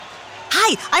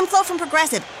Hi, I'm Flo from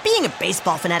Progressive. Being a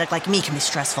baseball fanatic like me can be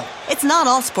stressful. It's not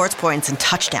all sports points and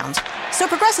touchdowns. So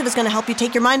Progressive is going to help you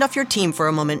take your mind off your team for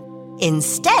a moment.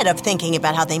 Instead of thinking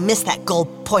about how they missed that goal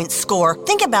point score,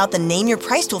 think about the Name Your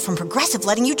Price tool from Progressive,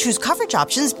 letting you choose coverage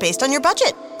options based on your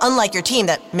budget, unlike your team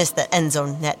that missed the end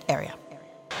zone net area.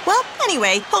 Well,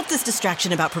 anyway, hope this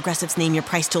distraction about Progressive's Name Your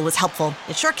Price tool was helpful.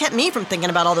 It sure kept me from thinking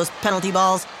about all those penalty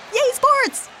balls. Yay,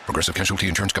 sports! Progressive Casualty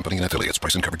Insurance Company and Affiliates.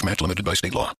 Price and coverage match limited by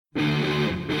state law.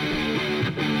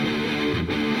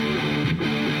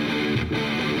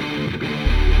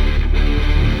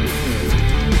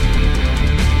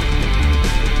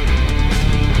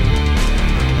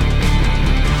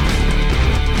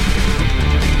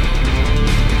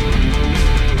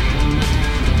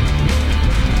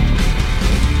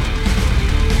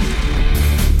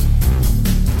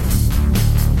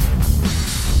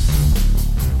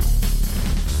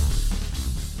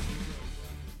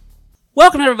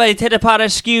 Welcome, everybody, to the Pot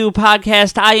Askew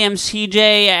podcast. I am CJ,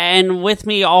 and with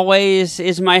me always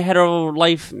is my hetero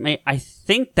life mate. I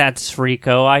think that's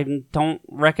Rico. I don't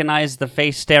recognize the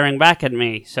face staring back at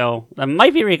me, so that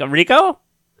might be Rico. Rico?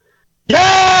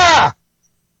 Yeah!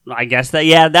 I guess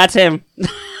that's him.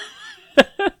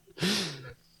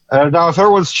 Now, if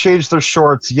everyone's changed their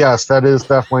shorts, yes, that is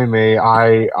definitely me.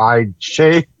 I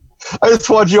shaved. I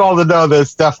just want you all to know that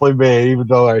it's definitely me, even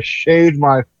though I shaved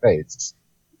my face.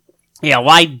 Yeah,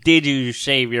 why did you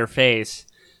shave your face?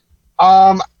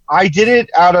 I did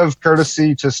it out of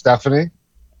courtesy to Stephanie,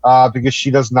 because she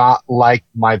does not like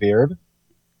my beard.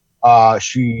 I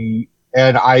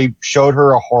showed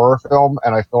her a horror film,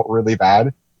 and I felt really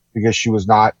bad because she was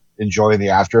not enjoying the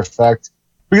after effect.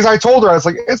 Because I told her, I was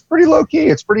like, it's pretty low key.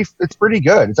 It's pretty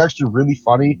good. It's actually really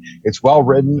funny. It's well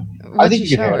written. I think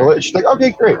you can handle it. She's like,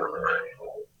 okay, great.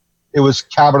 It was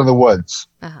Cabin in the Woods.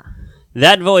 Uh-huh.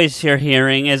 That voice you're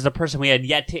hearing is the person we had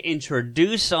yet to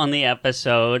introduce on the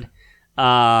episode.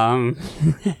 My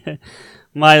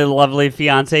lovely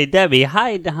fiance, Debbie.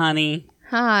 Hi, honey.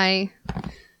 Hi.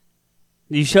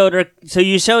 You showed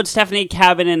Stephanie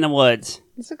Cabin in the Woods.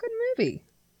 It's a good movie.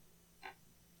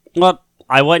 Well,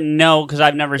 I wouldn't know because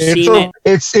I've never seen it.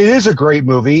 It is a great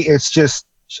movie. It's just,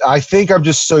 I think I'm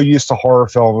just so used to horror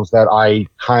films that I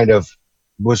kind of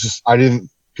I didn't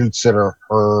consider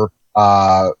her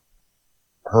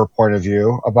point of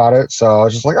view about it. So I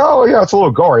was just like, oh yeah, it's a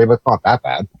little gory, but it's not that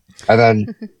bad. And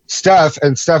then Steph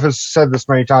has said this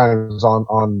many times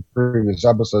on previous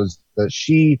episodes that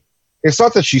it's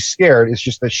not that she's scared, it's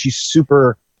just that she's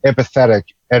super empathetic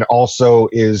and also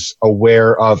is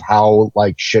aware of how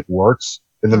like shit works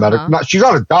in the medical. She's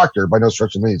not a doctor by no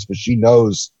stretch of the means, but she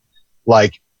knows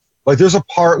like there's a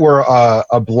part where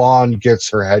a blonde gets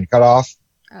her head cut off,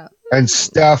 and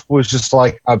Steph was just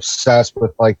like obsessed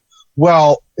with like,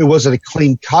 well, was it a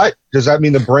clean cut? Does that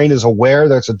mean the brain is aware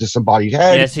that it's a disembodied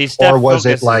head? Yes, Steph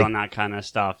focuses on that kind of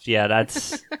stuff. Yeah,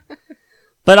 that's.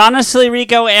 But honestly,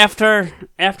 Rico, after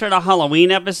the Halloween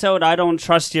episode, I don't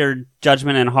trust your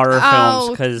judgment in horror films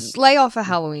because lay off of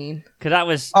Halloween. Because that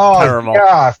was terrible.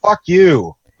 Yeah, fuck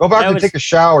you. Go back and take a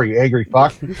shower, you angry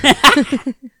fuck.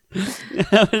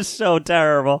 That was so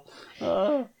terrible.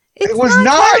 It was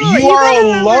not. You are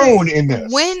alone in this.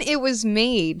 When it was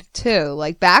made, too.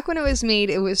 Like, back when it was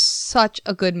made, it was such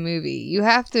a good movie. You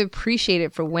have to appreciate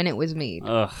it for when it was made.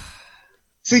 Ugh.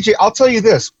 CJ, I'll tell you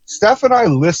this. Steph and I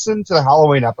listened to the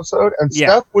Halloween episode, and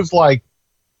Steph was, like,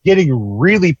 getting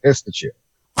really pissed at you.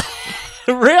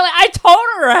 Really? I told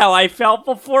her how I felt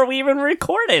before we even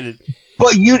recorded.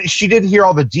 But she didn't hear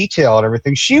all the detail and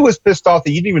everything. She was pissed off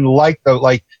that you didn't even you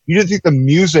didn't think the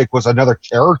music was another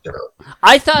character.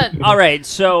 I thought, all right,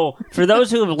 so for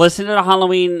those who have listened to the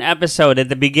Halloween episode, at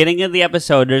the beginning of the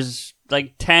episode, there's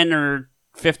like 10 or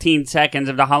 15 seconds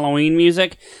of the Halloween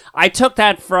music. I took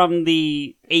that from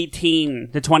the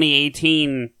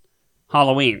 2018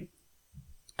 Halloween.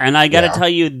 And I gotta tell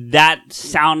you, that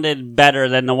sounded better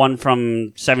than the one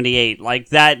from 78. Like,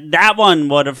 that one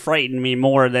would have frightened me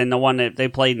more than the one that they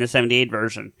played in the 78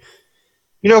 version.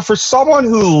 You know, for someone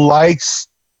who likes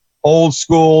old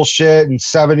school shit and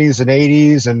 70s and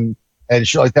 80s and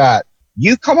shit like that,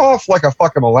 you come off like a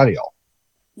fucking millennial.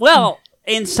 Well,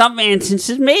 in some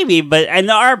instances, maybe, and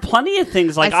there are plenty of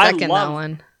things like I second that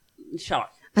one. Shut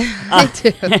up. I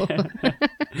do.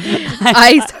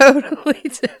 I totally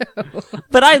do.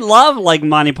 But I love like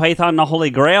Monty Python and the Holy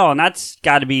Grail, and that's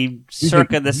got to be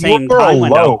circa the same time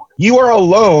window. You are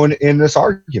alone in this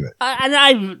argument. And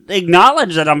I've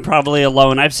acknowledged that I'm probably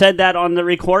alone. I've said that on the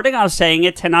recording. I was saying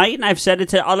it tonight, and I've said it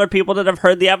to other people that have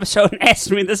heard the episode and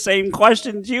asked me the same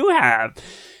questions you have.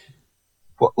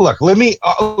 Well, look, let me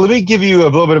give you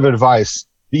a little bit of advice,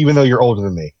 even though you're older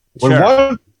than me. When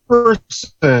Sure.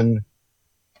 person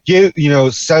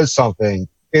says something,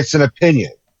 it's an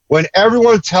opinion. When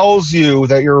everyone tells you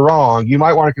that you're wrong, you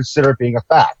might want to consider it being a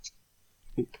fact.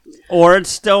 Or it's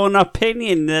still an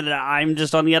opinion that I'm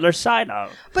just on the other side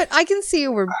of. But I can see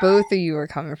where both of you are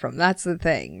coming from. That's the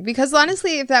thing. Because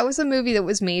honestly, if that was a movie that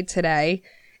was made today,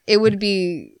 it would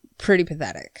be pretty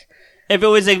pathetic. If it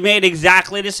was made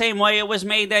exactly the same way it was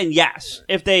made then, yes.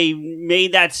 If they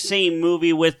made that same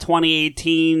movie with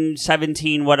 2018,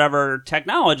 17, whatever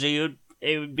technology,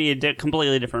 it would be a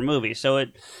completely different movie. So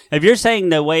if you're saying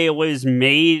the way it was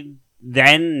made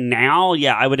then, now,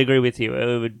 yeah, I would agree with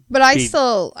you. But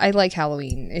I like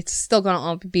Halloween. It's still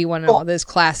going to be one of those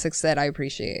classics that I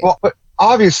appreciate. Well, but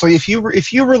obviously, if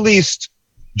you released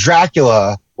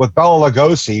Dracula with Bela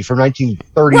Lugosi from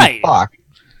 1930, right,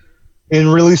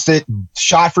 and released it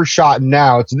shot for shot, and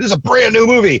now this is a brand new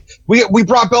movie. We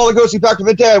brought Bela Lugosi back from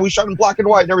the dead. We shot in black and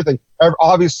white and everything.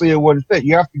 Obviously, it wouldn't fit.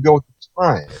 You have to go with the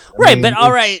time. But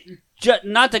all right.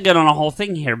 Not to get on a whole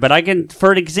thing here, but I can,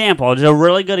 for an example, it's a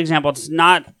really good example. It's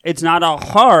not a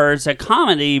horror, it's a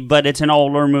comedy, but it's an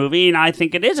older movie, and I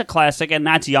think it is a classic, and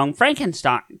that's Young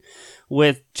Frankenstein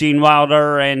with Gene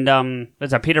Wilder and is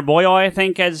that Peter Boyle, I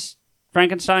think, as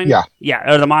Frankenstein?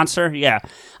 Yeah, or the monster. Yeah,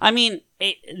 I mean,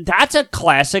 that's a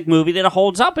classic movie that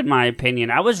holds up, in my opinion.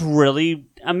 That was really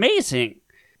amazing.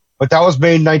 But that was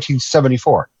made in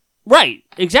 1974. Right,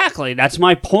 exactly. That's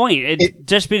my point.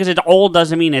 Just because it's old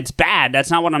doesn't mean it's bad. That's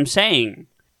not what I'm saying.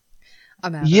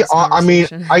 I mean,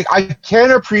 I can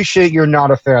appreciate you're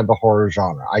not a fan of the horror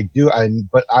genre. I do,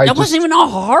 that wasn't even a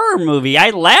horror movie.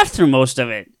 I laughed through most of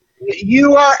it.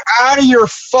 You are out of your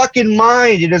fucking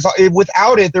mind.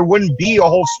 Without it, there wouldn't be a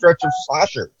whole stretch of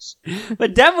slashers.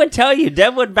 But Deb would tell you.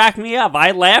 Deb would back me up.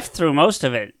 I laughed through most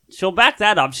of it. She'll back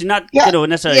that up. She's not going to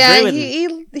necessarily agree with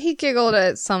me. He giggled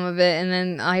at some of it, and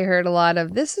then I heard a lot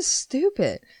of, this is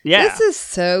stupid. Yeah. This is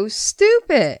so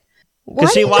stupid. Why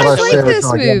do you watched guys like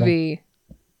this movie?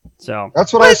 So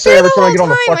that's what I say every time I get on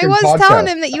the fucking podcast. I was telling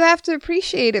him that you have to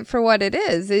appreciate it for what it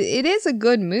is. It is a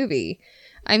good movie.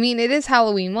 I mean, it is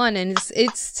Halloween 1, and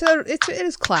it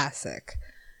is classic.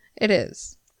 It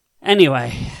is.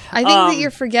 Anyway, I think that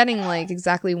you're forgetting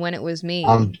exactly when it was made.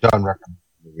 I'm done recommending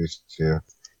movies to you.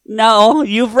 No,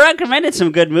 you've recommended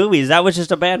some good movies. That was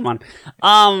just a bad one.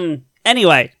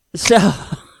 Anyway, so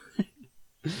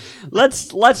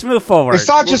let's move forward. It's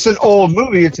not just an old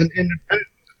movie; it's an independent.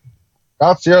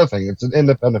 That's the other thing. It's an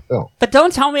independent film. But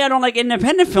don't tell me I don't like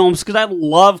independent films, because I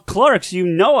love Clerks. You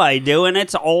know I do, and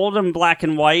it's old and black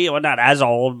and white. Well, not as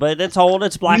old, but it's old.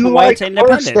 It's black and white. It's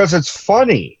independent because it's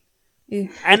funny,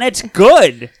 and it's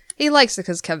good. He likes it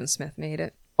because Kevin Smith made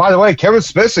it. By the way, Kevin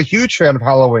Smith's a huge fan of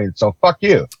Halloween, so fuck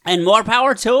you. And more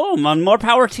power to him, and more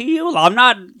power to you. I'm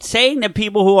not saying that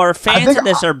people who are fans of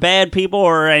this are bad people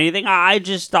or anything. I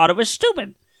just thought it was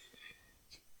stupid.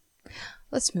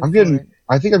 Let's move forward.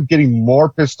 I think I'm getting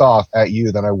more pissed off at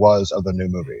you than I was of the new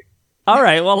movie. All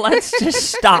right, well, let's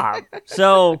just stop.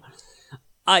 So,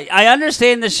 I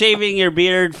understand the shaving your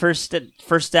beard for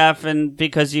Steph, and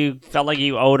because you felt like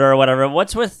you owed her or whatever.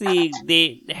 What's with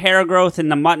the hair growth and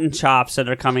the mutton chops that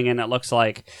are coming in, it looks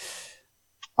like?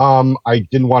 I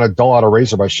didn't want to dull out a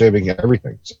razor by shaving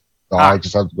everything. So I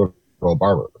just have to go to a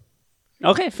barber.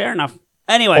 Okay, fair enough.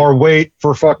 Anyway. Or wait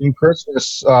for fucking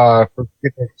Christmas for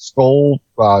the skull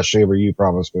shaver you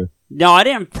promised me. No, I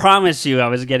didn't promise you I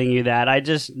was getting you that. I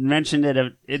just mentioned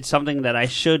it. It's something that I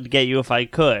should get you if I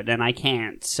could, and I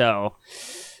can't. So,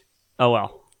 oh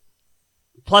well.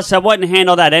 Plus, I wouldn't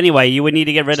handle that anyway. You would need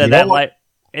to get rid of that.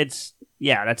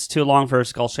 That's too long for a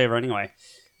skull shaver anyway.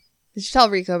 Did you tell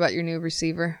Rico about your new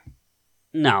receiver?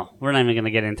 No, we're not even going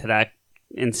to get into that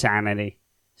insanity.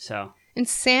 So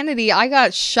insanity! I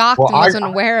got shocked and wasn't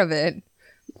aware of it.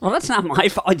 Well, that's not my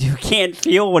fault. You can't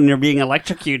feel when you're being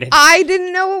electrocuted. I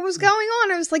didn't know what was going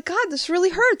on. I was like, God, this really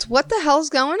hurts. What the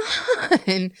hell's going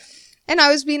on? And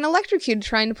I was being electrocuted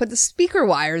trying to put the speaker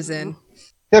wires in.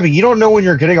 Yeah, but you don't know when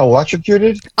you're getting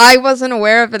electrocuted? I wasn't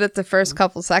aware of it at the first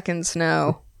couple seconds,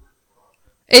 no.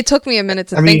 It took me a minute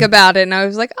to think about it, and I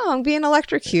was like, oh, I'm being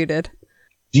electrocuted.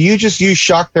 Do you just use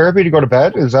shock therapy to go to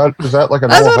bed? Is that like a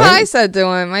That's what thing? I said to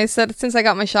him. I said, since I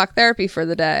got my shock therapy for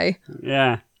the day.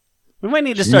 Yeah. We might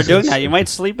need to start doing that. You might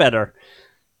sleep better.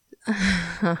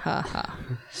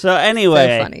 So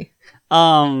anyway. So funny.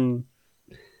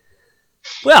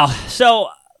 Well, so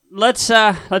let's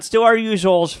do our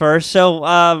usuals first.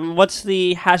 So what's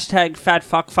the hashtag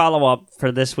FatFuck follow-up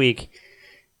for this week?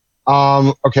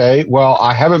 Okay, well,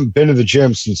 I haven't been to the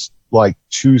gym since like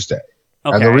Tuesday.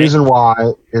 Okay. And the reason why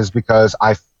is because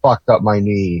I fucked up my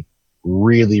knee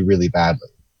really, really badly.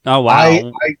 Oh,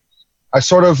 wow. I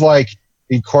sort of like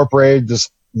incorporated this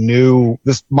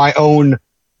my own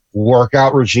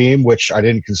workout regime, which I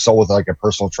didn't consult with like a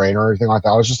personal trainer or anything like that.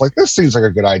 I was just like, this seems like a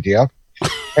good idea.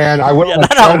 And I went Yeah, on a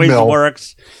that always treadmill.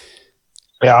 works.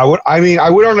 Yeah, I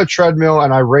went on a treadmill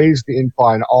and I raised the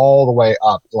incline all the way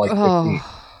up to like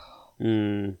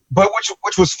 15. But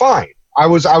which was fine. I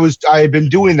had been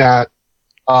doing that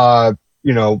 5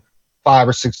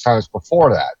 or 6 times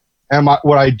before that. And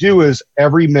what I do is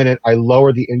every minute I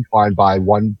lower the incline by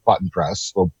one button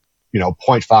press. So,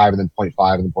 0.5 and then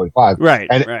 0.5 and then 0.5. Right.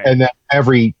 And then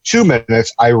every 2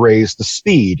 minutes I raise the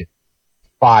speed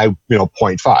by,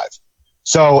 0.5.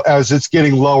 So as it's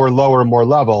getting lower, and more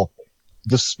level,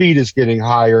 the speed is getting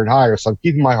higher and higher. So I'm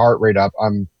keeping my heart rate up.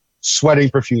 I'm sweating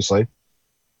profusely.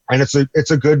 And it's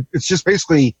just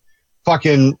basically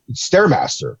fucking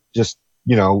Stairmaster. Just,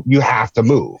 you have to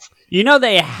move.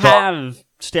 They have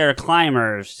stair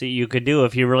climbers that you could do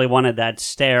if you really wanted that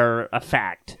stair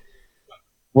effect.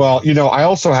 Well, I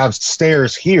also have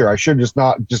stairs here. I should just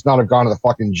not have gone to the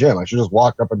fucking gym. I should just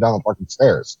walk up and down the fucking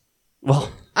stairs.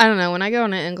 Well, I don't know. When I go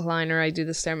on an incline or I do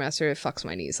the Stairmaster, it fucks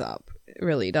my knees up. It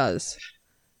really does.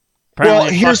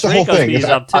 apparently Well, here's the whole Rico's thing, knees is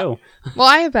up too. Well,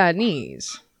 I have bad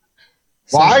knees.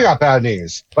 Well, I got bad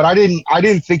knees, but I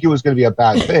didn't think it was going to be a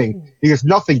bad thing because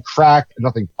nothing cracked,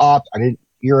 nothing popped. I didn't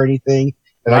hear anything,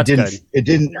 and it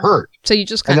didn't hurt. So you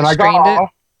just And kind then of I got strained it? off.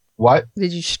 What?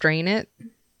 Did you strain it?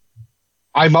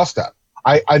 I must have.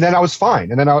 And then I was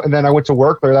fine. And then I went to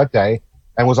work there that day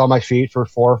and was on my feet for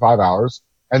 4 or 5 hours.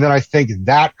 And then I think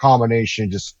that combination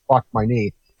just fucked my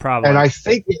knee. Probably. And I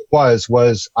think it was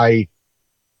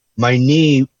my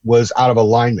knee was out of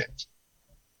alignment.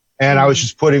 And I was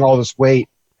just putting all this weight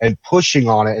and pushing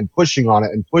on it and pushing on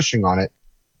it and pushing on it.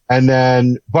 And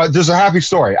then, but there's a happy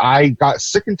story. I got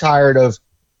sick and tired of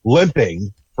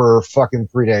limping for fucking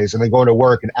 3 days and then going to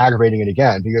work and aggravating it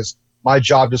again because my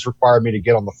job just required me to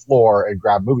get on the floor and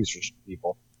grab movies for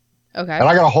people. Okay. And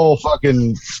I got a whole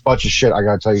fucking bunch of shit I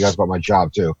got to tell you guys about my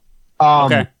job too.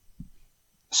 Okay.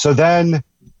 So then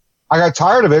I got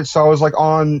tired of it. So I was like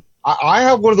I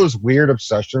have one of those weird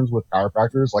obsessions with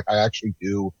chiropractors. Like I actually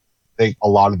do think a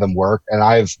lot of them work. And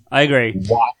I agree.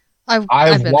 I've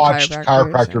been to watched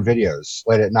chiropractor videos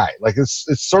late at night. Like it's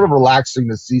sort of relaxing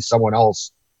to see someone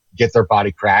else get their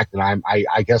body cracked, and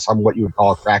I guess I'm what you would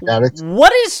call a crack addict.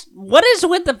 What is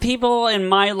with the people in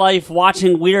my life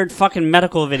watching weird fucking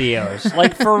medical videos?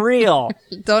 Like for real.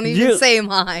 Don't even say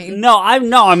mine. No,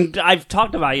 I've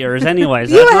talked about yours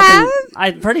anyways. You have?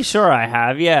 I'm pretty sure I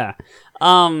have, yeah.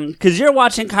 Because you're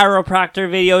watching chiropractor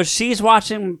videos, she's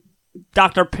watching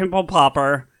Dr. Pimple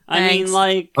Popper. Thanks.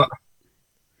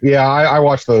 Yeah, I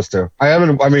watched those too.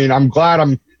 I'm glad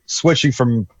I'm switching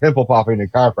from pimple popping to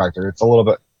chiropractor. It's a little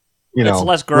bit, it's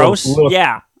less gross.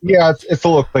 Yeah, it's a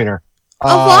little cleaner. A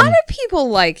lot of people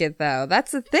like it though.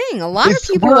 That's the thing. A lot of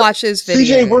people watch his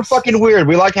videos. CJ, we're fucking weird.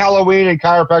 We like Halloween and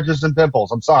chiropractors and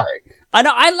pimples. I'm sorry. I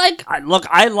know.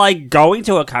 I like going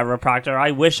to a chiropractor.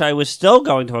 I wish I was still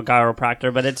going to a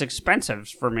chiropractor, but it's expensive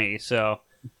for me. So,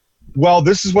 well,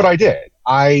 this is what I did.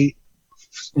 I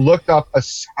looked up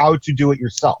how to do it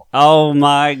yourself. Oh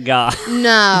my god!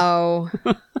 No.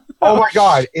 Oh my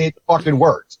god! It fucking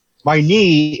worked. My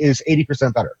knee is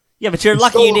 80% better. Yeah, but you're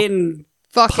lucky you didn't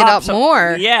fuck it up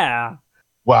more. Yeah.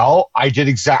 Well, I did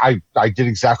exactly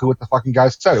what the fucking guy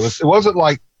said. It wasn't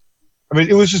like,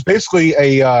 it was just basically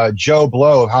a Joe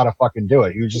Blow of how to fucking do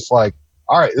it. He was just like,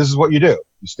 all right, this is what you do.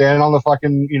 You stand on the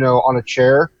fucking, on a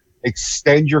chair,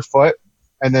 extend your foot,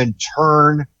 and then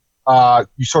turn.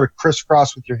 You sort of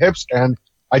crisscross with your hips. And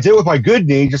I did it with my good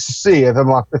knee just to see if I'm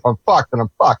fucked, then I'm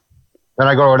fucked. Then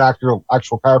I go to an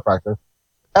actual chiropractor.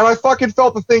 And I fucking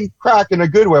felt the thing crack in a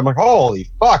good way. I'm like, holy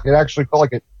fuck. It actually felt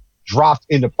like it dropped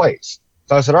into place.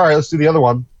 So I said, all right, let's do the other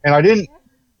one. And I didn't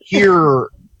hear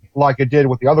like it did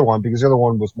with the other one because the other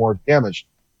one was more damaged.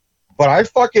 But I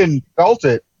fucking felt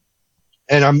it.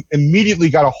 And I immediately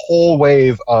got a whole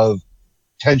wave of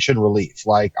tension relief.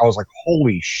 Like, I was like,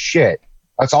 holy shit.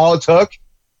 That's all it took.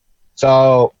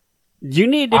 So you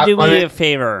need to do me a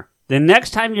favor. The next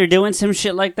time you're doing some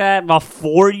shit like that,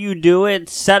 before you do it,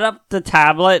 set up the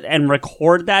tablet and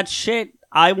record that shit.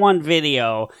 I want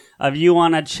video of you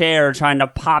on a chair trying to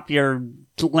pop your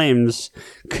limbs.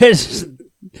 Because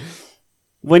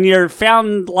when you're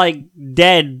found,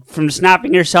 dead from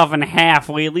snapping yourself in half,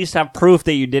 we at least have proof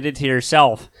that you did it to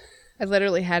yourself. I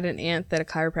literally had an aunt that a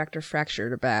chiropractor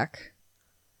fractured her back.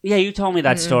 Yeah, you told me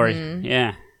that story.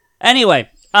 Yeah. Anyway.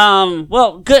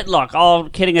 Well, good luck. All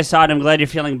kidding aside, I'm glad you're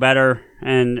feeling better,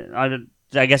 and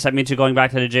I guess that means you're going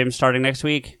back to the gym starting next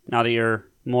week, now that you're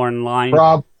more in line.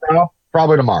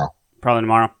 Probably tomorrow. Probably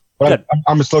tomorrow. But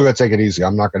I'm still gonna take it easy.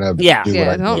 I'm not gonna do what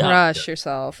I don't do. rush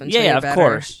yourself. Until yeah, you're of better.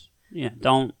 course. Yeah,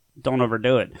 don't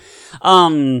overdo it.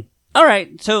 All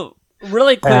right, so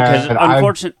really quick,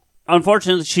 because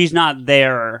unfortunately she's not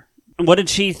there. What did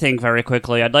she think? Very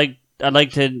quickly, I'd like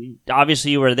to.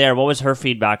 Obviously, you were there. What was her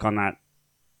feedback on that?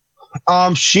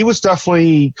 She was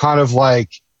definitely kind of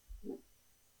like.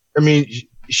 I mean,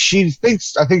 she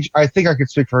thinks. I think I could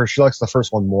speak for her. She likes the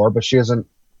first one more, but she hasn't.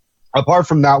 Apart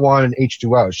from that one and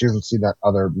H2O, she hasn't seen that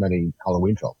other many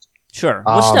Halloween films. Sure.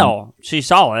 Well, still, she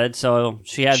saw it, so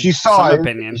she had some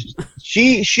opinion.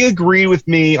 She agreed with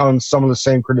me on some of the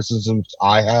same criticisms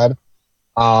I had.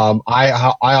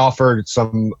 I offered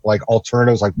some like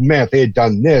alternatives, like, man, if they had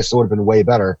done this, it would have been way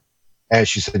better. And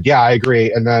she said, yeah, I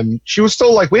agree. And then she was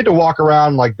still like, we had to walk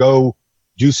around, like go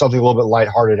do something a little bit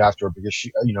lighthearted after, because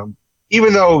she,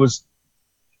 even though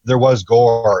there was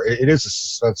gore, it is a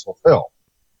suspenseful film,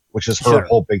 which is her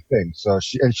whole big thing. So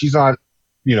she's not,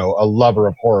 a lover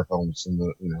of horror films,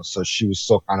 and so she was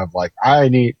still kind of like,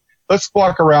 let's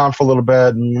walk around for a little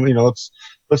bit, and let's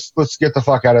get the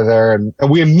fuck out of there. And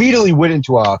we immediately went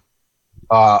into one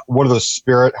of those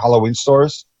Spirit Halloween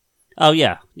stores. Oh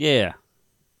yeah.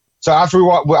 So after we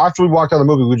walked out of the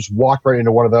movie, we just walked right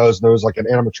into one of those, and there was like an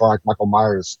animatronic Michael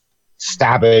Myers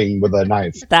stabbing with a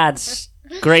knife. That's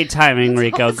great timing,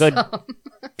 Rico. Awesome.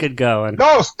 Good going.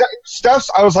 No,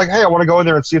 Steph's. I was like, hey, I want to go in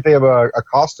there and see if they have a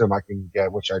costume I can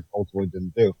get, which I ultimately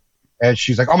didn't do. And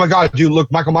she's like, oh my god, dude,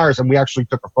 look, Michael Myers, and we actually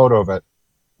took a photo of it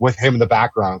with him in the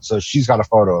background. So she's got a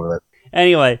photo of it.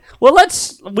 Anyway, well,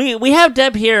 we have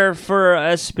Deb here for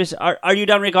a specific. Are you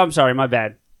done, Rico? I'm sorry, my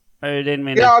bad. I didn't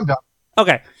mean. Yeah, I'm done.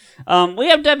 Okay, we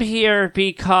have Deb here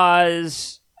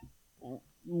because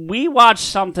we watched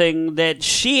something that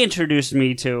she introduced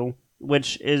me to,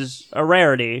 which is a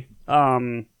rarity.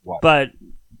 But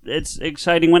it's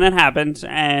exciting when it happens,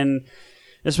 and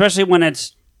especially when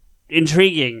it's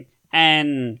intriguing.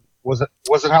 And was it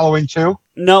Halloween 2?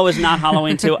 No, it's not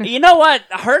Halloween 2. You know what?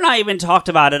 Her and I even talked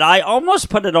about it. I almost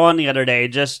put it on the other day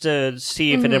just to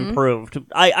see if it improved.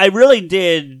 I really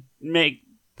did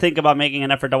think about making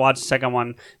an effort to watch the second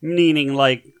one, meaning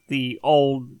like the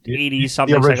old 80s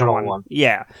something, the original one.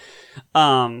 Yeah.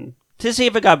 To see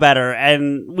if it got better,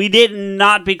 and we did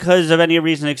not because of any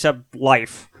reason except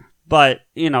life. But,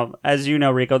 as you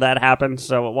know, Rico, that happened,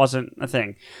 so it wasn't a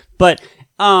thing. But,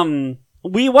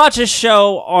 we watch a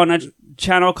show on a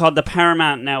channel called the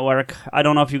Paramount Network. I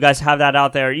don't know if you guys have that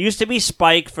out there. It used to be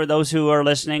Spike, for those who are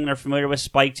listening, they're familiar with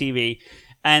Spike TV.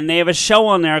 And they have a show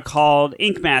on there called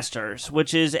Ink Masters,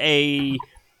 which is a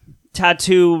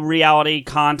tattoo reality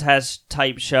contest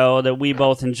type show that we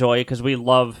both enjoy because we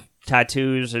love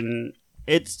tattoos, and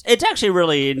it's actually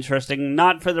really interesting,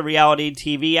 not for the reality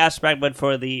TV aspect, but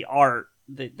for the art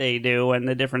that they do and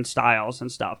the different styles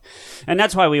and stuff. And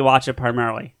that's why we watch it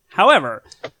primarily. However,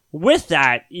 with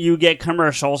that, you get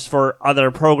commercials for other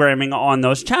programming on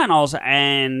those channels,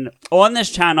 and on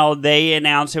this channel, they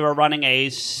announced they were running a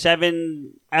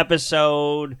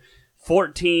 7-episode,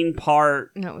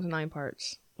 14-part... No, it was 9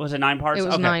 parts. Was it 9 parts? It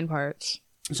was 9 parts.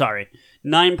 Sorry.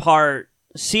 9-part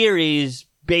series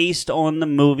based on the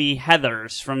movie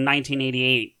Heathers from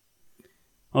 1988.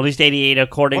 Well, at least 88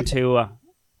 according to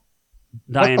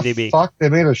the IMDb. What the fuck? They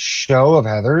made a show of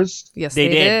Heathers? Yes, they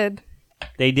did.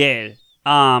 They did.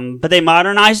 But they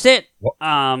modernized it.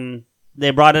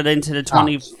 They brought it into the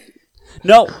 20...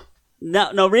 No,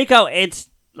 Rico,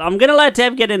 I'm going to let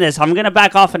Deb get in this. I'm going to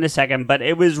back off in a second, but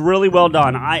it was really well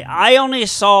done. I only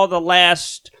saw the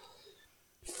last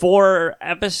 4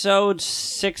 episodes,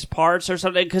 6 parts or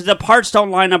something, because the parts don't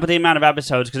line up with the amount of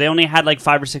episodes, because they only had like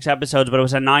 5 or 6 episodes, but it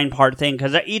was a 9-part thing,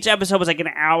 because each episode was like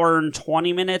an hour and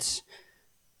 20 minutes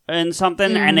and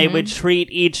something, and they would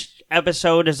treat each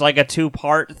episode as like a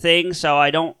 2-part thing, so I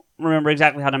don't remember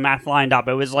exactly how the math lined up.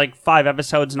 It was like 5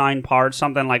 episodes, 9 parts,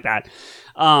 something like that.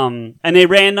 And they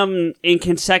ran them in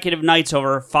consecutive nights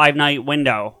over a 5-night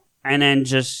window, and then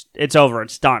just, it's over,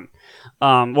 it's done.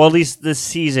 Well, at least this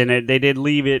season, they did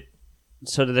leave it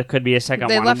so that there could be a second one.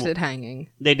 They left it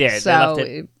hanging. They did. So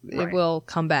they left it will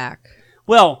come back.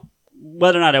 Well,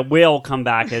 whether or not it will come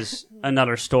back is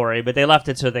another story, but they left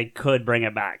it so they could bring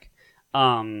it back.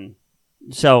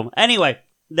 So anyway,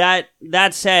 that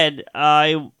said,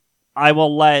 I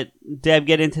will let Deb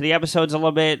get into the episodes a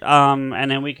little bit, and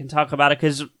then we can talk about it,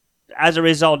 because as a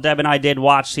result, Deb and I did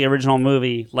watch the original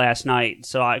movie last night,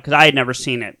 so because I had never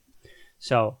seen it.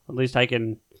 So at least I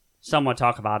can somewhat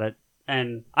talk about it.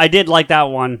 And I did like that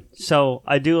one, so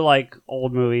I do like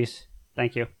old movies.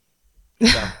 Thank you.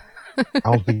 So. I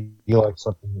don't think you like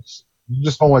something you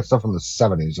just don't like stuff from the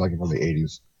 70s, you like it from the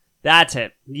 80s. That's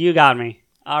it. You got me.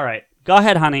 All right. Go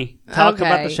ahead, honey. Talk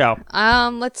about the show.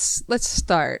 Let's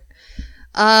start.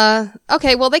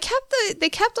 Okay, well they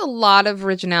kept a lot of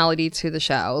originality to the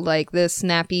show, like the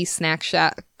Snappy Snack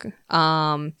Shack,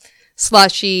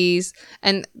 slushies,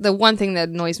 and the one thing that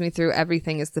annoys me through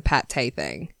everything is the pate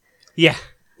thing. Yeah,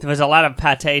 there was a lot of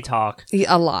pate talk.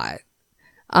 A lot.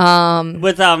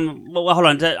 With well, hold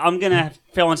on. I'm gonna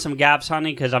fill in some gaps,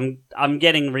 honey, because I'm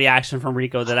getting reaction from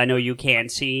Rico that I know you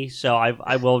can't see, so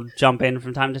I will jump in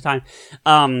from time to time.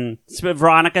 It's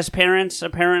Veronica's parents,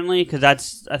 apparently, because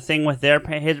that's a thing with their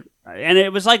and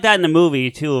it was like that in the movie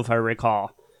too, if I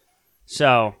recall.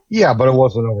 So yeah, but it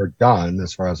wasn't overdone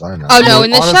as far as I know. Oh no,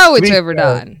 in the show it's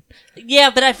overdone. Yeah,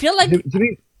 but I feel like.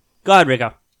 Go ahead,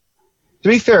 Rico. To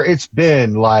be fair, it's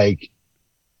been like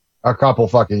a couple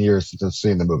fucking years since I've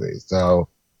seen the movie, so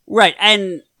right.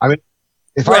 And I mean,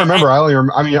 if I remember, I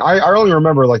only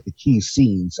remember like the key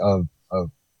scenes of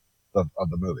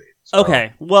the movie. So,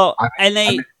 okay, well,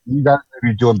 you guys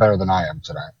may be doing better than I am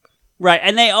tonight, right?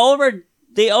 And they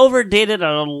overdid it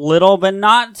a little, but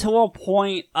not to a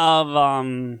point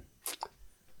of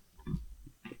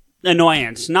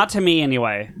annoyance. Not to me,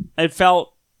 anyway. It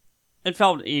felt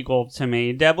equal to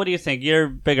me. Deb, what do you think? You're a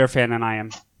bigger fan than I am.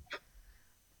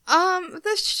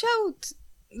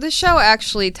 The show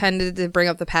actually tended to bring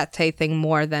up the pate thing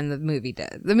more than the movie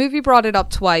did. The movie brought it up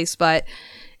twice, but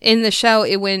in the show,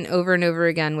 it went over and over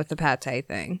again with the pate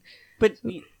thing. But,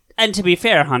 and to be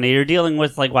fair, honey, you're dealing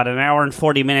with like what, an hour and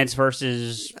 40 minutes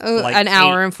versus like an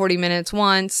hour and 40 minutes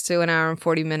once to an hour and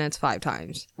 40 minutes 5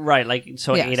 times. Right, like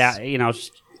so yes.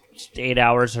 8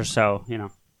 hours or so,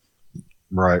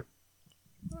 right?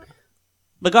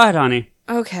 But go ahead, honey.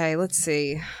 Okay, let's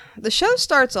see. The show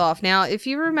starts off now. If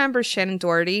you remember, Shannon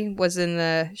Doherty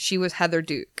she was Heather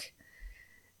Duke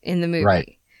in the movie.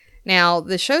 Right. Now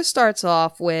the show starts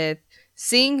off with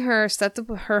seeing her set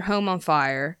her home on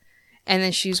fire, and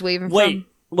then she's waving. Wait.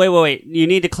 You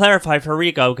need to clarify for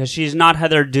Rico because she's not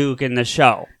Heather Duke in the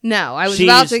show. No, I was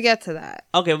about to get to that.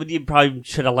 Okay, well, you probably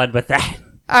should have led with that.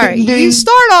 All right, you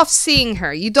start off seeing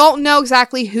her. You don't know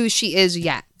exactly who she is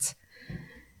yet.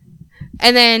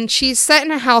 And then she's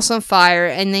setting a house on fire,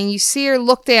 and then you see her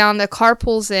look down, the car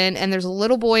pulls in, and there's a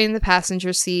little boy in the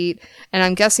passenger seat, and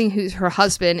I'm guessing who's her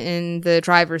husband in the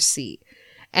driver's seat.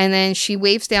 And then she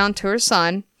waves down to her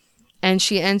son, and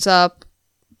she ends up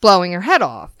blowing her head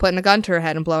off, putting a gun to her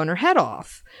head and blowing her head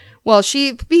off. Well,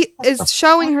 she is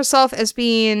showing herself as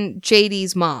being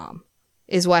JD's mom,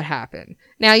 is what happened.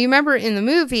 Now, you remember in the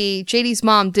movie, JD's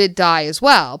mom did die as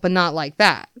well, but not like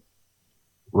that.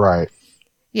 Right.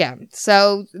 Yeah,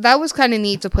 so that was kind of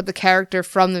neat to put the character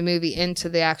from the movie into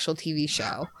the actual TV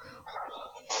show.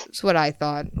 That's what I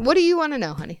thought. What do you want to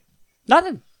know, honey?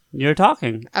 Nothing. You're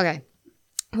talking. Okay.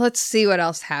 Let's see what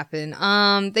else happened.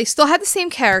 They still had the same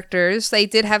characters. They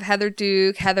did have Heather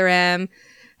Duke, Heather M,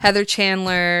 Heather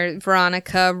Chandler,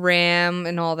 Veronica, Ram,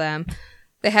 and all them.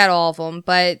 They had all of them,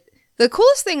 but the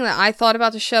coolest thing that I thought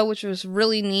about the show, which was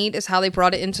really neat, is how they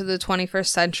brought it into the 21st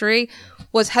century,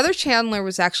 was Heather Chandler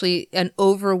was actually an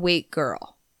overweight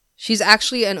girl. She's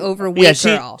actually an overweight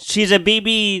girl. She's a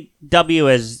BBW,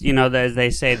 as they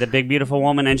say, the big beautiful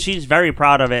woman, and she's very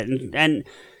proud of it.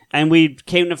 And we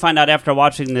came to find out after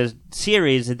watching the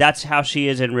series that that's how she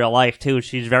is in real life too.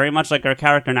 She's very much like her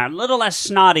character now, a little less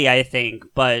snotty, I think,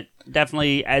 but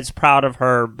definitely as proud of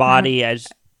her body as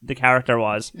the character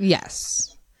was. Yes.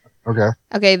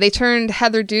 Okay, they turned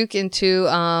Heather Duke into,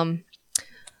 I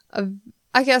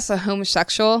guess, a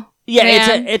homosexual. Yeah,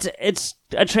 man. it's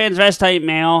a transvestite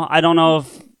male. I don't know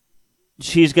if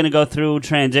she's going to go through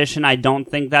transition. I don't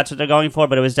think that's what they're going for,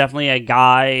 but it was definitely a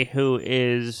guy who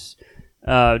is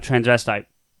transvestite.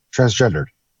 Transgendered.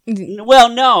 Well,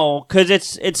 no, because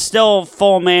it's still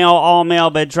full male, all male,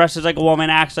 but dresses like a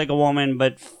woman, acts like a woman,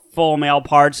 but full male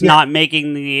parts, not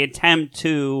making the attempt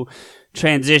to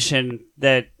transition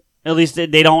that... At least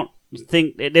they don't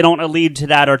allude to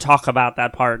that or talk about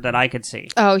that part that I could see.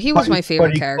 Oh, he was my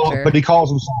favorite character. But he calls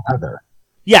himself Heather.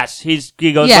 Yes,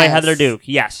 he goes by Heather Duke.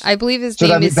 Yes, I believe his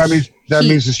name is. That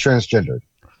means he's transgendered.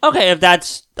 Okay, if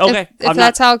that's okay. If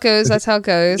that's how it goes, that's how it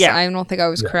goes. Yeah. I don't think I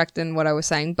was correct in what I was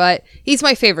saying, but he's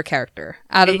my favorite character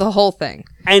out of the whole thing.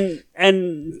 And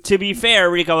to be fair,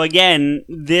 Rico, again,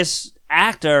 this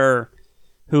actor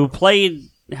who played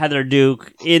Heather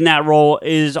Duke in that role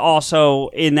is also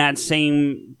in that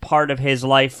same part of his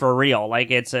life for real. Like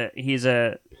his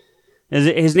name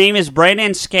is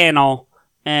Brandon Scannell,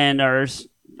 and I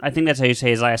think that's how you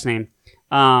say his last name.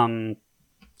 And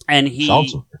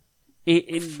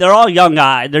they're all young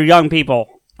guys. They're young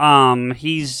people.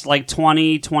 He's like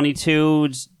 20, 22,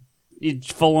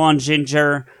 full on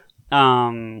ginger.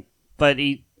 But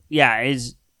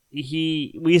is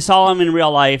we saw him in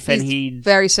real life, and He's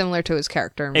very similar to his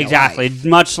character in real exactly life.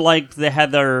 much like the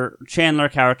Heather Chandler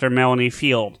character, Melanie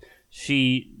Field.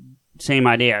 Same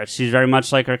idea. She's very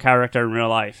much like her character in real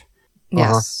life.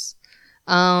 Yes.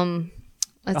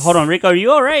 Hold on, Rico, are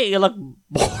you all right? You look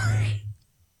bored.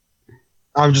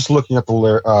 I'm just looking at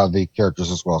the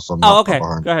characters as well. So I'm not Okay.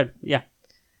 behind. Go ahead. Yeah.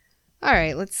 All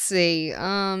right, let's see.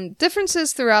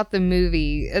 Differences throughout the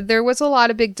movie. There was a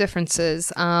lot of big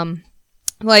differences.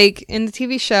 Like in the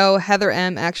TV show, Heather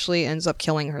M actually ends up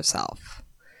killing herself.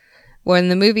 When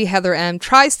the movie, Heather M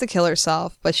tries to kill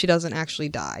herself, but she doesn't actually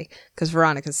die because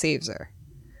Veronica saves her.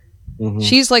 Mm-hmm.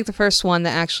 She's like the first one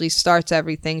that actually starts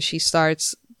everything. She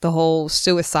starts the whole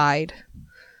suicide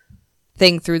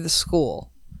thing through the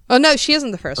school. Oh no, she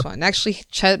isn't the first one. Actually,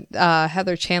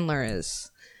 Heather Chandler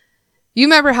is. You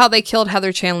remember how they killed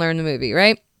Heather Chandler in the movie,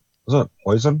 right? Was it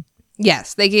poison?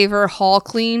 Yes, they gave her Hall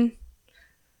Clean.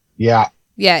 Yeah.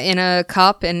 Yeah, in a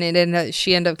cup, and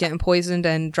she ended up getting poisoned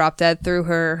and dropped dead through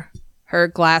her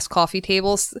glass coffee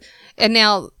tables. And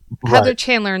now Heather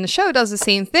Chandler in the show does the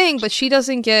same thing, but she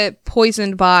doesn't get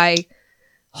poisoned by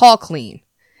Hall Clean.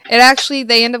 It actually,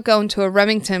 they end up going to a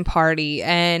Remington party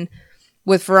and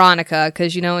with Veronica,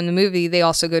 because in the movie they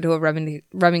also go to a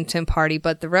Remington party,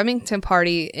 but the Remington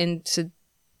party in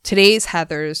today's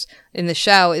Heathers in the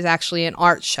show is actually an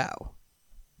art show.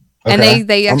 Okay. And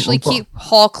they actually keep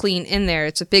Hall Clean in there.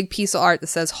 It's a big piece of art that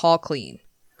says Hall Clean.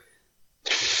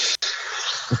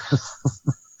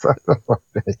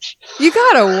 Bitch. You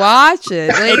gotta watch it.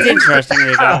 Like, It's interesting.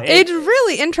 Rico. it's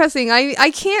really interesting.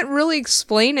 I can't really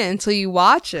explain it until you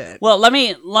watch it. Well, let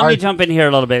me jump in here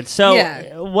a little bit.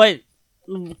 So, what?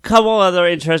 Couple other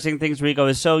interesting things, Rico,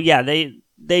 is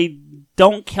they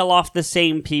don't kill off the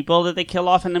same people that they kill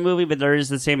off in the movie, but there is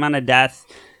the same amount of death.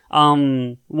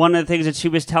 One of the things that she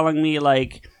was telling me,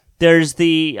 like, there's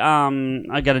the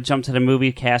I gotta jump to the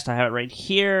movie cast. I have it right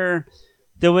here.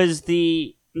 There was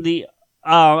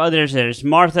there's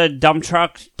Martha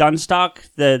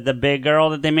Dunstock, the big girl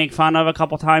that they make fun of a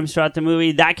couple times throughout the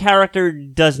movie. That character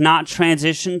does not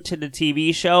transition to the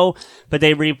TV show, but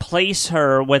they replace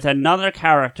her with another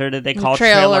character that they call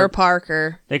Trailer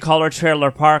Parker. They call her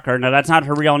Trailer Parker. Now, that's not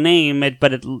her real name,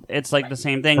 but it's like the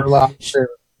same thing. Her last name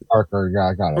is Parker. Yeah,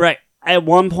 I got it. Right. At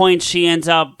one point, she ends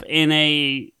up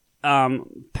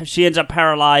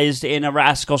paralyzed in a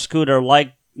rascal scooter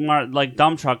like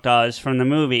Dump Truck does from the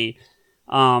movie.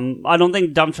 I don't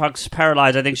think Dump Truck's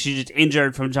paralyzed. I think she's just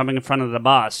injured from jumping in front of the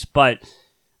bus. But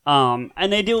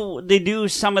and they do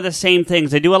some of the same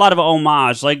things. They do a lot of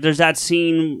homage. Like there's that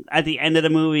scene at the end of the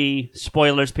movie,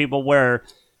 spoilers people, where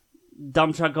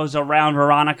Dump Truck goes around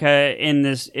Veronica in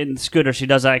the scooter. She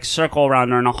does a circle around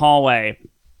her in a hallway.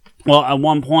 Well, at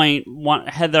one point,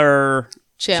 Heather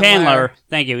Chandler,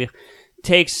 thank you,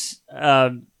 takes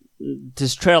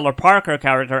this Trailer Parker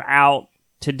character out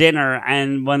to dinner,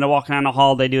 and when they're walking down the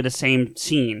hall, they do the same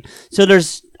scene. So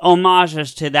there's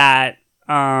homages to that.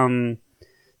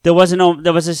 There was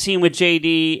a scene with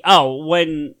JD. Oh,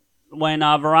 when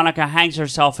Veronica hangs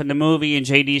herself in the movie and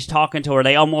JD's talking to her,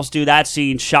 they almost do that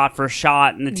scene shot for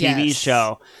shot in the TV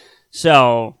show.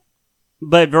 So,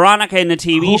 but Veronica in the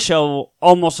TV show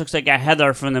almost looks like a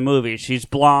Heather from the movie. She's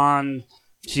blonde.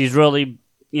 She's really,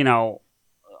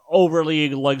 overly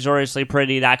luxuriously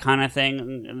pretty, that kind of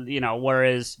thing,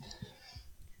 whereas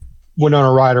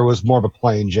Winona Ryder was more of a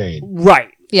plain Jane. Right.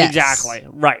 Yes. Exactly.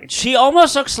 Right. She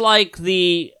almost looks like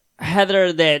the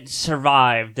Heather that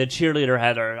survived, the cheerleader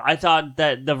Heather. I thought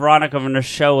that the Veronica from the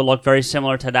show looked very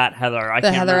similar to that Heather.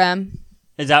 The Heather M.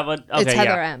 Is that what? Okay, it's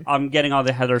Heather M. I'm getting all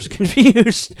the Heathers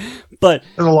confused. But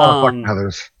There's a lot of fucking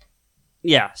Heathers.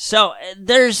 Yeah. So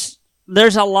there's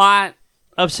a lot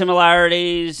of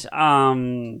similarities,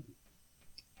 and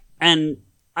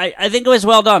I think it was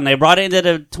well done. They brought it into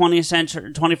the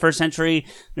 21st century.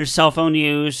 There's cell phone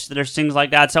use. There's things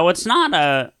like that. So it's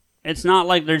not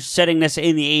like they're setting this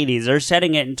in the 80s. They're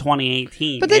setting it in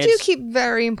 2018. But they do keep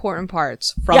very important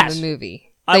parts from the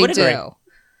movie. I would agree.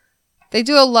 They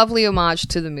do a lovely homage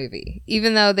to the movie.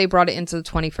 Even though they brought it into the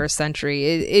 21st century,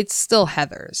 it's still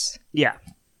Heathers. Yeah.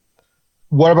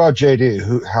 What about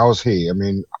JD? How's he? I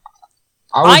mean,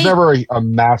 I was never a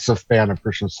massive fan of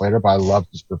Christian Slater, but I loved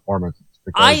his performance.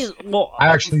 I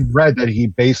actually read that he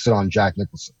based it on Jack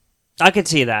Nicholson. I could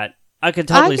see that. I could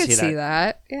totally see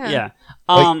that. Yeah.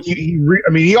 Like,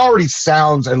 he already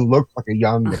sounds and looks like a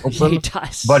young Nicholson. He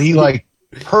does. But he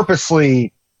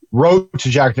purposely wrote to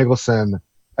Jack Nicholson,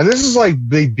 and this is like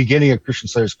the beginning of Christian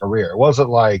Slater's career. It wasn't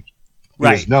like he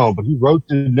was known, but he wrote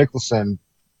to Nicholson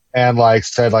and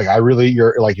said I really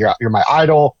you're my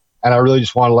idol, and I really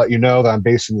just want to let you know that I'm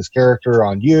basing this character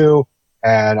on you.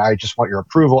 and I just want your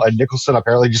approval. And Nicholson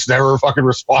apparently just never fucking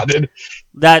responded.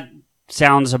 That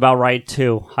sounds about right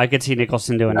too. I could see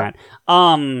Nicholson doing that.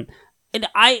 And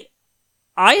I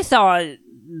thought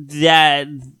that,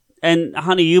 and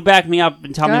honey, you back me up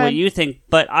and tell me what you think,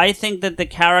 but I think that the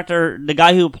character, the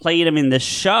guy who played him in the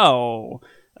show,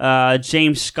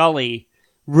 James Scully,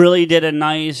 really did a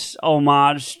nice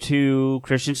homage to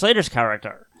Christian Slater's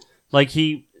character. Like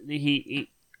he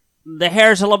the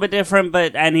hair's a little bit different,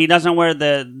 and he doesn't wear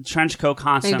the trench coat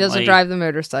constantly. He doesn't drive the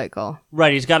motorcycle.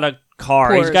 Right, he's got a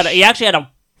car. Porsche. He actually had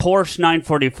a Porsche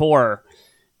 944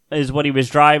 is what he was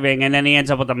driving, and then he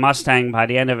ends up with a Mustang by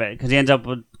the end of it,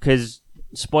 because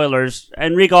spoilers.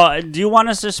 Enrico, do you want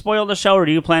us to spoil the show, or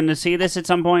do you plan to see this at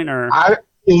some point? Or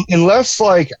unless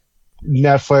like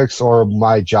Netflix or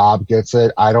my job gets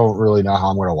it, I don't really know how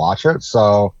I'm going to watch it.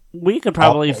 So we could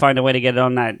probably find a way to get it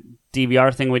on that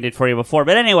DVR thing we did for you before.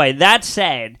 But anyway, that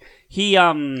said,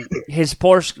 his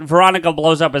Porsche, Veronica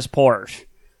blows up his Porsche.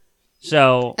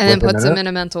 So and then puts him in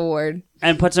a mental ward.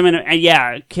 And puts him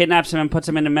in, kidnaps him and puts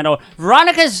him in the middle.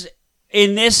 Veronica's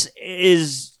in this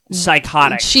is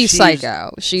psychotic. She's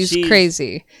psycho. She's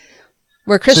crazy.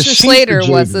 Where Christian Slater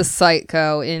was the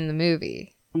psycho in the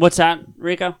movie. What's that,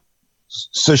 Rico?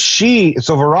 So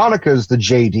Veronica's the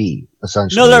JD,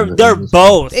 essentially. No, they're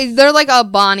both. They're like a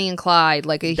Bonnie and Clyde,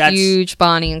 like a huge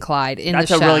Bonnie and Clyde in the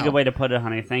show. That's a really good way to put it,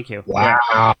 honey. Thank you. Wow.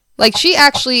 Yeah. Like, she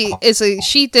actually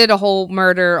she did a whole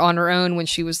murder on her own when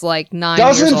she was like 9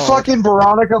 years old. Doesn't fucking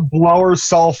Veronica blow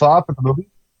herself up at the movie?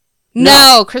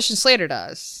 No, Christian Slater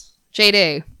does.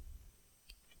 JD.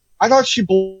 I thought she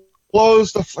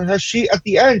blows at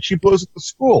the end, she blows up the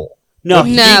school. No,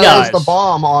 he does. The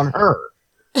bomb on her.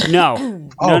 No.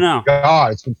 Oh, no.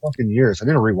 God, it's been fucking years. I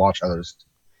need to rewatch others.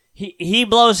 He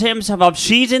blows himself up.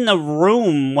 She's in the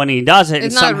room when he does it.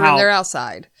 It's and not somehow... a room, they're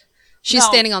outside. She's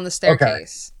standing on the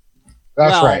staircase. Okay.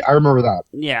 That's right. I remember that.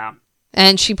 Yeah.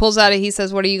 And she pulls out he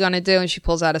says, "What are you going to do?" And she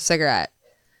pulls out a cigarette.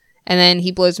 And then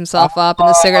he blows himself up, and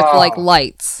the cigarette like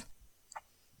lights.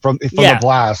 From the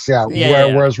blast, yeah.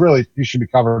 Yeah. Whereas really, you should be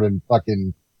covered in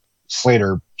fucking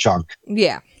Slater chunk.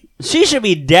 Yeah. She should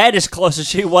be dead as close as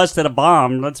she was to the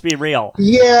bomb. Let's be real.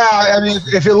 Yeah, I mean,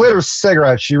 if it lit her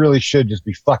cigarette, she really should just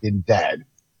be fucking dead.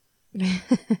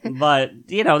 But,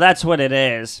 that's what it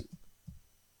is.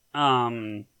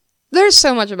 There's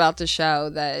so much about the show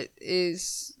that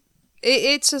is...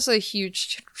 It's just a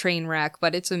huge train wreck,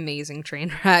 but it's an amazing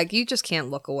train wreck. You just can't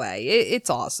look away.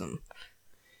 It's awesome.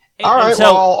 All right,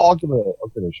 so, well, I'll give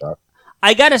it a shot.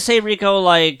 I gotta say, Rico,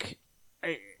 like...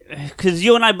 Because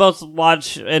you and I both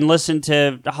watch and listen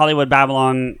to Hollywood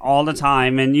Babylon all the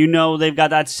time, and they've got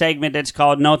that segment that's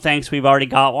called No Thanks, We've Already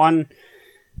Got One.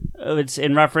 It's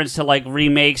in reference to, like,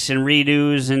 remakes and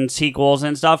redos and sequels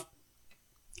and stuff.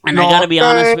 And I gotta be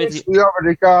honest with you. We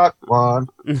already got one.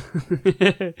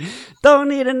 Don't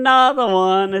need another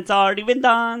one. It's already been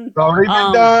done. It's already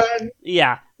been done.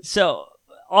 Yeah. So,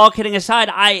 all kidding aside,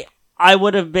 I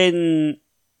would have been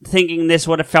thinking this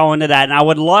would have fell into that, and I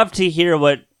would love to hear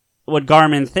what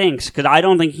Garmin thinks, because I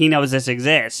don't think he knows this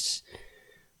exists.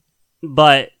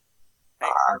 But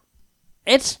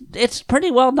it's pretty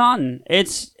well done.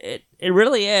 It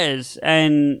really is.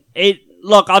 And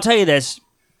look, I'll tell you this.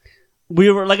 We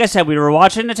were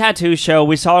watching the tattoo show.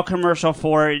 We saw a commercial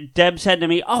for it. Deb said to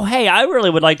me, "Oh, hey, I really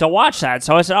would like to watch that."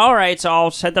 So I said, "All right, so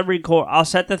I'll set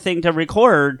the thing to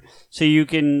record so you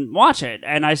can watch it."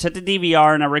 And I set the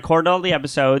DVR and I recorded all the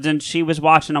episodes, and she was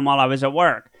watching them while I was at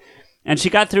work. And she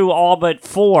got through all but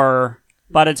 4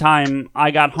 by the time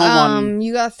I got home.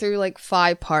 You got through like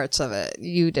 5 parts of it.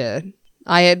 You did.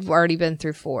 I had already been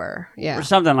through 4. Yeah. Or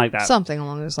something like that. Something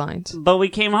along those lines. But we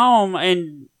came home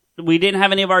and we didn't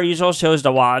have any of our usual shows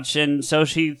to watch, and so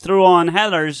she threw on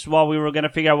Heathers while we were going to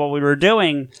figure out what we were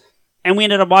doing, and we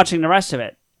ended up watching the rest of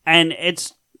it. And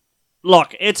it's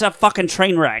a fucking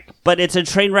train wreck, but it's a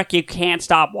train wreck you can't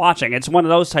stop watching. It's one of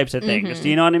those types of things. Mm-hmm. Do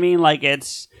you know what I mean? Like,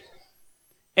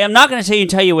 I'm not going to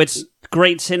tell you it's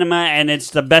great cinema and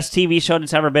it's the best TV show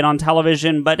that's ever been on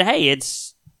television, but hey,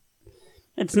 it's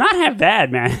not half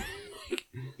bad, man.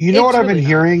 You know what I've been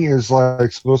hearing is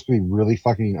like supposed to be really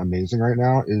fucking amazing right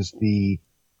now is the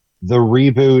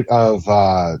reboot of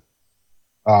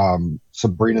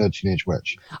Sabrina the Teenage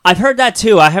Witch. I've heard that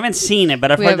too. I haven't seen it,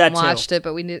 but I've heard that too. We haven't watched it,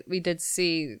 but we did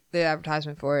see the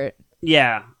advertisement for it.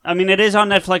 Yeah. I mean, it is on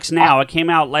Netflix now. It came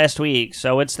out last week,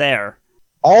 so it's there.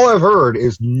 All I've heard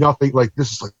is nothing like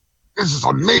this is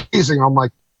amazing. I'm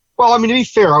like, well, I mean, to be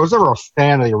fair, I was never a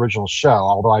fan of the original show,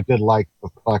 although I did like the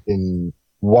fucking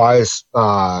wise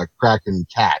cracking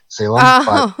cat Salem.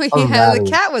 Oh, yeah, the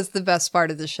cat was the best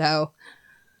part of the show.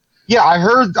 Yeah, I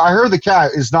heard the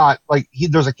cat is not like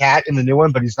there's a cat in the new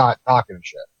one, but he's not talking and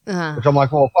shit. Which I'm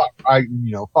like, well, fuck,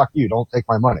 fuck you, don't take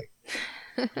my money.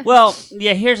 Well,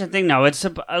 yeah. Here's the thing, though. It's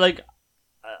like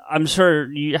I'm sure.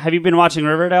 Have you been watching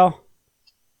Riverdale?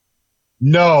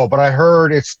 No, but I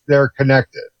heard they're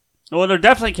connected. Well, they're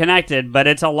definitely connected, but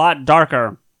it's a lot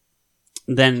darker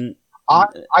than.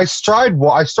 I started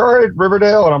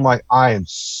Riverdale, and I'm like, I am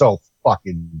so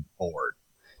fucking bored.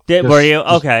 Were you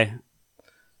okay?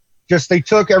 Just they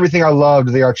took everything I loved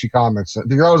to the Archie comics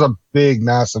because I was a big,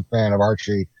 massive fan of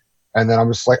Archie, and then I'm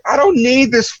just like, I don't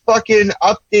need this fucking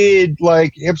updated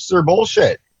like hipster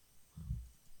bullshit.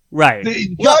 Right.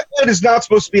 Jughead is not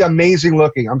supposed to be amazing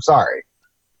looking. I'm sorry.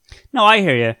 No, I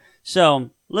hear you. So,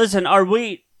 listen,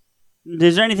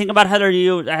 is there anything about Heather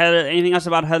anything else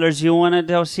about Heather's you wanted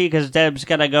to see? Because Deb's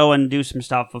got to go and do some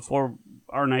stuff before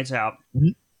our night's out.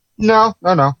 No.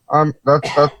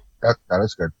 That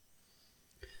is good.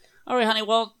 All right, honey.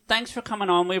 Well, thanks for coming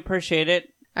on. We appreciate it.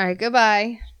 All right,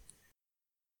 goodbye.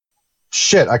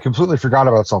 Shit, I completely forgot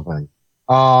about something.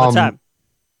 What's that?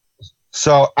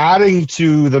 So, adding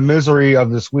to the misery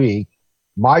of this week,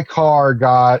 my car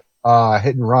got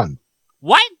hit and run.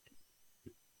 What?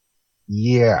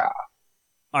 Yeah.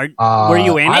 Were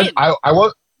you in it? I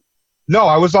was. No,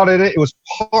 I was not in it. It was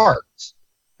parked,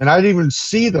 and I didn't even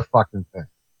see the fucking thing.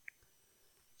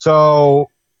 So,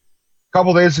 a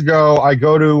couple days ago, I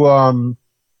go to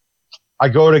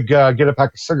get a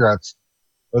pack of cigarettes.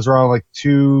 It was around like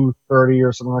 2:30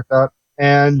 or something like that,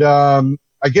 and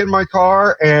I get in my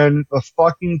car, and the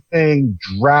fucking thing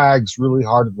drags really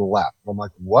hard to the left. I'm like,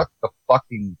 what the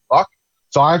fucking fuck?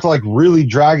 So I have to like really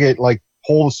drag it, like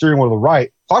pull the steering wheel to the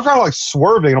right. So I'm kind of like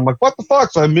swerving. I'm like, what the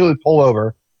fuck? So I immediately pull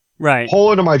over,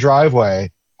 pull into my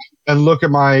driveway, and look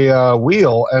at my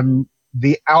wheel, and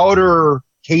the outer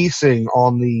casing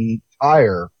on the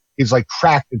tire is like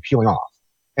cracked and peeling off.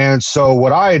 And so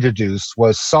what I had deduced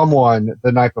was someone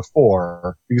the night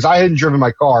before, because I hadn't driven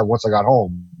my car once I got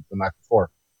home the night before,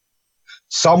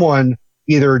 someone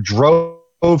either drove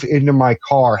into my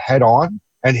car head on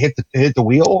and hit the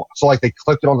wheel, so like they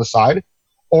clipped it on the side,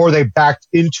 or they backed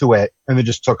into it and then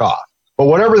just took off. But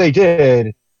whatever they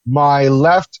did, my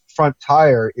left front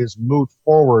tire is moved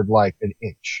forward like an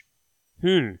inch.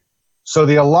 So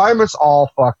the alignment's all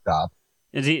fucked up.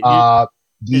 Is the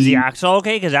axle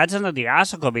okay? Because that sounds like the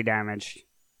axle could be damaged.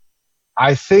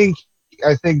 I think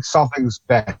something's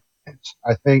bent.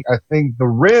 I think the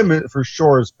rim for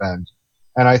sure is bent,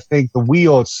 and I think the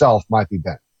wheel itself might be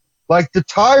bent. Like the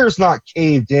tire's not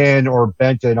caved in or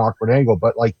bent at an awkward angle,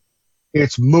 but like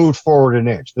it's moved forward an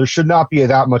inch. There should not be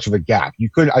that much of a gap.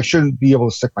 I shouldn't be able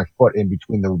to stick my foot in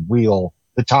between the wheel,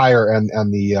 the tire, and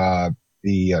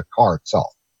the car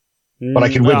itself. But I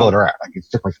can wiggle it around. I can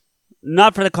stick my.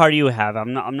 Not for the car you have.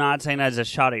 I'm not saying that as a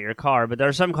shot at your car, but there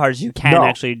are some cars you can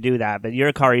actually do that. But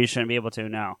your car, you shouldn't be able to.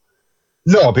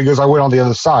 No, because I went on the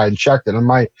other side and checked it. And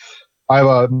my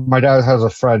dad has a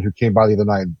friend who came by the other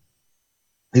night.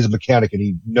 He's a mechanic and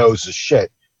he knows his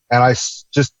shit. And I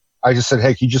just said,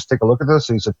 hey, can you just take a look at this?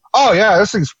 And he said, oh yeah,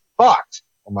 this thing's fucked.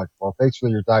 I'm like, well, thanks for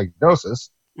your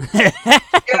diagnosis.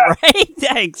 Right?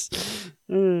 Thanks.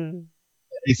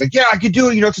 He's like, yeah, I could do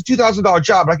it. It's a $2,000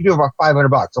 job, but I could do it for about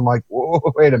 $500. I'm like, whoa,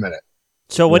 wait a minute.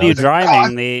 So what are you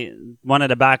driving? The one at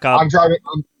the back up? I'm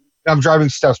driving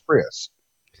Steph's Prius.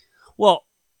 Well,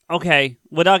 okay.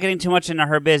 Without getting too much into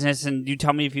her business, and you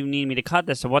tell me if you need me to cut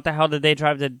this. So what the hell did they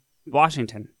drive to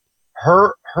Washington?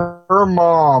 Her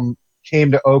mom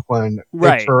came to Oakland,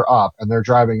 picked her up, and they're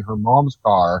driving her mom's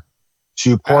car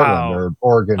to Portland or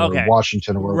Oregon or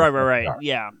Washington or wherever. Right.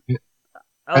 Yeah.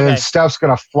 And then Steph's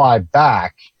gonna fly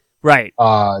back. Right.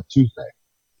 Tuesday.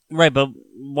 Right, but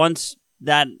once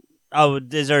that. Oh,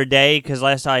 is there a day? Because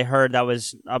last I heard that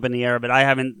was up in the air, but I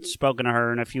haven't spoken to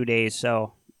her in a few days,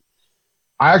 so.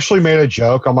 I actually made a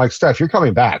joke. I'm like, Steph, you're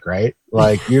coming back, right?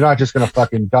 Like, you're not just gonna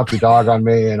fucking dump your dog on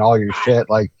me and all your shit.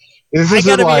 Like, this isn't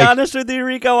I gotta like... be honest with you,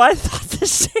 Rico. I thought the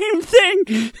same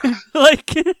thing.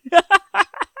 Like,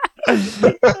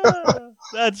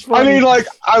 that's funny. I mean, like,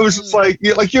 I was just like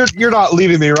you're not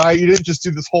leaving me, right? You didn't just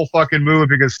do this whole fucking move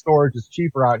because storage is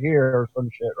cheaper out here or some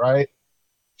shit, right?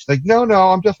 She's like, no,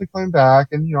 I'm definitely coming back.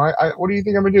 And, I what do you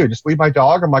think I'm going to do? Just leave my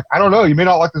dog? I'm like, I don't know. You may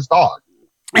not like this dog.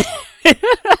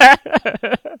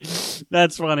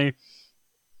 That's funny.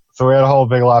 So we had a whole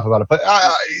big laugh about it. But,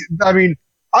 I mean,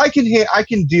 I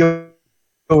can deal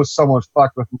with someone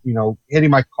fucked with,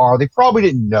 hitting my car. They probably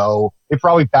didn't know. They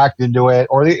probably backed into it.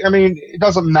 Or, it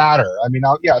doesn't matter. I mean,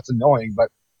 yeah, it's annoying. But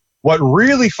what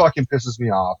really fucking pisses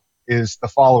me off is the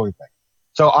following thing.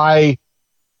 So I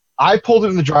I pulled it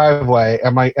in the driveway,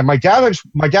 and my dad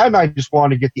and I just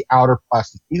wanted to get the outer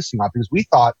plastic casing off because we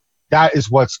thought that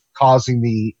is what's causing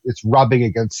it's rubbing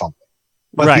against something.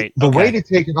 But Right. the way to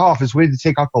take it off is we had to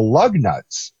take off the lug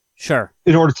nuts Sure.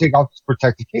 in order to take off this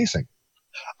protective casing.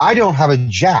 I don't have a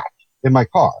jack in my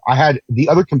car. I had the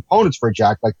other components for a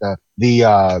jack, like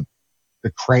the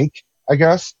crank, I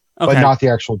guess, Okay. but not the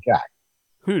actual jack.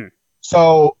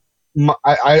 So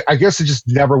I guess it just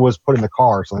never was put in the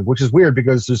car or something, which is weird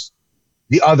because there's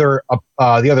the other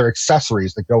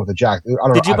accessories that go with the jack.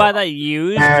 Did you buy that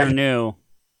used or new?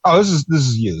 Oh, this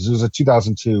is used. It was a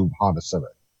 2002 Honda Civic.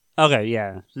 Okay,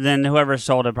 yeah. Then whoever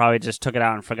sold it probably just took it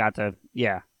out and forgot to.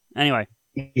 Yeah. Anyway.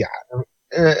 Yeah,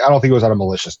 I don't think it was out of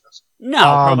maliciousness. No,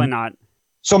 probably not.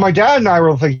 So my dad and I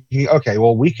were thinking, okay,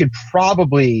 well, we could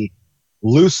probably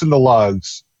loosen the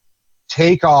lugs,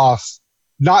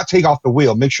 not take off the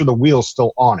wheel, make sure the wheel's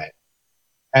still on it,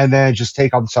 and then just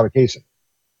take off the side casing.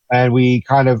 And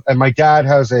and my dad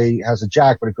has a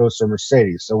jack, but it goes to a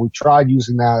Mercedes. So we tried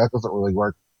using that. That doesn't really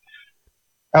work.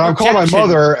 And I'm calling my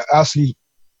mother asking,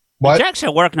 what? The jack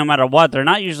should work no matter what. They're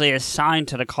not usually assigned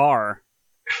to the car.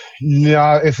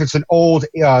 No, if it's an old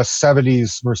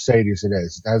 70s Mercedes, it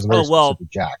is. It has a very specific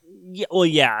jack. Yeah, well,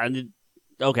 yeah.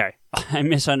 Okay. I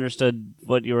misunderstood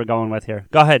what you were going with here.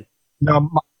 Go ahead. No,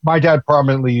 my dad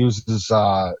prominently uses,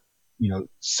 70s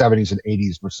and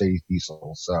 80s Mercedes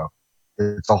diesel. So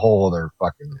it's a whole other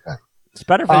fucking thing. It's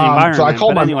better for the environment. So I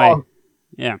called my mom.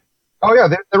 Yeah. Oh, yeah,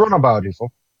 they run on biodiesel.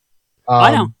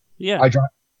 I know. Yeah. I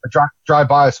drive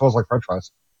by, it smells like french fries.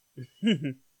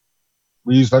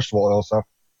 We use vegetable oil, so.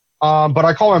 But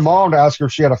I called my mom to ask her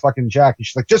if she had a fucking jack. And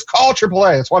she's like, just call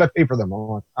AAA. That's what I pay for them. I'm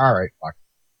like, all right, fuck.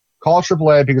 Call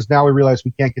AAA because now we realize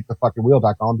we can't get the fucking wheel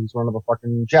back on because we don't have a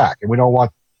fucking jack. And we don't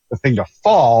want the thing to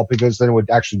fall because then it would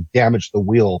actually damage the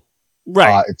wheel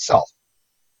itself.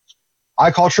 I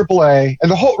called AAA.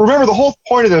 And the whole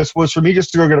point of this was for me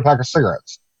just to go get a pack of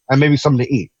cigarettes and maybe something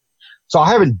to eat. So I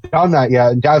haven't done that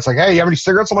yet. And Dad's like, hey, you have any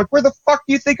cigarettes? I'm like, where the fuck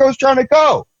do you think I was trying to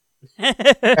go? And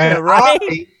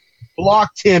I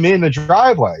blocked him in the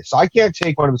driveway. So I can't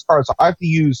take one of his cars. So I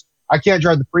can't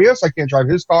drive the Prius. I can't drive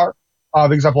his car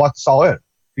because I blocked this all in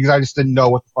because I just didn't know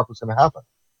what the fuck was going to happen.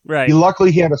 Right.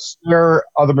 Luckily, he had a spare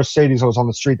other Mercedes that was on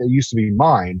the street that used to be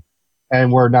mine,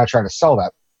 and we're not trying to sell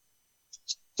that.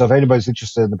 So if anybody's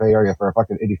interested in the Bay Area for a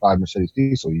fucking 85 Mercedes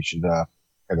diesel, you should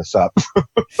hit us up.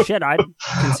 Shit, I'd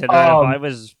consider that if I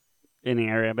was in the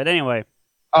area. But anyway.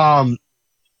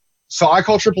 So I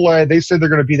called AAA. They said they're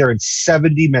going to be there in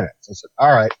 70 minutes. I said,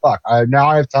 all right, fuck. Now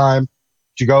I have time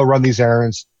to go run these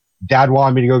errands. Dad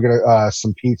wanted me to go get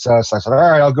some pizza. So I said, all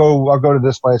right, I'll go to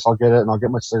this place. I'll get it, and I'll get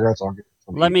my cigarettes. I'll get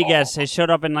Let me guess. It showed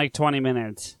up in like 20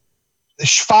 minutes.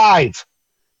 5.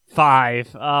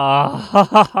 5.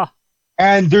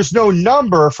 And there's no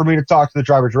number for me to talk to the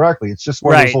driver directly. It's just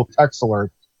one of those little text alerts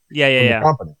from the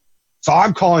company. So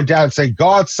I'm calling Dad and saying, go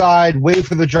outside, wait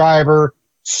for the driver,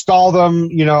 stall them.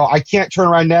 I can't turn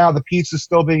around now. The pizza's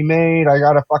still being made. I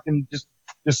got to fucking just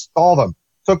stall them.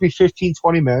 Took me 15,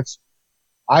 20 minutes.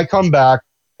 I come back,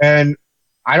 and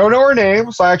I don't know her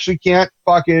name, so I actually can't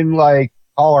fucking,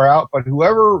 call her out. But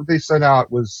whoever they sent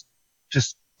out was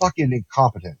just fucking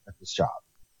incompetent at this job.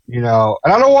 And I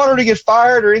don't want her to get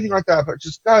fired or anything like that, but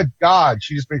just, God,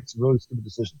 she just makes some really stupid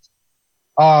decisions.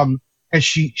 And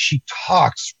she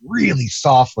talks really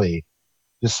softly,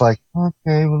 just like,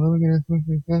 okay, well,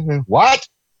 what?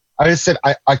 I just said,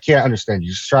 I can't understand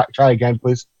you. Just try again,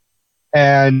 please.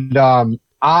 And when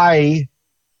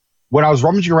I was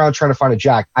rummaging around trying to find a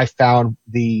jack, I found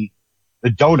the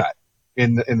donut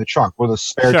in the trunk, one of those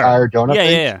spare tire donut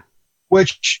things. Yeah.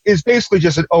 Which is basically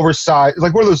just an oversized,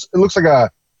 like one of those, it looks like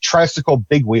a tricycle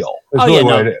big wheel. Is really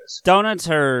what it is. Donuts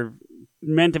are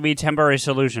meant to be temporary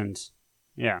solutions.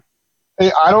 Yeah.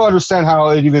 I don't understand how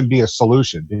it'd even be a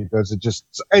solution because it just,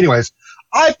 anyways,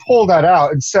 I pulled that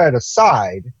out and set it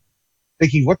aside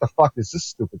thinking, what the fuck is this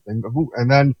stupid thing?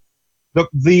 And then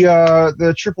the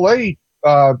AAA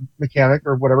mechanic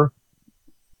or whatever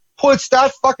puts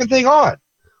that fucking thing on.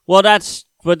 Well, that's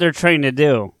what they're trained to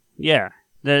do. Yeah.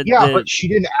 But she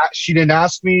didn't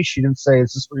ask me. She didn't say,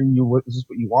 is this what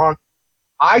you want?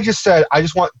 I just said, I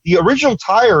just want the original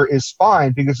tire is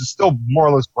fine because it's still more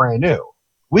or less brand new.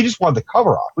 We just want the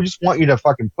cover off. We just want you to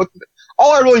fucking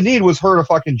all I really need was her to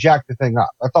fucking jack the thing up.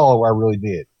 That's all I really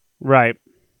needed. Right.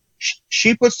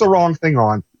 She puts the wrong thing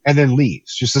on and then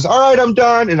leaves. She says, all right, I'm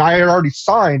done. And I had already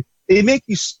signed. They make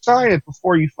you sign it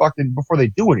before they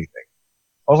do anything.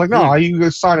 I was like, no, you go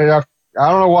sign it after. I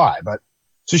don't know why, but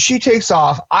so she takes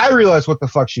off. I realize what the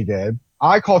fuck she did.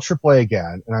 I call AAA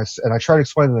again, and I try to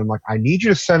explain to them, like, I need you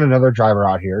to send another driver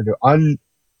out here to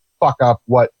unfuck up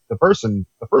what the first person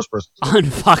did.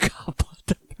 Unfuck up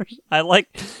the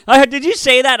person. Did you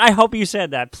say that? I hope you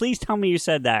said that. Please tell me you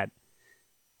said that.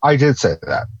 I did say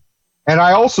that. And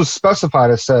I also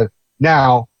specified, I said,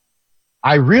 now,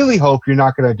 I really hope you're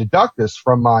not going to deduct this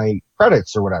from my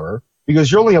credits or whatever,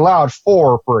 because you're only allowed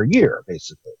 4 for a year,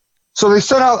 basically. So they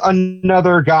sent out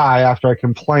another guy after I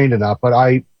complained enough, but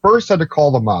I first had to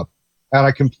call them up, and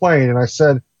I complained, and I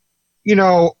said, you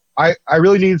know, I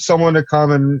really need someone to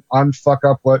come and unfuck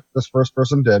up what this first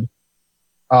person did.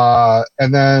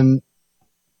 And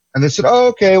they said, oh,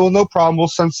 okay, well, no problem. We'll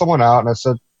send someone out. And I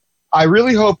said, I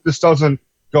really hope this doesn't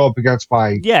go up against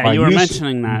my Yeah, you were usage.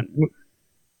 mentioning that.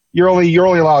 You're only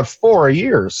allowed 4 a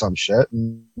year or some shit.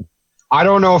 And I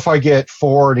don't know if I get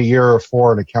 4 in a year or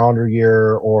 4 in a calendar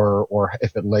year or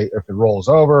if it rolls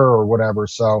over or whatever.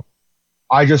 So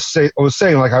I was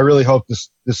saying, like, I really hope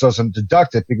this doesn't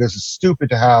deduct it, because it's stupid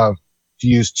to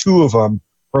use 2 of them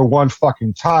for one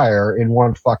fucking tire in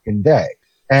one fucking day.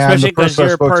 And Especially because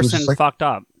your person like, fucked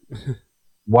up.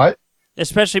 What?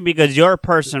 Especially because your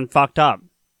person fucked up.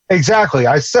 Exactly.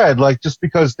 I said, like, just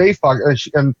because they fucked,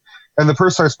 and the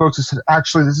person I spoke to said,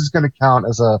 actually, this is going to count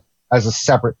as a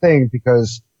separate thing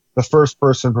because the first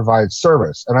person provides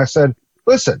service. And I said,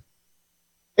 listen,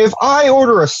 if I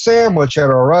order a sandwich at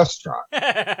a restaurant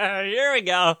Here we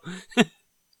go.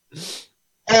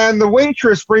 and the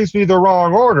waitress brings me the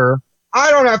wrong order,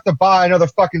 I don't have to buy another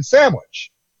fucking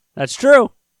sandwich. That's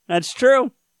true. That's true.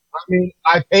 I mean,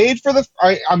 I paid for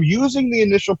I'm using the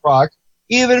initial product.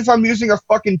 Even if I'm using a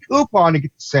fucking coupon to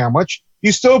get the sandwich,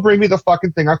 you still bring me the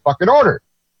fucking thing I fucking ordered.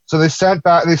 So they sent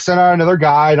out another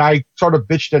guy, and I sort of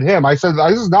bitched at him. I said,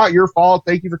 this is not your fault.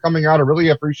 Thank you for coming out. I really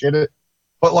appreciate it.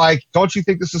 But, like, don't you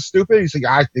think this is stupid? He's like,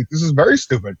 I think this is very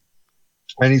stupid.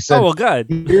 And he said, oh, well, good.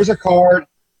 Here's a card.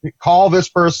 Call this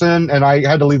person. And I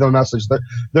had to leave them a message.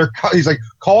 He's like,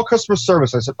 call customer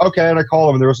service. I said, okay. And I called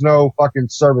them, and there was no fucking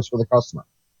service for the customer.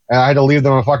 And I had to leave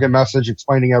them a fucking message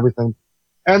explaining everything.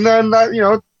 And then,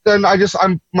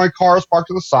 my car is parked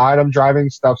to the side. I'm driving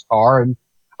Steph's car, and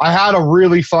I had a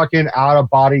really fucking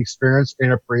out-of-body experience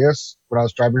in a Prius when I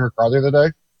was driving her car the other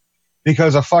day,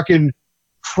 because a fucking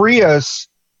Prius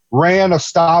ran a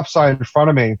stop sign in front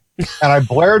of me, and I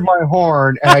blared my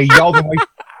horn, and I yelled, I'm like,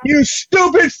 you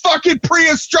stupid fucking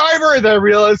Prius driver! And then I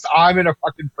realized I'm in a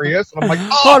fucking Prius, and I'm like,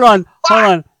 oh, hold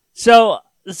on. So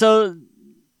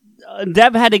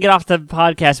Deb had to get off the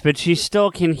podcast, but she still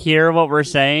can hear what we're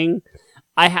saying.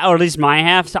 Or at least my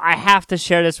half. So I have to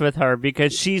share this with her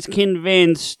because she's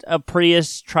convinced a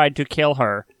Prius tried to kill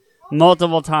her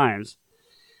multiple times.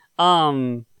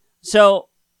 So,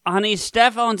 honey,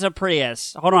 Steph owns a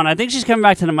Prius. Hold on. I think she's coming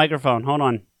back to the microphone. Hold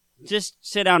on. Just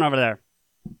sit down over there.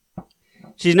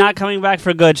 She's not coming back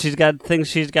for good. She's got things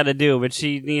she's got to do, but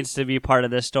she needs to be part of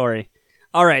this story.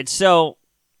 All right. So,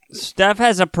 Steph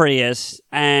has a Prius,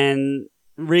 and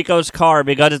Rico's car,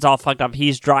 because it's all fucked up,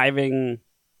 he's driving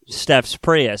Steph's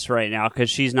Prius right now because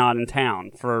she's not in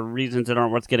town for reasons that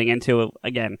aren't worth getting into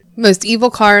again. Most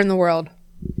evil car in the world.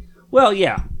 Well,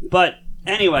 yeah, but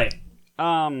anyway,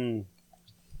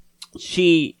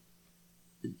 he's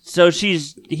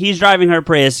driving her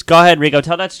Prius. Go ahead, Rico.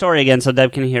 Tell that story again so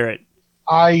Deb can hear it.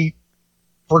 I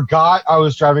forgot I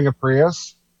was driving a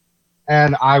Prius,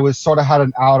 and I was sort of had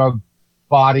an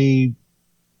out-of-body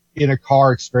in a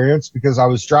car experience because I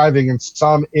was driving and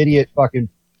some idiot fucking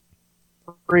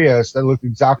Prius that looked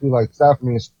exactly like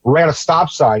Stephanie's ran a stop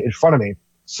sign in front of me,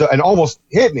 and almost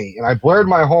hit me. And I blared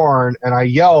my horn and I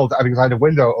yelled because I had a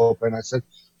window open. I said,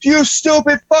 "You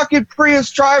stupid fucking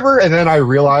Prius driver!" And then I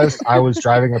realized I was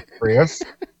driving a Prius.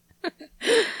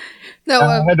 No,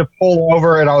 I had to pull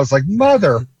over, and I was like,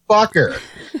 "Motherfucker!"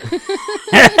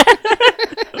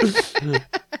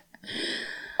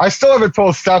 I still haven't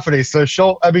told Stephanie, so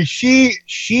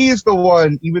she's the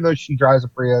one, even though she drives a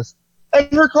Prius. And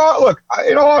her car, look,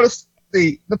 in all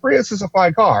honesty, the Prius is a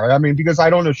fine car. I mean, because I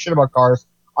don't know shit about cars,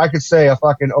 I could say a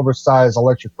fucking oversized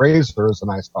electric Razor is a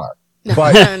nice car.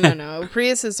 But No.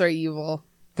 Priuses are evil.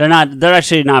 They're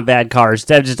actually not bad cars.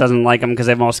 Deb just doesn't like them because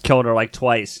they've almost killed her like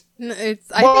twice. I think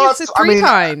it's three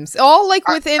times. All like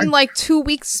within like 2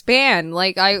 weeks span.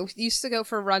 Like I used to go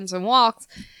for runs and walks,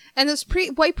 and this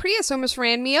white Prius almost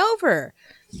ran me over.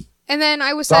 And then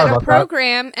I was at a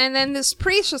program, and then this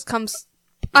Prius just comes.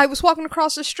 I was walking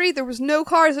across the street, there was no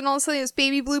cars, and all of a sudden this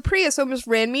baby blue Prius almost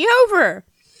ran me over.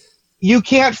 You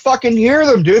can't fucking hear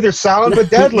them, dude. They're silent but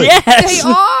deadly. Yes! They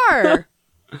are.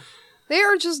 They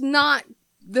are just not.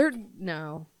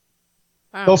 No.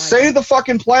 They'll save the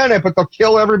fucking planet, but they'll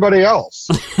kill everybody else.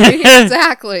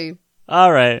 Exactly.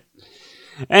 All right.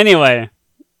 Anyway,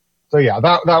 So yeah,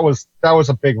 that was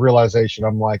a big realization.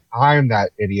 I'm like, I'm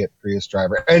that idiot Prius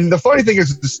driver. And the funny thing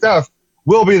is, Steph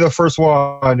will be the first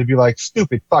one to be like,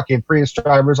 stupid fucking Prius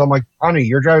drivers. I'm like, honey,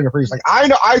 you're driving a Prius. Like, I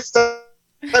know, I said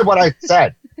what I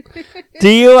said. Do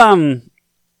you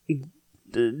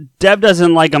Deb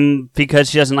doesn't like him because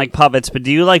she doesn't like puppets, but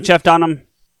do you like Jeff Dunham?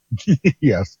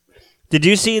 Yes. Did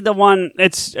you see the one?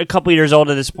 It's a couple years old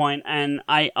at this point, and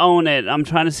I own it. I'm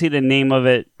trying to see the name of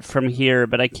it from here,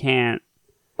 but I can't.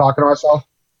 Talking to myself?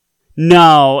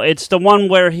 No, it's the one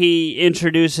where he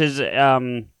introduces.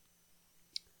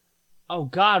 Oh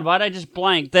God, why'd I just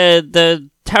blank? The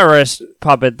terrorist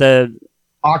puppet, the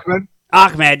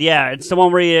Ahmed, yeah, it's the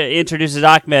one where he introduces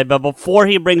Ahmed. But before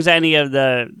he brings any of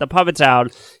the puppets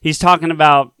out, he's talking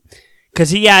about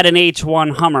because he had an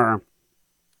H1 Hummer,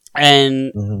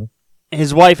 and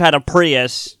his wife had a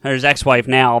Prius, or his ex-wife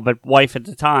now, but wife at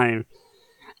the time.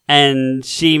 And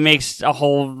she makes a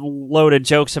whole load of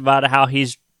jokes about how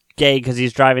he's gay because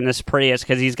he's driving this Prius,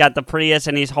 because he's got the Prius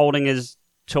and he's holding his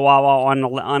Chihuahua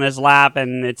on his lap,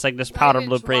 and it's like this powder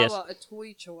blue Prius. A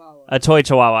toy Chihuahua. A toy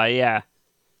Chihuahua, yeah.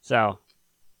 So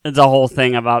it's a whole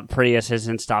thing about Priuses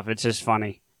and stuff. It's just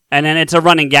funny. And then it's a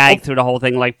running gag through the whole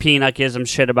thing. Like Peanut gives him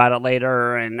shit about it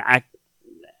later, and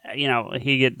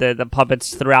he get the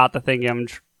puppets throughout the thing give him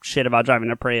shit about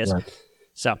driving a Prius. Right.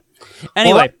 So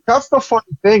anyway, well, that's the funny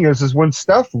thing is when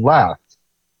Steph left.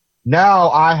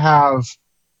 Now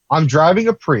I'm driving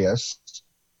a Prius,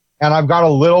 and I've got a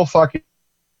little fucking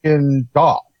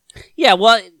dog. Yeah,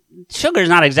 well, Sugar's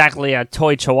not exactly a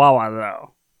toy Chihuahua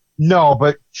though. No,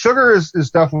 but Sugar is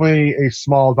definitely a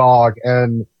small dog,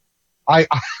 and I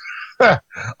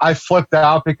I flipped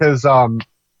out because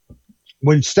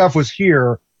when Steph was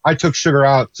here, I took Sugar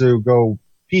out to go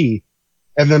pee,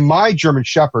 and then my German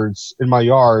Shepherds in my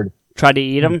yard tried to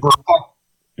eat him.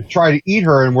 Tried to eat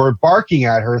her and were barking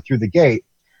at her through the gate,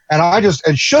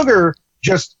 and Sugar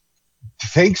just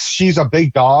thinks she's a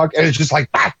big dog, and it's just like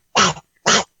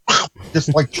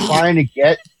just like trying to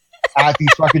get at these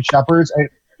fucking shepherds, and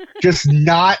just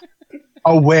not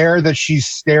aware that she's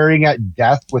staring at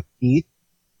death with teeth.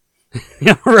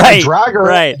 Right. I drag her.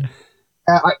 Right.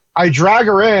 I drag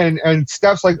her in, and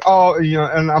Steph's like, oh,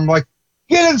 and I'm like,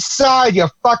 get inside, you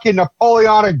fucking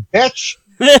Napoleonic bitch.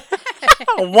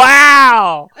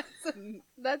 Wow.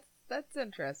 That's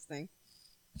interesting.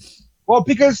 Well,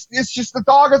 because it's just the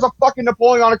dog has a fucking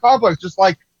Napoleonic complex. Just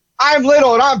like, I'm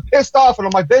little and I'm pissed off, and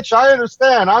I'm like, bitch, I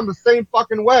understand. I'm the same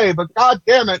fucking way, but god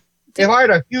damn it, if I had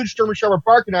a huge German Shepherd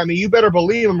barking at me, you better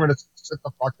believe I'm going to sit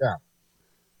the fuck down.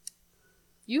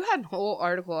 You had a whole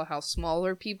article on how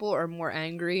smaller people are more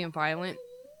angry and violent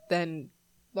than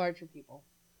larger people.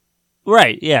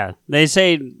 Right, yeah. They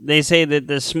say that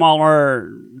the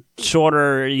smaller,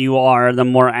 shorter you are, the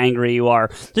more angry you are.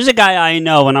 There's a guy I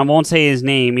know, and I won't say his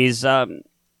name. He's we'll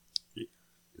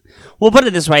put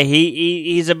it this way.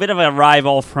 He's a bit of a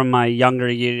rival from my younger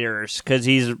years, because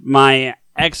he's my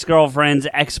ex-girlfriend's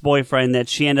ex-boyfriend that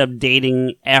she ended up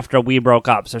dating after we broke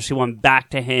up. So she went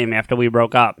back to him after we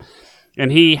broke up. And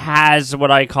he has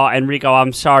what I call, Enrico,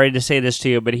 I'm sorry to say this to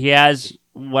you, but he has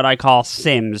what I call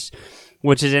SIMS,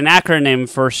 which is an acronym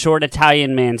for Short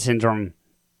Italian Man Syndrome.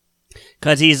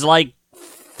 Because he's like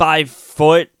 5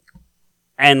 foot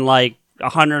and like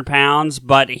 100 pounds,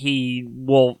 but he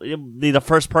will be the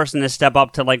first person to step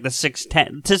up to like the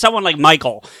 6'10", to someone like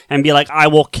Michael, and be like, I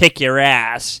will kick your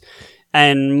ass.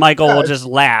 And Michael will just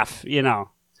laugh, Yeah,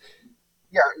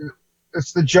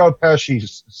 it's the Joe Pesci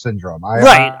syndrome.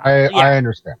 Right. I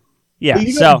understand. Yeah. Do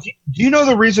you know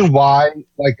the reason why,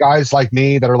 like, guys like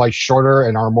me that are like shorter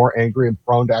and are more angry and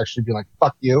prone to actually be like,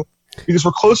 fuck you? Because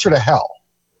we're closer to hell.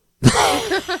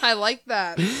 I like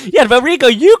that. Yeah, but Rico,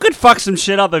 you could fuck some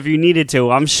shit up if you needed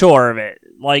to. I'm sure of it.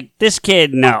 Like, this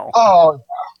kid, no. Oh,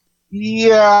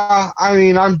 yeah. I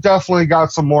mean, I'm definitely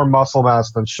got some more muscle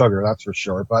mass than Sugar, that's for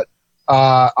sure. But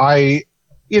I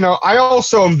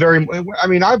also am very. I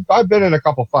mean, I've been in a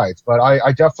couple fights, but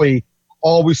I definitely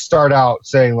always start out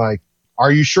saying like,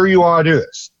 "Are you sure you want to do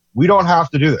this? We don't have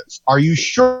to do this. Are you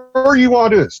sure you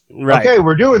want to do this? Right. Okay,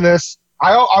 we're doing this."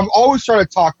 I'm always trying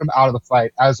to talk them out of the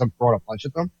fight as I'm throwing a punch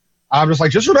at them. I'm just like,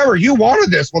 just remember, you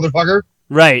wanted this, motherfucker.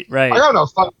 Right. I got a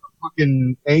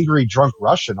fucking angry drunk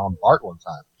Russian on Bart one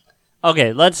time.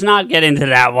 Okay, let's not get into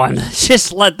that one.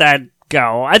 Just let that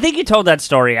go. I think you told that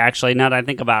story, actually, now that I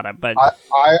think about it. But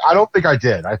I don't think I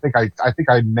did. I think I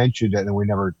mentioned it and we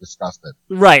never discussed it.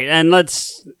 Right, and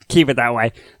let's keep it that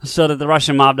way so that the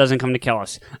Russian mob doesn't come to kill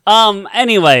us.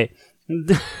 Anyway.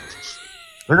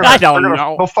 I don't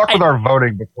know. They'll fuck with our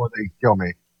voting before they kill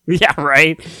me. Yeah,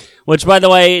 right. Which, by the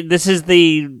way, this is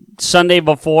the Sunday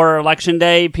before Election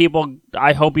Day. People,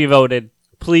 I hope you voted.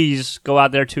 please go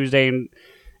out there Tuesday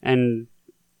and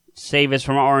save us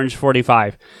from Orange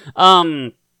 45.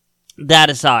 That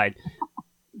aside,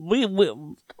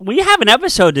 we have an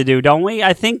episode to do, don't we?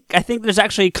 I think there's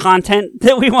actually content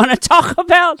that we want to talk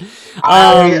about.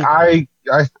 I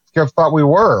thought we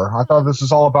were. I thought this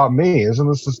is all about me. Isn't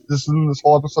this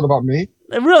whole episode about me?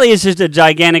 It really is just a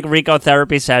gigantic Rico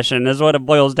therapy session, is what it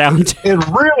boils down to. It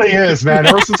really is, man.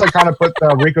 Ever since I kind of put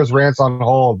Rico's rants on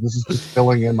hold, this is just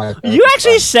filling in my. You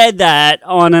actually said that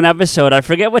on an episode. I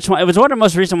forget which one. It was one of the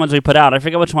most recent ones we put out. I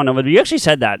forget which one it was. You actually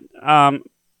said that.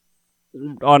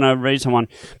 On a recent one.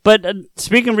 But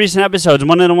speaking of recent episodes,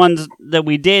 one of the ones that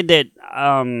we did that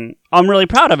I'm really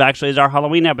proud of, actually, is our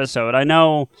Halloween episode. I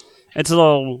know it's a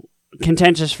little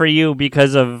contentious for you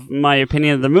because of my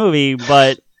opinion of the movie,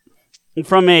 but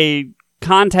from a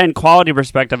content quality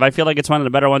perspective, I feel like it's one of the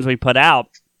better ones we put out.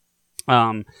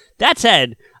 That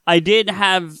said, I did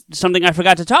have something I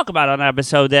forgot to talk about on the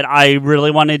episode that I really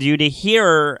wanted you to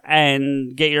hear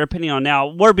and get your opinion on.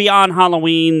 Now, we're beyond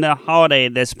Halloween, the holiday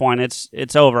at this point.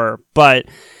 It's over. But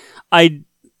I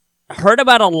heard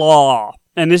about a law,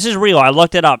 and this is real. I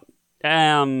looked it up.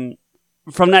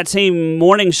 From that same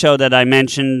morning show that I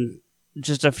mentioned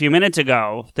just a few minutes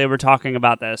ago, they were talking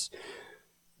about this.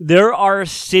 There are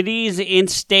cities and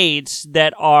states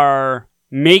that are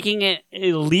making it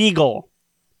illegal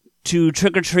to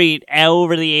trick-or-treat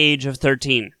over the age of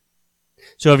 13.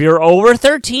 So if you're over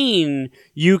 13,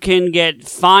 you can get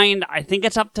fined, I think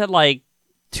it's up to like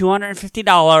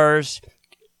 $250,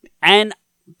 and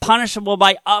punishable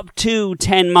by up to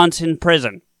 10 months in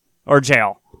prison or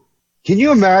jail. Can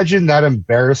you imagine that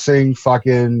embarrassing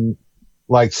fucking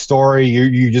like story?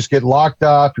 You just get locked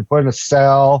up, you're put in a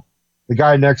cell, the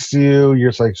guy next to you, you're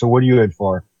just like, so what are you in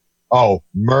for? Oh,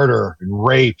 murder and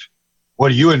rape.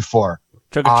 What are you in for?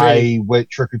 I went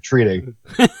trick-or-treating.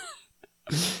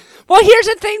 Well, here's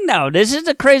the thing, though. This is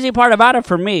the crazy part about it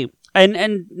for me.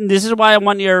 And this is why I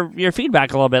want your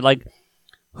feedback a little bit. Like,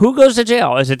 who goes to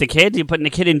jail? Is it the kid? Are you putting the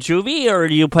kid in juvie, or are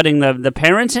you putting the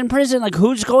parents in prison? Like,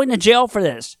 who's going to jail for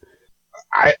this?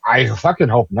 I fucking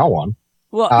hope no one.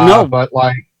 Well, no. But,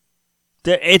 like...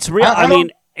 It's real. I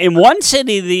mean, in one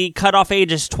city, the cutoff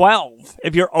age is 12.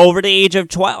 If you're over the age of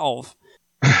 12.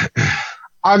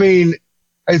 I mean...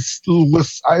 It's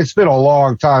been a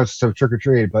long time since I've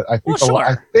trick-or-treated, but I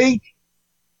think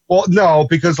no,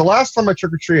 because the last time I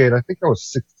trick-or-treated, I think I was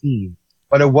 16,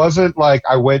 but it wasn't like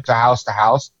I went to house.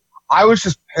 I was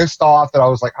just pissed off that I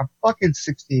was like, I'm fucking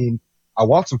 16. I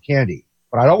want some candy,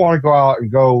 but I don't want to go out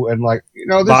and like,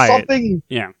 there's something.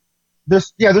 Yeah.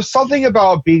 There's something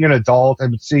about being an adult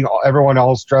and seeing everyone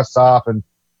else dress up and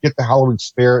get the Halloween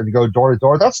spirit and go door to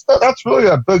door. That's really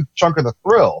a big chunk of the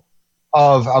thrill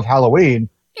of Halloween.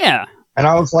 Yeah. And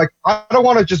I was like, I don't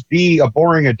want to just be a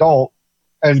boring adult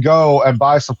and go and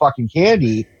buy some fucking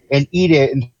candy and eat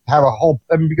it and have a whole,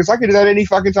 because I can do that any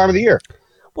fucking time of the year.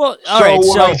 Well, all right.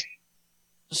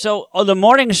 So the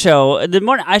morning show,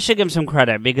 I should give them some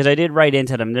credit because I did write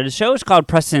into them. The show is called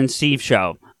Preston and Steve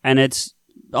Show, and it's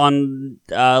on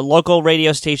local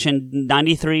radio station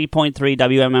 93.3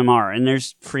 WMMR, and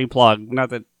there's free plug. Not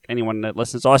that anyone that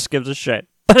listens to us gives a shit.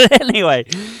 But anyway,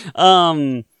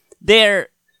 they're...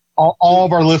 All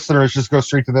of our listeners just go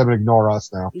straight to them and ignore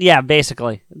us now. Yeah,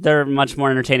 basically. They're a much more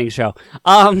entertaining show.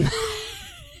 But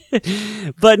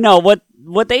no, what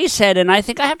they said, and I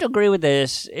think I have to agree with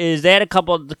this, is they had a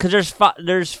couple... Because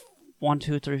there's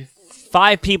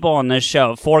 5 people on this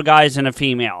show. 4 guys and a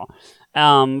female.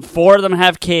 4 of them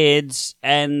have kids,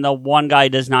 and the one guy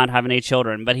does not have any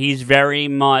children, but he's very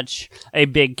much a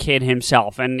big kid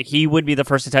himself, and he would be the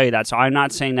first to tell you that, so I'm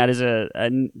not saying that as a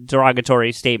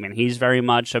derogatory statement. He's very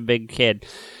much a big kid.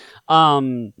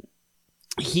 They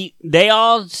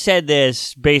all said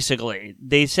this, basically.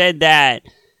 They said that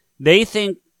they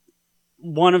think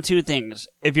one of 2 things.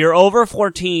 If you're over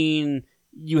 14...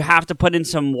 you have to put in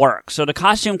some work. So the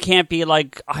costume can't be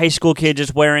like a high school kid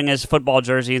just wearing his football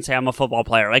jersey and say, I'm a football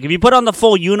player. Like, if you put on the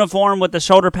full uniform with the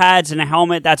shoulder pads and a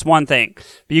helmet, that's one thing.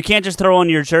 But you can't just throw on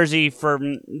your jersey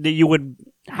that you would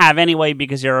have anyway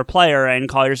because you're a player and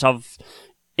call yourself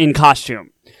in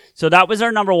costume. So that was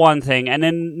their number 1 thing. And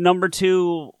then number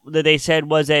 2 that they said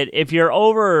was that if you're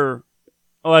over...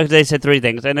 Well, they said 3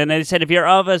 things. And then they said if you're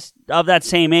of that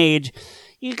same age,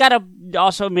 you gotta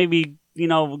also maybe...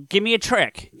 give me a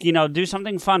trick, do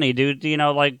something funny,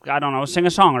 like, I don't know, sing a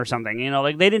song or something,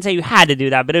 like, they didn't say you had to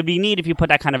do that, but it'd be neat if you put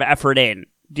that kind of effort in.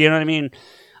 Do you know what I mean?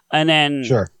 And then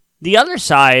sure. The other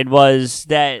side was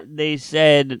that they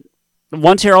said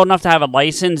once you're old enough to have a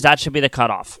license, that should be the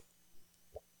cutoff.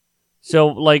 So,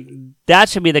 like, that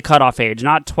should be the cutoff age,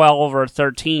 not 12 or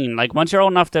 13. Like, once you're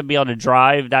old enough to be able to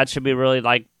drive, that should be really,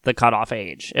 like, the cutoff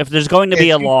age. If there's going to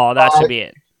be a law, that should be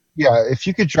it. Yeah, if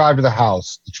you could drive to the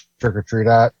house to trick-or-treat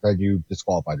at, then you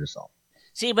disqualified yourself.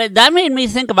 See, but that made me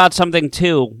think about something,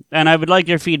 too, and I would like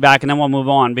your feedback, and then we'll move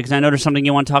on, because I know there's something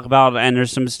you want to talk about, and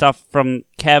there's some stuff from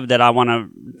Kev that I want to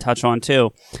touch on,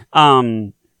 too.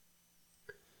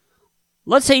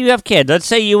 Let's say you have kids. Let's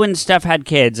say you and Steph had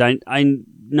kids. I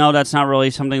know that's not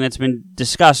really something that's been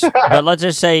discussed, but let's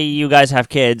just say you guys have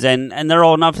kids, and they're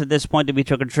old enough at this point to be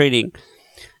trick-or-treating.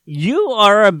 You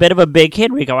are a bit of a big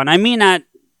kid, Rico, and I mean that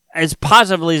as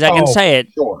positively as I can say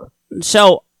it. Sure.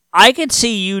 So I could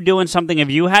see you doing something if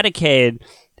you had a kid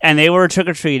and they were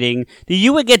trick-or-treating, that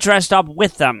you would get dressed up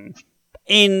with them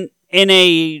in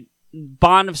a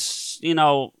bond of,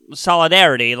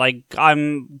 solidarity. Like,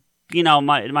 I'm,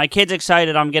 my kid's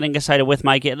excited, I'm getting excited with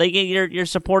my kid. Like, you're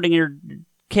supporting your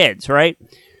kids, right?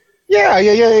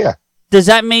 Yeah. Does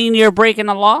that mean you're breaking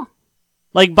the law?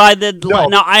 Like, by the...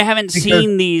 No, I haven't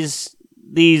seen these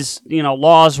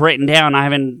laws written down. I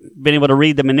haven't been able to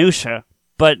read the minutia.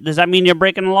 But does that mean you're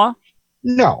breaking the law?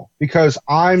 No, because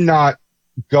I'm not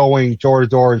going door to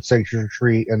door and saying trick or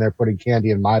treat, and they're putting candy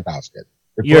in my basket.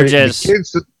 You're just...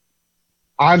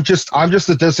 I'm just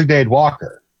a designated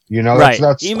walker. Right.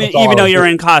 That's even though you're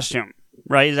in costume,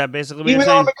 right? Is that basically what you're saying?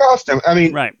 Even though I'm in costume. I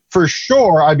mean, right. For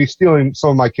sure, I'd be stealing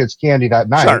some of my kids' candy that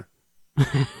night. Sure.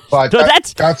 But so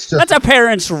that's a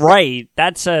parent's right.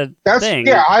 That's thing.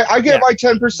 Yeah, I get my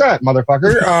 10%,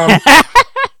 motherfucker.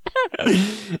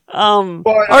 But all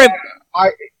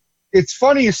right. It's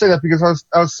funny you say that, because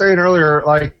I was saying earlier,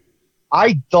 like,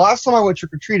 the last time I went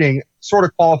trick or treating sort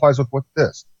of qualifies with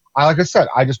this. Like I said,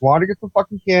 I just wanted to get some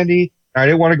fucking candy, and I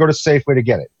didn't want to go to Safeway to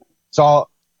get it. So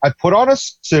I put on a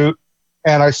suit,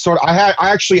 and I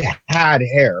actually had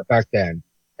hair back then,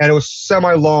 and it was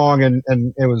semi long and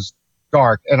it was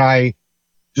dark, and I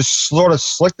just sort of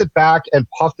slicked it back and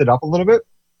puffed it up a little bit,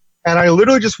 and I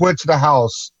literally just went to the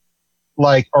house,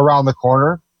 like, around the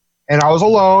corner, and I was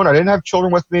alone. I didn't have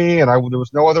children with me, and there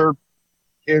was no other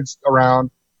kids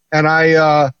around, and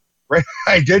I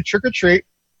did trick or treat,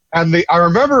 and I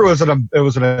remember it was an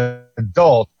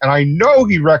adult, and I know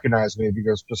he recognized me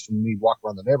because just from me walking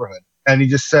around the neighborhood, and he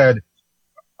just said,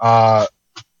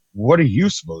 "What are you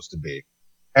supposed to be?"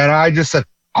 And I just said,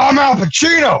 "I'm Al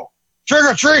Pacino. Trick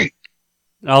or treat."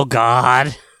 Oh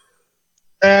God.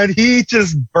 And he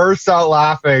just burst out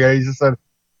laughing, and he just said,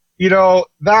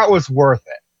 that was worth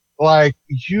it. Like,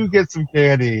 you get some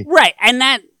candy. Right, and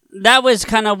that was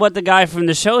kind of what the guy from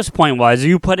the show's point was.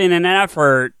 You put in an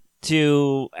effort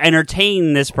to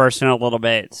entertain this person a little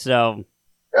bit, so...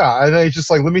 Yeah, and then he's just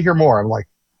like, let me hear more. I'm like,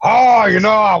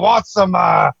 I want some,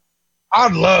 I'd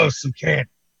love some candy.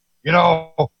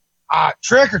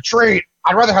 Trick or treat,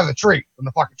 I'd rather have the treat than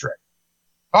the fucking trick.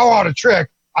 If I want a trick,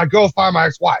 I'd go find my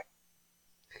ex-wife.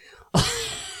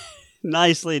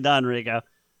 Nicely done, Rico.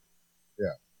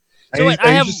 Yeah. So he's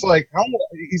just like,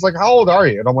 how old are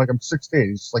you? And I'm like, I'm 16.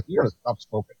 He's just like, you gotta stop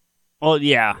smoking. Well,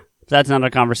 yeah, that's not a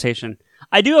conversation.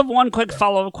 I do have one quick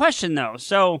follow-up question, though.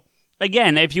 So,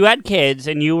 again, if you had kids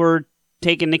and you were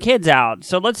taking the kids out,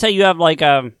 so let's say you have like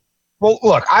a... Well,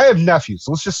 look, I have nephews,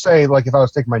 so let's just say, like, if I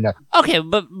was taking my nephew. Okay,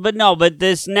 but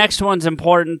this next one's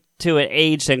important to an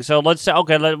age thing. So let's say,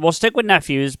 we'll stick with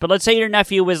nephews, but let's say your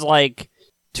nephew was like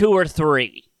 2 or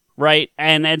 3, right?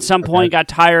 And at some point got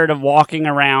tired of walking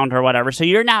around or whatever. So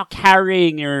you're now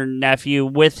carrying your nephew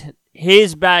with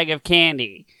his bag of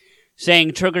candy,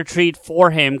 saying trick or treat for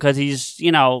him because he's,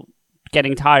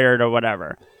 getting tired or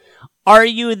whatever. Are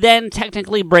you then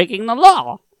technically breaking the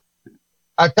law?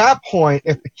 At that point,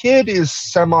 if the kid is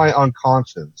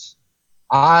semi-unconscious,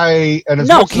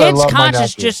 kid's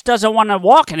conscious just doesn't want to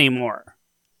walk anymore.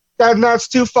 Then that's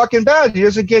too fucking bad. He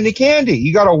doesn't get any candy.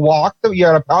 You gotta you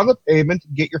gotta pound the pavement to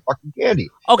get your fucking candy.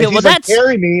 Okay, if that's...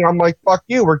 carry me, I'm like, fuck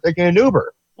you, we're taking an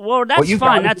Uber. Well, that's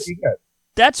fine.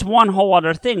 That's one whole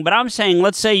other thing. But I'm saying,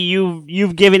 let's say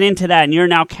you've given into that and you're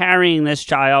now carrying this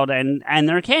child and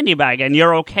their candy bag and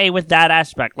you're okay with that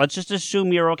aspect. Let's just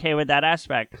assume you're okay with that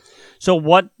aspect. So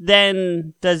what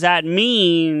then does that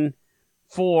mean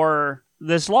for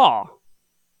this law?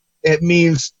 It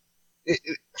means...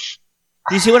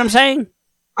 Do you see what I'm saying?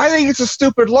 I think it's a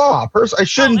stupid law. It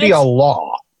shouldn't be a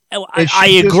law.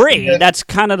 I agree. That's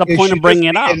kind of the point of bringing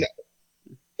it up.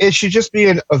 It should just be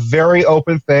a very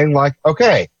open thing, like,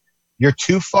 okay, you're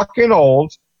too fucking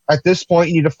old. At this point,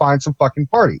 you need to find some fucking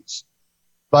parties.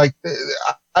 Like,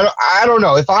 I don't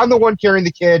know. If I'm the one carrying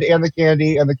the kid and the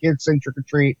candy and the kid's saying trick or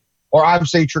treat, or I'm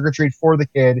saying trick or treat for the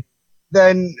kid,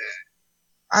 then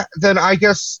I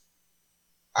guess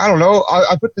I don't know.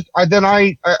 I put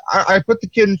the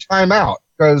kid in timeout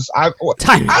because I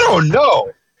don't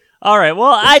know. All right.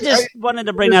 Well, I just wanted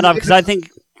to bring that up because I think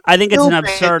it's an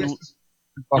absurd.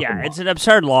 Yeah, it's an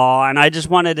absurd law, and I just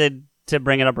wanted to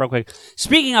bring it up real quick.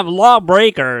 Speaking of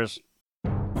lawbreakers,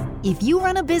 if you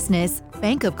run a business,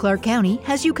 Bank of Clark County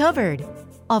has you covered,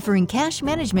 offering cash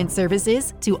management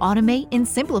services to automate and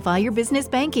simplify your business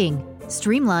banking,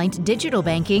 streamlined digital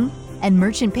banking, and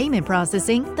merchant payment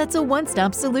processing that's a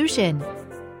one-stop solution.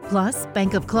 Plus,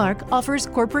 Bank of Clark offers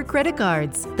corporate credit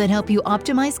cards that help you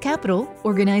optimize capital,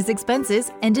 organize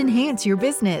expenses, and enhance your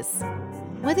business.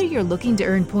 Whether you're looking to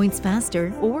earn points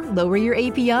faster or lower your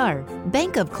APR,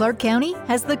 Bank of Clark County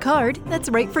has the card that's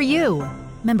right for you.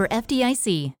 Member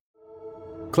FDIC.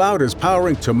 Cloud is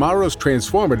powering tomorrow's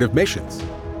transformative missions.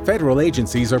 Federal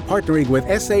agencies are partnering with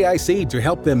SAIC to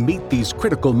help them meet these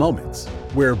critical moments,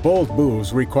 where bold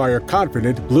moves require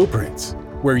confident blueprints,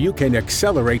 where you can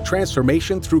accelerate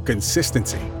transformation through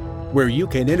consistency, where you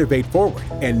can innovate forward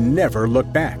and never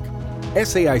look back.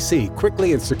 SAIC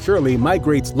quickly and securely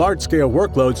migrates large-scale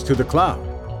workloads to the cloud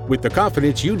with the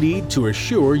confidence you need to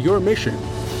assure your mission.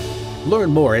 Learn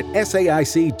more at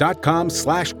saic.com/cloud.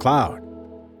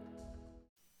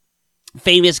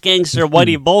 famous gangster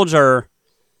Whitey Bulger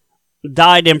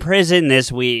died in prison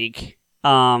this week.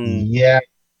 Yeah,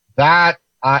 that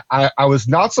I was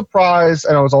not surprised,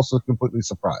 and I was also completely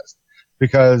surprised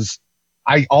because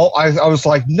I was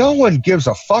like, no one gives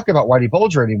a fuck about Whitey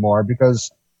Bulger anymore.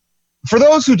 Because for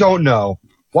those who don't know,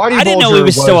 I didn't know he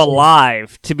was still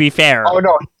alive. To be fair, oh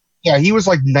no, yeah, he was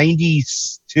like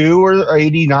 92 or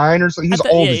 89 or something. He was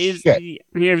old as shit. He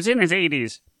was in his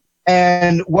 80s.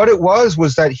 And what it was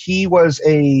that he was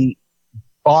a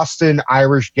Boston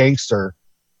Irish gangster,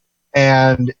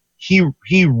 and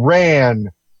he ran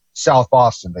South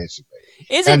Boston basically.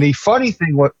 And the funny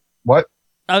thing, what?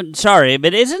 Oh, sorry,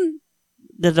 but isn't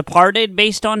The Departed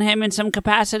based on him in some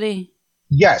capacity?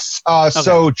 Yes.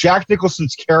 So Jack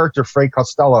Nicholson's character Frank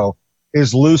Costello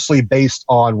is loosely based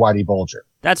on Whitey Bulger.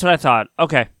 That's what I thought.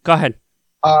 Okay, go ahead.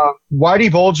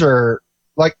 Whitey Bulger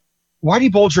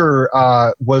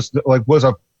was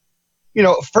a,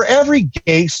 for every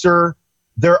gangster,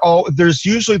 there's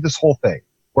usually this whole thing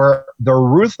where they're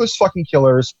ruthless fucking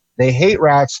killers. They hate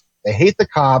rats. They hate the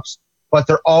cops, but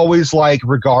they're always like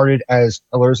regarded as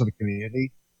pillars of the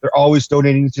community. They're always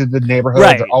donating to the neighborhood.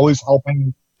 Right. They're always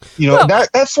helping.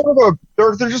 That's sort of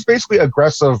they're just basically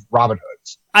aggressive Robin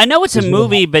Hoods. I know it's a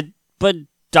movie, but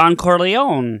Don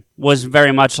Corleone was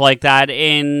very much like that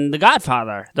in The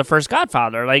Godfather, the first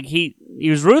Godfather. Like he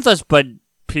was ruthless, but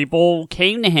people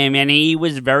came to him, and he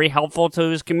was very helpful to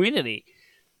his community.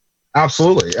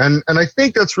 Absolutely, and I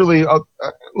think that's really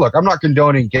look. I'm not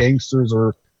condoning gangsters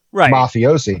or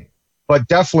mafiosi, but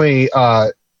definitely,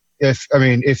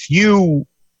 if you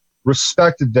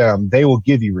respected them, they will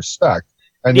give you respect,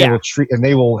 and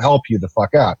they will help you the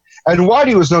fuck out. And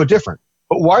Whitey was no different.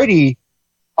 But Whitey,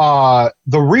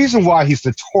 the reason why he's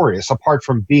notorious, apart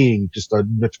from being just a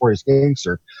notorious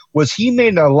gangster, was he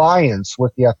made an alliance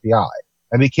with the FBI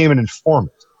and became an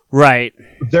informant. Right.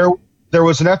 There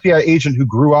was an FBI agent who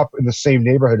grew up in the same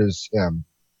neighborhood as him,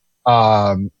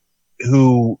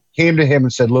 who came to him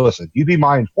and said, listen, you be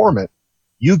my informant.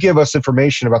 You give us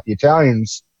information about the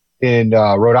Italians in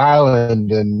Rhode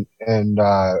Island and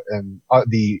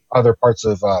the other parts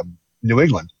of New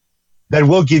England. Then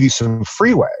we'll give you some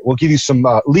freeway. We'll give you some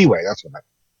leeway. That's what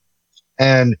I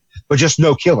meant. But just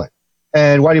no killing.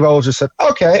 And Whitey Bulger just said,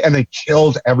 okay, and then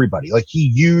killed everybody. Like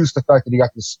he used the fact that he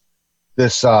got this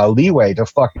leeway to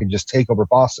fucking just take over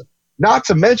Boston. Not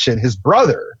to mention his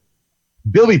brother,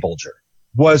 Billy Bulger,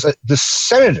 was the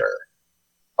senator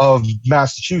of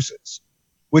Massachusetts,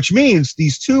 which means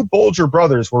these two Bulger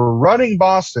brothers were running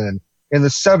Boston in the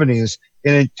 70s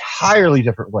in entirely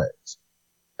different ways.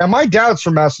 And my dad's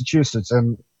from Massachusetts,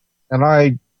 and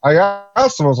I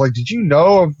asked him, I was like, did you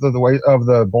know of the way of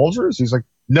the Bulgers? He's like,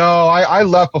 no, I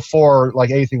left before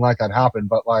like anything like that happened,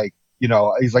 but like,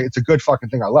 he's like, it's a good fucking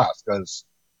thing I left because,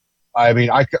 I mean,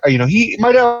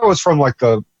 my dad was from like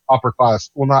the upper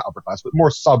class, well, not upper class, but more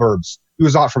suburbs. He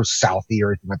was not from Southie or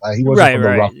anything like that. He wasn't from the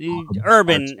rough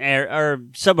urban or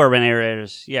suburban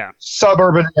areas, yeah.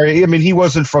 Suburban area. I mean, he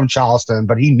wasn't from Charleston,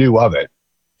 but he knew of it.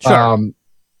 Sure.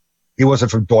 He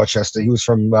wasn't from Dorchester. He was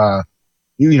from,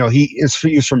 he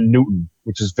was from Newton,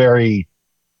 which is very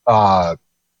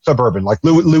suburban. Like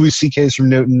Louis C.K. is from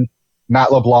Newton.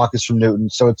 Matt LeBlanc is from Newton.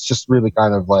 So it's just really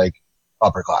kind of like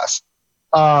upper class.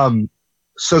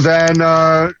 So then,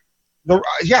 fucking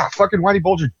Whitey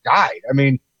Bulger died. I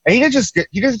mean, and he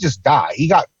didn't just die. He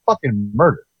got fucking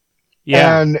murdered.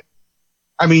 Yeah. And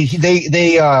I mean, they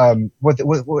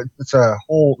it's a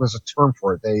whole, there's a term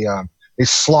for it. They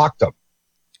slocked him,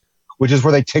 which is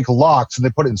where they take locks and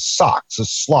they put it in socks, so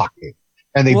slocking.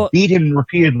 And they beat him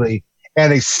repeatedly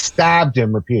and they stabbed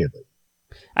him repeatedly.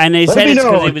 And they said it's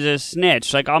because he was a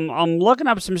snitch. Like, I'm looking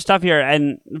up some stuff here,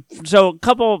 and so a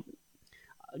couple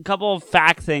of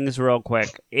fact things real quick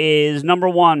is, number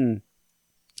one,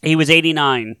 he was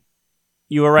 89.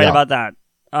 You were right about that.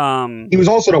 He was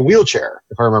also in a wheelchair,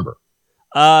 if I remember.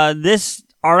 This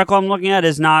article I'm looking at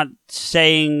is not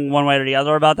saying one way or the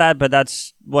other about that, but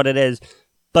that's what it is.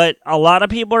 But a lot of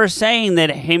people are saying that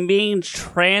him being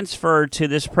transferred to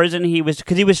this prison,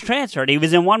 because he was transferred. He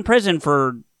was in one prison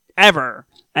forever,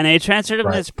 and they transferred him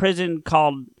to this prison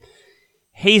called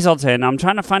Hazleton. I'm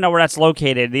trying to find out where that's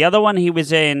located. The other one he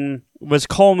was in was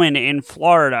Coleman in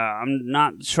Florida. I'm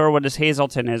not sure what this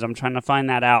Hazleton is. I'm trying to find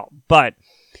that out. But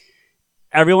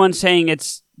everyone's saying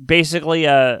it's basically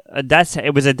a death.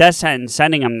 It was a death sentence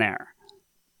sending him there.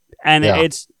 And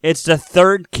it's the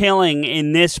third killing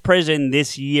in this prison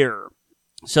this year.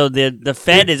 So the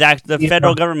Fed is actually the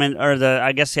federal government, or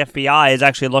I guess the FBI is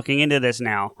actually looking into this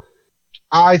now.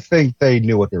 I think they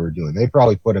knew what they were doing. They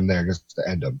probably put him there just to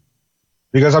end him,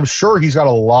 because I'm sure he had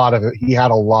a lot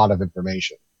of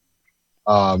information,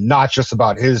 not just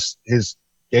about his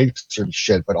gangster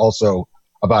shit, but also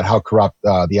about how corrupt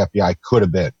the FBI could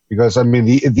have been. Because I mean,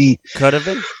 the could have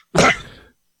been.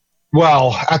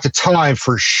 Well, at the time,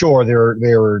 for sure, they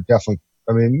were definitely.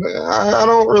 I mean, I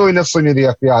don't really necessarily need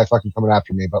the FBI fucking coming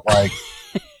after me, but like,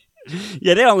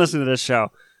 yeah, they don't listen to this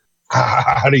show.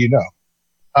 How do you know?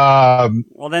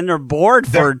 Well, then they're bored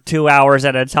for 2 hours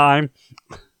at a time.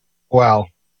 Well,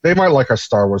 they might like our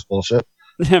Star Wars bullshit.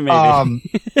 Maybe.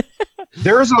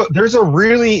 There's a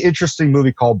really interesting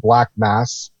movie called Black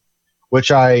Mass,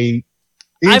 which I've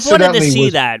wanted to see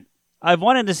that. I've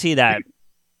wanted to see that.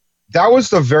 That was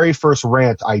the very first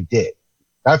rant I did.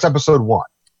 That's episode 1.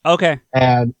 Okay.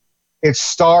 And it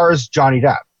stars Johnny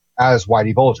Depp as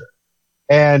Whitey Bulger.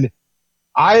 And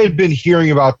I had been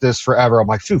hearing about this forever. I'm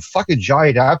like, dude, fucking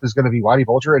Johnny Depp is going to be Whitey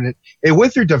Bulger. And it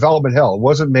went through development hell. It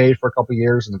wasn't made for a couple of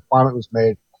years, and the climate was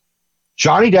made.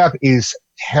 Johnny Depp is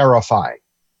terrifying.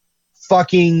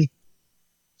 Fucking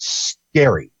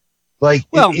scary. Like,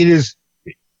 it is.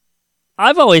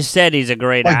 I've always said he's a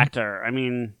great actor. I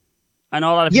mean, I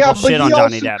know a lot of people shit on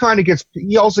Johnny Depp.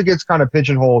 He also gets kind of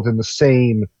pigeonholed in the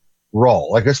same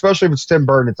role. Like, especially if it's Tim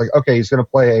Burton, it's like, okay, he's going to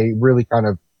play a really kind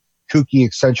of kooky,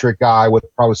 eccentric guy with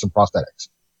probably some prosthetics.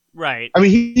 Right. I mean,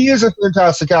 he is a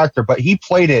fantastic actor, but he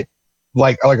played it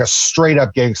like a straight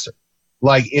up gangster.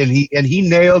 Like, and he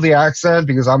nailed the accent,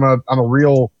 because I'm a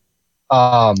real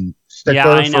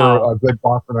stickler for a good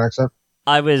Boston accent.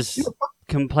 I was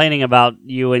complaining about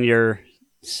you and your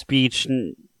speech,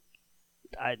 and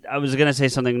I was gonna say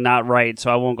something not right,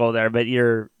 so I won't go there. But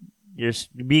you're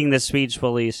being the speech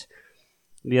police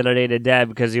the other day to Deb,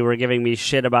 because you were giving me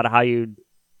shit about how you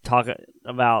talk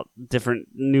about different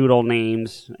noodle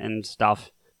names and stuff.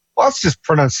 Well, that's just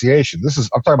pronunciation.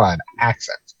 I'm talking about an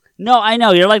accent. No, I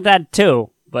know you're like that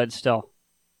too, but still.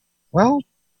 Well,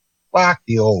 fuck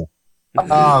you.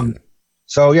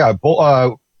 So yeah,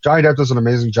 Johnny Depp does an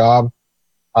amazing job.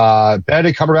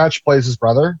 Benedict Cumberbatch plays his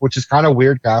brother, which is kind of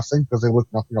weird casting because they look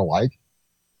nothing alike,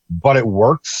 but it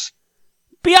works.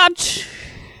 Biatch.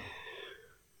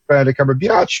 Benedict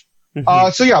Cumberbatch.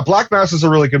 So yeah, Black Mass is a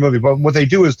really good movie, but what they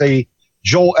do is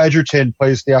Joel Edgerton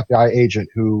plays the FBI agent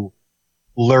who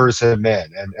lures him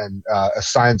in and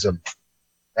assigns him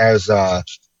as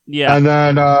and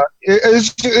then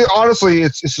honestly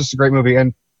it's just a great movie.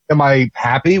 And am I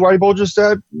happy Whitey Bulger's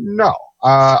dead? No.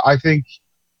 I think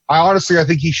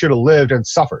he should have lived and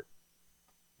suffered.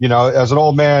 You know, as an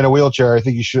old man in a wheelchair, I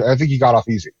think he got off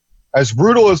easy. As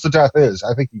brutal as the death is,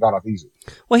 I think he got off easy.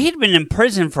 Well, he'd been in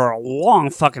prison for a long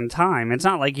fucking time. It's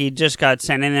not like he just got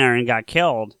sent in there and got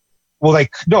killed. Well,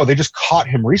 they just caught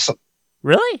him recently.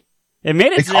 Really? It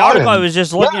made it. The article I was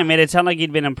just looking at made it sound like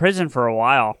he'd been in prison for a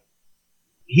while.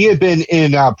 He had been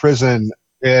in prison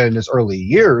in his early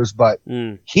years, but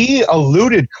he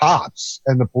eluded cops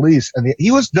and the police, and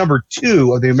he was number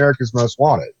 2 of the America's Most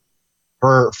Wanted.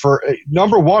 For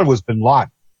number 1 was Bin Laden.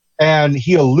 And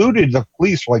he eluded the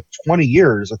police for like 20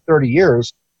 years or 30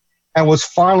 years and was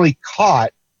finally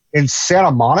caught in Santa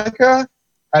Monica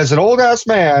as an old ass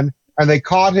man. And they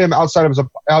caught him outside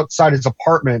his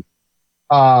apartment.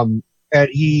 And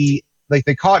they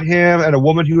caught him and a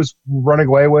woman he was running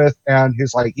away with, and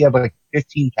he had like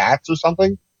 15 cats or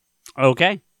something.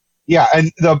 Okay. Yeah.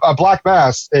 And the Black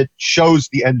Mass, it shows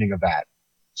the ending of that.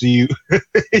 So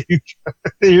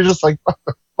you're just like, what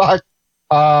the fuck?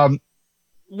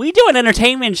 We do an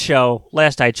entertainment show,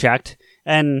 last I checked,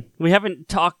 And we haven't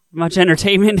talked much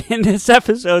entertainment in this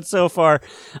episode so far.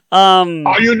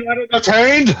 Are you not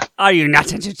entertained? Are you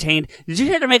not entertained? Did you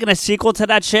hear they're making a sequel to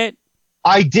that shit?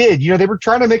 I did. They were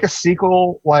trying to make a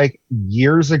sequel like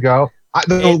years ago.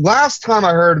 The last time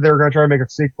I heard they were going to try to make a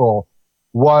sequel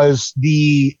was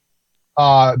the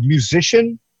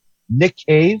musician Nick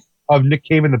Cave of Nick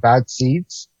Cave and the Bad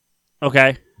Seeds.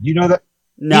 Okay. You know that?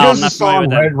 No, he does I'm the not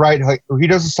familiar song with that. He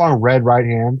does the song Red Right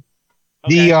Hand.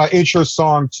 Okay. The intro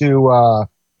song to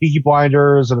Peaky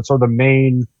Blinders, and it's sort of the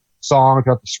main song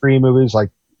throughout the Scream movies, like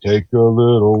 "Take a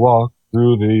little walk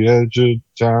through the edge of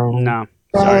town." No,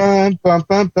 sorry. Bum,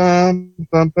 bum, bum,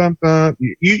 bum, bum, bum.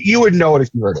 You would know it if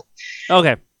you heard it.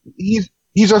 Okay.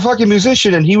 He's a fucking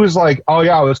musician, and he was like, "Oh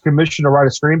yeah, I was commissioned to write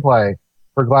a screenplay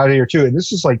for Gladiator 2," and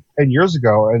this is like 10 years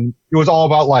ago, and it was all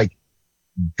about like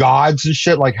gods and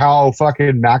shit, like how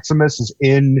fucking Maximus is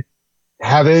in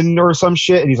heaven or some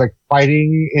shit, and he's like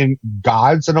fighting in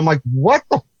gods, and I'm like, what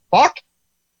the fuck?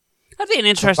 That'd be an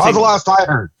interesting That was the last I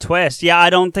heard. twist. Yeah, I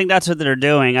don't think that's what they're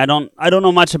doing. I don't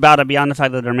know much about it beyond the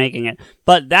fact that they're making it.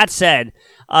 But that said,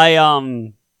 I've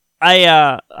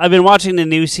been watching the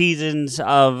new seasons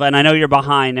of, and I know you're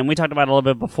behind, and we talked about it a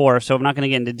little bit before, so I'm not going to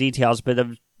get into details, but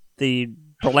of the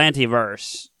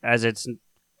Berlantiverse, as it's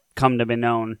come to be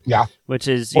known. Yeah. Which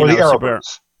is, Or the super,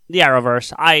 Arrowverse. the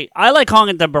Arrowverse. I like calling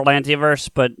it the Berlantiverse,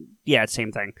 but yeah, it's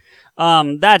same thing.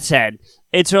 That said,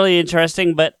 it's really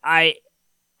interesting, but I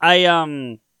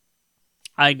gotta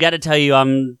tell you,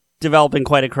 I'm developing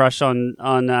quite a crush on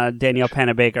Danielle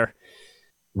Panabaker.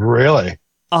 Really?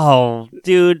 Oh,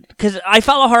 dude, because I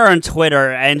follow her on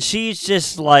Twitter, and she's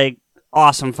just like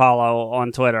awesome follow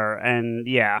on Twitter, and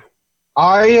yeah.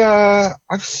 I've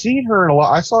seen her in a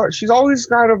lot. She's always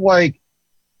kind of like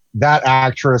that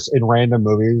actress in random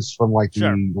movies from like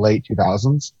the late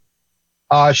 2000s.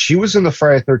 She was in the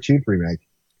Friday the 13th remake.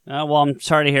 Well, I'm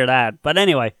sorry to hear that, but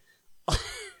anyway.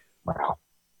 Wow.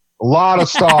 A lot of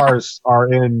stars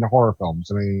are in horror films.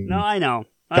 I mean, No, I know.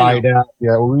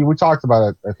 Yeah, we talked about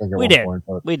it, I think, at We one did. point.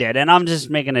 But We did, and I'm just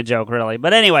making a joke, really.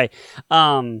 But anyway,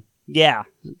 yeah.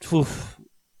 Oof.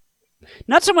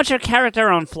 Not so much her character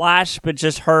on Flash, but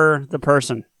just her, the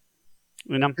person.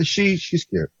 You know? she's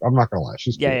cute. I'm not gonna lie.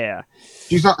 She's cute. Yeah.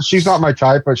 She's not my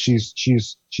type, but she's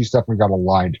definitely got a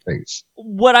lined face.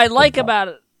 What I like about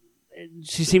it,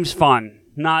 she seems fun.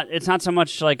 It's not so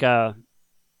much like a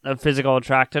physical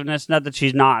attractiveness. Not that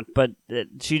she's not, but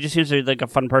she just seems to be like a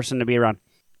fun person to be around.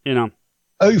 You know.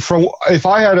 If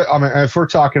we're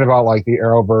talking about like the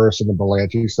Arrowverse and the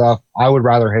Berlanti stuff, I would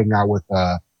rather hang out with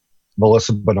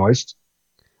Melissa Benoist.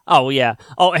 Oh yeah.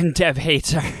 Oh, and Deb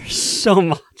hates her so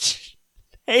much.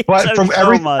 But from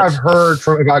everything I've heard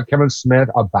about Kevin Smith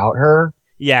about her,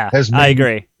 I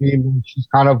agree. She's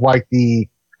kind of like and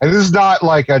this is not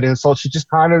like an insult. She just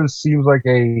kind of seems like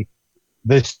the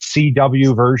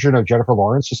CW version of Jennifer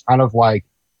Lawrence. Just kind of like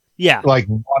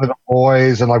one of the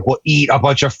boys, and like will eat a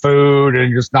bunch of food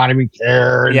and just not even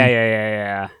care. And,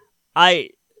 Yeah.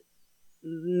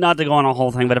 Not to go on a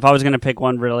whole thing, but if I was going to pick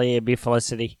one, really, it'd be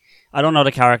Felicity. I don't know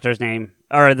the character's name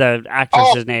or the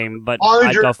actress's name, but 100%.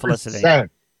 I'd go Felicity.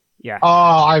 Yeah.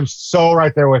 Oh, I'm so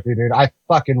right there with you, dude. I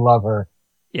fucking love her.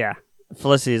 Yeah.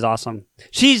 Felicity is awesome.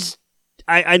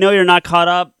 I know you're not caught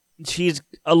up. She's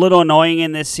a little annoying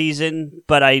in this season,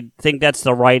 but I think that's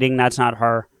the writing. That's not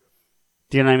her.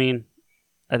 Do you know what I mean?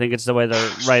 I think it's the way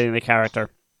they're writing the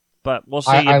character. But we'll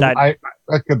see if that...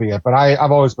 that could be it. But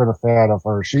I've always been a fan of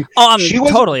her. I'm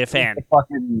totally a fan.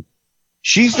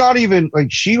 She's not even...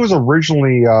 Like, she was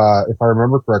originally, if I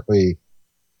remember correctly,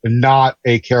 not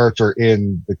a character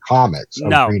in the comics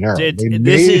of Green Arrow. They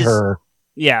made her...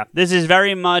 Yeah, this is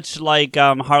very much like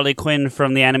Harley Quinn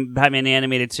from the Batman the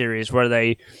Animated Series, where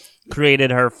they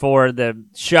created her for the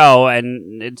show,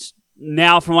 and it's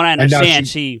now, from what I understand,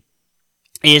 she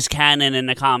is canon in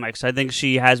the comics. I think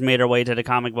she has made her way to the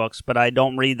comic books, but I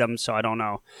don't read them, so I don't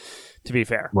know, to be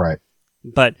fair. Right.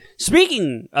 But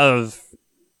speaking of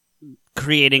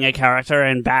creating a character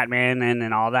and Batman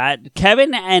and all that,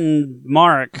 Kevin and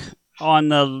Mark on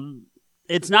the...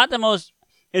 It's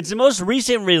the most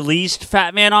recent released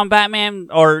Fat Man on Batman,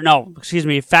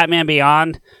 Fat Man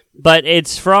Beyond, but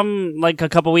it's from like a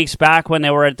couple weeks back when they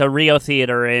were at the Rio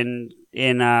Theater in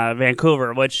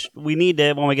Vancouver, which we need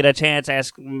to, when we get a chance,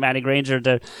 ask Matty Granger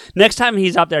to, next time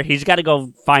he's up there, he's got to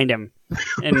go find him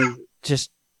and just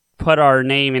put our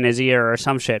name in his ear or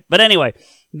some shit. But anyway,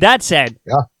 that said,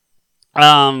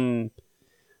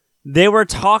 they were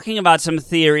talking about some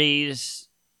theories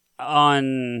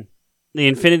on the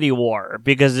Infinity War,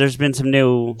 because there's been some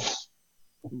new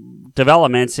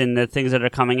developments in the things that are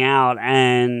coming out,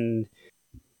 and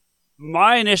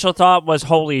My initial thought was,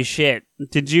 holy shit.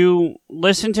 Did you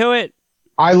listen to it?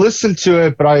 I listened to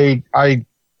it, but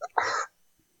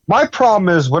my problem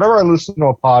is whenever I listen to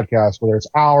a podcast, whether it's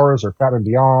ours or Fat and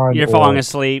Beyond, You're falling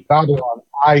asleep. Babylon,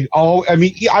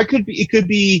 it could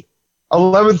be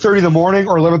 11:30 in the morning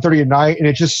or 11:30 at night, and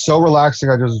it's just so relaxing.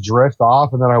 I just drift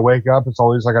off, and then I wake up. It's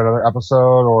always like another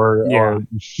episode,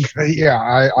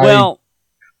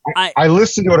 I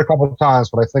listened to it a couple of times,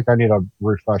 but I think I need a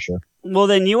refresher. Well,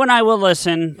 then you and I will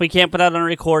listen. We can't put out on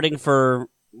recording for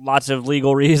lots of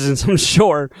legal reasons, I'm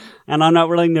sure, and I'm not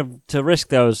willing to risk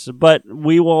those. But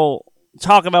we will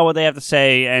talk about what they have to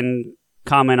say and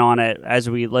comment on it as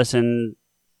we listen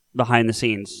behind the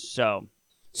scenes. So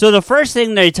the first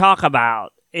thing they talk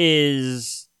about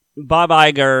is Bob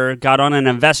Iger got on an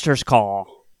investor's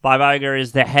call. Bob Iger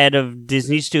is the head of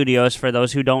Disney Studios, for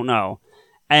those who don't know.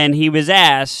 And he was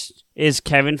asked, is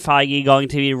Kevin Feige going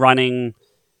to be running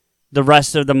the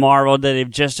rest of the Marvel that they've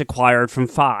just acquired from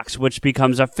Fox, which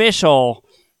becomes official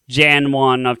Jan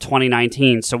 1 of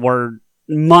 2019. So we're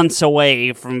months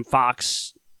away from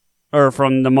Fox, or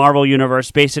from the Marvel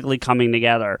Universe basically coming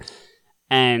together.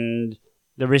 And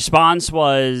the response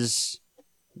was,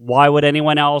 why would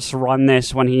anyone else run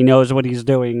this when he knows what he's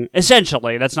doing?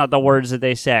 Essentially, that's not the words that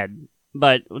they said.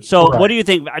 But, so, What do you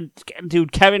think?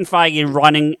 Dude, Kevin Feige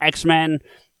running X-Men,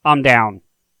 I'm down.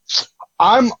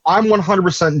 I'm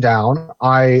 100% down.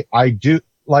 I do,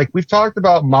 like, we've talked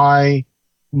about my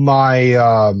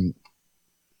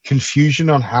confusion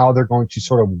on how they're going to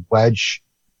sort of wedge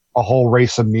a whole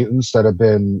race of mutants that have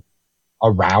been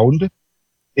around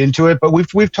into it, but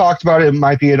we've talked about it. It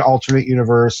might be an alternate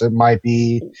universe. It might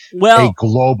be a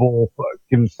global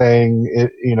fucking thing.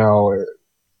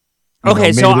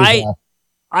 Okay, so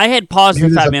I had paused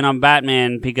with Batman on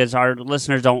Batman because our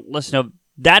listeners don't listen to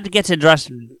that. Gets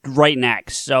addressed right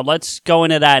next, so let's go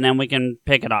into that and then we can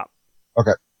pick it up.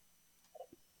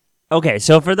 Okay,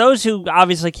 so for those who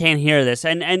obviously can't hear this,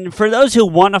 and for those who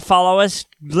want to follow us,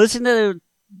 listen to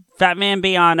Fat Man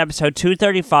Beyond episode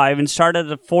 235 and start at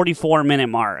the 44-minute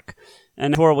mark,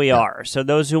 and that's where we are. So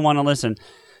those who want to listen,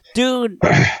 dude.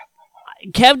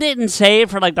 Kev didn't say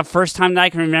it for like the first time that I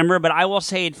can remember, but I will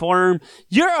say it for him.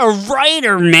 You're a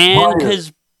writer, man,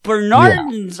 because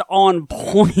Bernardin's on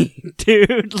point,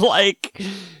 dude. Like,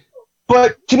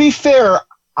 but to be fair,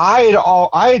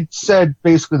 I had said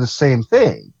basically the same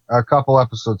thing a couple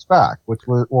episodes back, which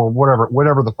was, or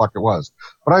whatever the fuck it was.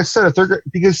 But I said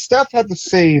because Steph had the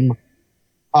same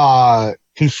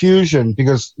confusion,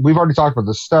 because we've already talked about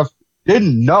this. Steph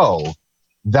didn't know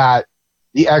that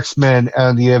the X-Men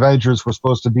and the Avengers were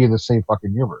supposed to be in the same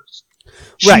fucking universe.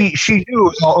 Right. She knew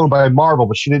it was all owned by Marvel,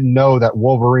 but she didn't know that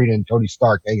Wolverine and Tony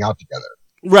Stark hang out together.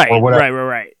 Right.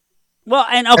 Well,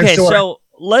 and okay, so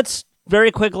let's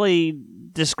very quickly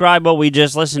describe what we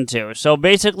just listened to. So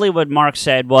basically what Mark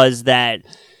said was that,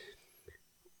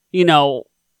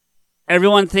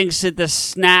 everyone thinks that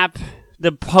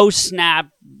the post-snap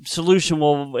solution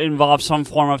will involve some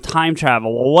form of time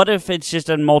travel. Well, what if it's just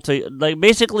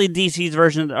basically DC's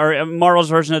version, or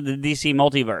Marvel's version of the DC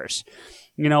multiverse?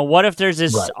 What if there's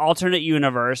this alternate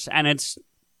universe, and it's,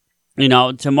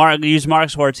 to use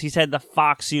Mark's words, he said the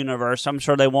Fox universe. I'm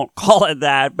sure they won't call it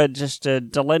that, but just to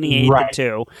delineate the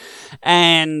two.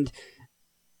 And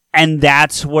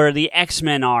that's where the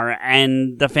X-Men are,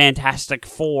 and the Fantastic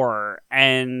Four,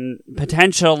 and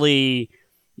potentially,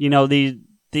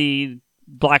 the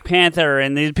Black Panther,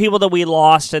 and the people that we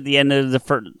lost at the end of the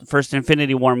first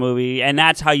Infinity War movie, and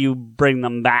that's how you bring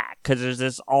them back, because there's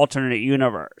this alternate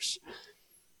universe.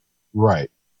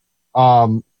 Right.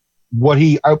 If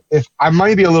I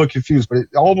might be a little confused, but it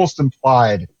almost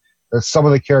implied that some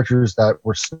of the characters that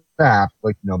were snapped,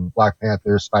 like, Black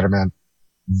Panther, Spider-Man,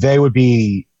 they would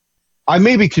be, I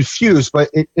may be confused, but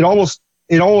it almost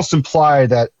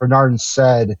implied that Bernardin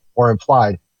said, or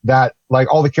implied, that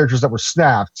like all the characters that were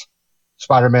snapped,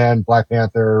 Spider-Man, Black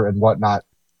Panther, and whatnot,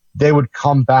 they would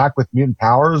come back with mutant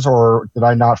powers, or did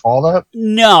I not follow that?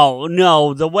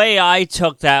 No. The way I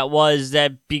took that was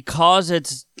that because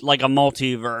it's like a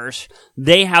multiverse,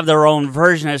 they have their own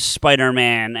version of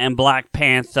Spider-Man and Black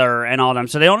Panther and all them.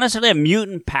 So they don't necessarily have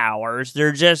mutant powers.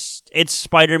 It's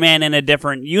Spider-Man in a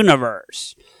different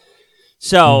universe.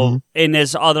 So, in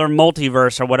this other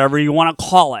multiverse, or whatever you want to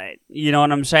call it, you know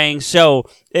what I'm saying? So,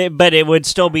 but it would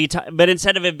still be, but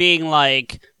instead of it being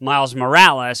like Miles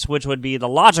Morales, which would be the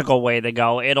logical way to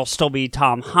go, it'll still be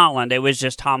Tom Holland. It was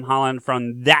just Tom Holland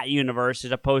from that universe,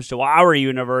 as opposed to our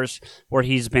universe where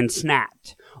he's been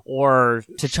snapped, or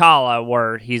T'Challa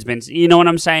where he's been, you know what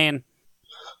I'm saying?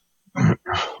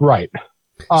 Right.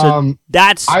 So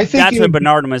that's what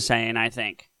Bernardin was saying, I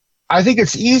think. I think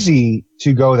it's easy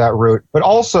to go that route, but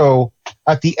also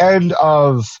at the end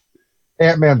of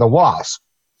Ant-Man the Wasp,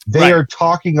 they are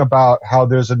talking about how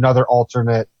there's another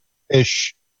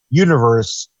alternate-ish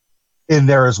universe in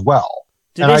there as well.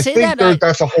 Did they say that?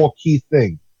 That's a whole key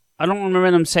thing. I don't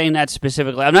remember them saying that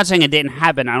specifically. I'm not saying it didn't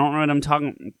happen. I don't remember them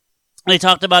talking. They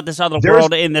talked about this other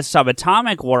world in this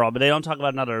subatomic world, but they don't talk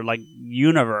about another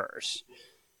universe.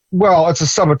 Well, it's a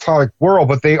subatomic world,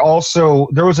 but there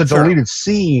was a deleted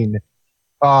scene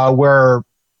where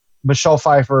Michelle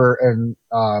Pfeiffer and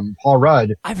Paul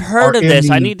Rudd. I've heard of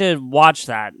this. I need to watch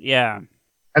that. Yeah.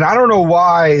 And I don't know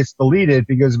why it's deleted,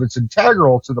 because if it's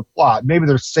integral to the plot, maybe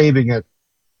they're saving it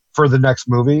for the next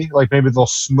movie. Like maybe they'll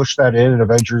smush that in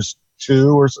Avengers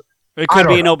 2 or something. It could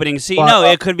be an opening scene. No,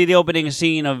 it could be the opening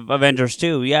scene of Avengers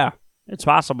 2. Yeah, it's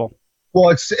possible. Well,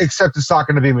 except it's not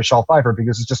going to be Michelle Pfeiffer,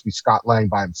 because it's just be Scott Lang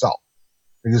by himself,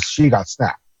 because she got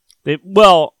snapped.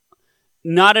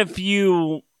 Not if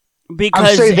you... I'm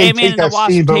Because saying they Ant-Man take that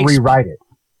scene but rewrite it.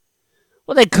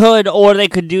 Well, they could, or they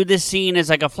could do this scene as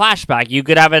like a flashback. You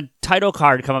could have a title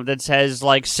card come up that says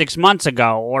 6 months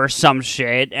ago or some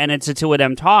shit, and it's the two of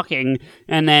them talking,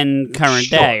 and then current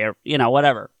day, or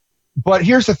whatever. But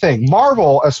here's the thing: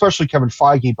 Marvel, especially Kevin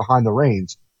Feige behind the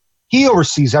reins, he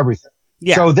oversees everything.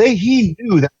 Yeah. So he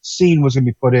knew that scene was going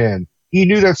to be put in. He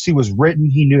knew that scene was written.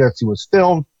 He knew that scene was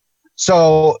filmed.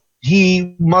 So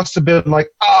he must have been like,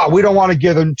 we don't want to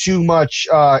give them too much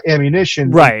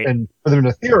ammunition, right? And for them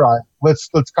to theorize, let's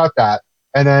cut that,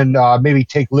 and then maybe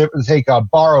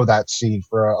borrow that scene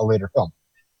for a later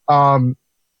film.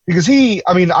 Because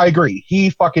I agree, he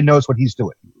fucking knows what he's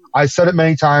doing. I said it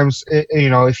many times.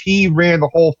 If he ran the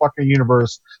whole fucking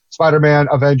universe, Spider-Man,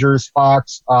 Avengers,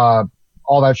 Fox,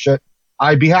 all that shit,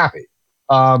 I'd be happy.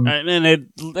 And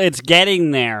it's getting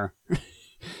there.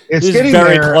 It's getting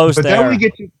very there, close. But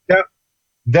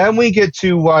then we get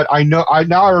to what I know.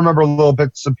 I remember a little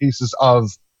bits and pieces of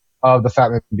the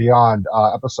Fat Man Beyond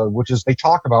episode, which is they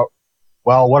talk about,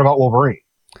 well, what about Wolverine?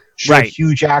 Should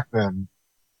Hugh Jackman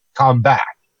come back?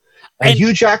 And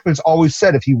Hugh Jackman's always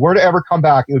said if he were to ever come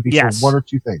back, it would be for one or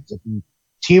two things: if you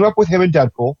team up with him in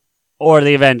Deadpool, or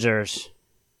the Avengers.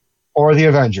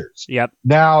 Yep.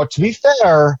 Now, to be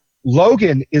fair,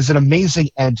 Logan is an amazing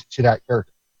end to that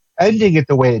character. Ending it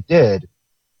the way it did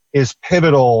is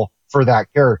pivotal for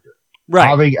that character. Right.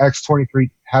 Having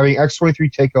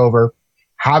X-23 take over,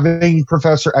 having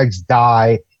Professor X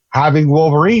die, having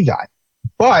Wolverine die.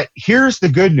 But here's the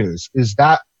good news, is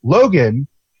that Logan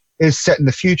is set in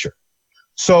the future.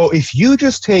 So if you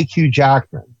just take Hugh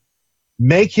Jackman,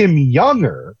 make him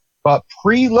younger, but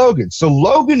pre-Logan. So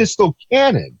Logan is still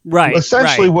canon. Right.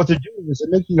 Essentially what they're doing is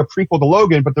they're making a prequel to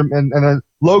Logan, but and then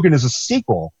Logan is a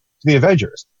sequel to the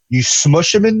Avengers. You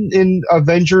smush him in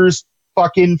Avengers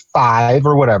fucking 5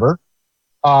 or whatever.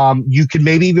 You could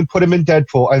maybe even put him in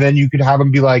Deadpool, and then you could have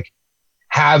him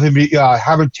have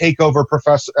him take over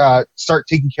start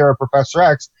taking care of Professor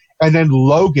X, and then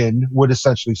Logan would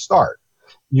essentially start.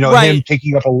 Him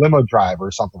taking up a limo drive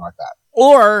or something like that.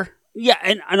 Or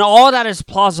and all that is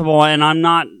plausible, and I'm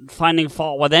not finding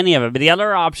fault with any of it. But the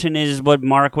other option is what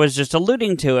Mark was just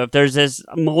alluding to. If there's this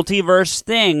multiverse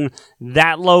thing,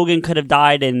 that Logan could have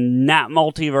died in that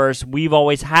multiverse. We've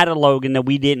always had a Logan that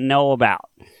we didn't know about.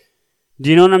 Do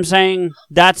you know what I'm saying?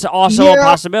 That's also a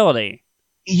possibility.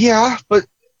 Yeah, but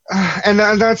and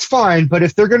that's fine. But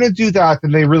if they're going to do that,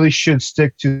 then they really should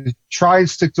try and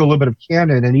stick to a little bit of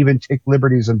canon, and even take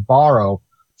liberties and borrow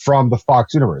from the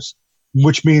Fox universe.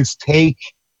 Which means take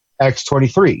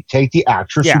X-23, take the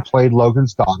actress who played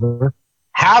Logan's daughter,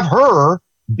 have her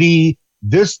be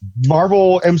this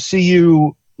Marvel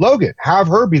MCU Logan, have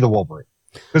her be the Wolverine.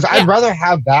 Because I'd rather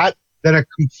have that than a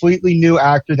completely new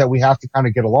actor that we have to kind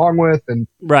of get along with and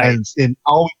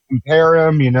always compare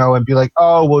him, and be like,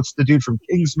 oh, well, it's the dude from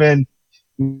Kingsman.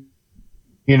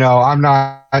 I'm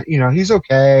not, he's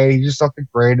okay. He's just not the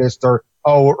greatest.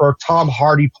 Or Tom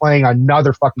Hardy playing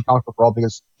another fucking comic book role,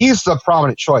 because he's the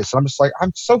prominent choice. And I'm just like,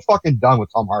 I'm so fucking done with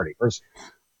Tom Hardy.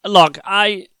 Look,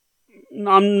 I'm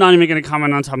not even going to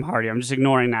comment on Tom Hardy. I'm just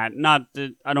ignoring that. Not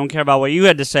that I don't care about what you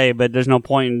had to say, but there's no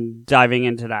point in diving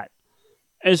into that.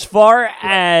 As far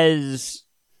as...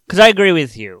 Because I agree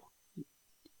with you.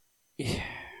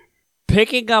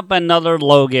 Picking up another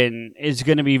Logan is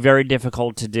going to be very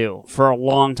difficult to do for a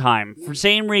long time. For the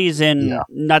same reason,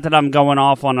 not that I'm going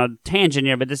off on a tangent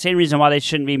here, but the same reason why they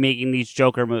shouldn't be making these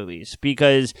Joker movies.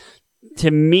 Because to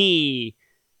me,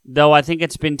 though I think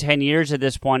it's been 10 years at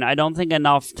this point, I don't think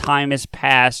enough time has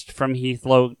passed from Heath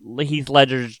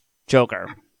Ledger's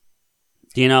Joker.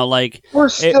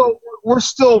 We're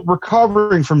still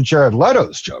recovering from Jared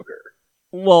Leto's Joker.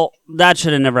 Well, that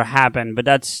should have never happened, but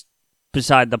that's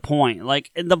beside the point.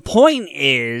 Like, the point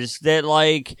is that,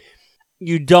 like,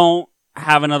 you don't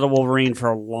have another Wolverine for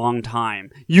a long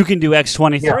time. You can do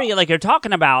X-23, like you're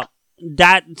talking about,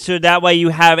 that, so that way you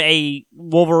have a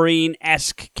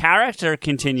Wolverine-esque character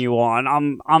continue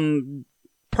on. I'm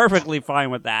perfectly fine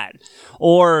with that.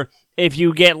 Or if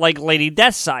you get, like, Lady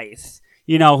Deathscythe,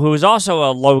 you know, who's also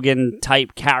a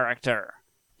Logan-type character.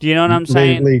 Do you know what I'm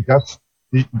saying?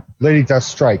 Lady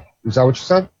Deathstrike. Is that what you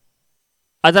said?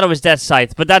 I thought it was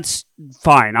Deathscythe, but that's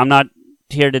fine. I'm not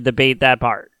here to debate that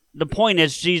part. The point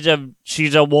is, she's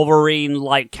a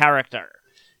Wolverine-like character.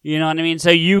 You know what I mean? So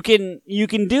you can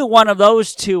do one of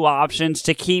those two options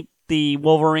to keep the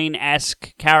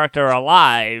Wolverine-esque character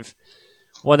alive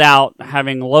without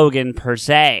having Logan per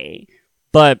se.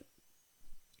 But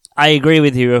I agree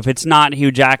with you. If it's not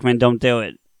Hugh Jackman, don't do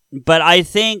it. But I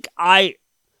think I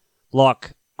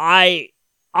want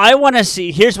to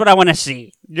see. Here's what I want to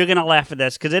see. You're gonna laugh at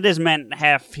this because it is meant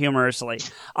half humorously.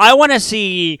 I want to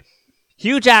see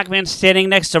Hugh Jackman standing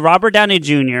next to Robert Downey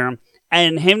Jr.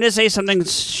 and him to say something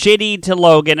shitty to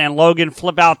Logan, and Logan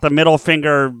flip out the middle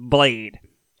finger blade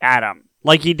at him,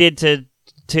 like he did to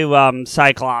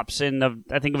Cyclops in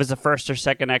I think it was the first or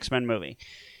second X-Men movie.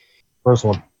 First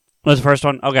one. Was the first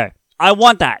one? Okay. I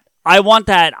want that. I want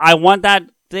that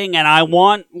thing, and I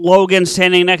want Logan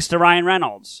standing next to Ryan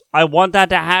Reynolds. I want that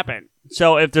to happen.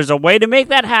 So if there's a way to make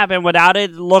that happen without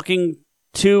it looking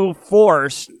too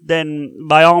forced, then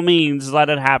by all means, let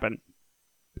it happen.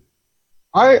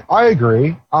 I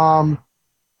agree. I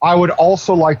would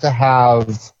also like to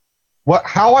have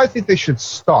how I think they should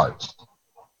start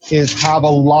is have a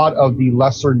lot of the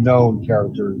lesser known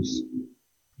characters,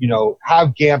 you know,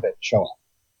 have Gambit show up.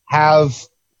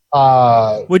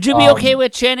 Would you be okay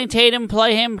with Channing Tatum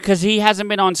play him? Because he hasn't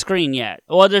been on screen yet.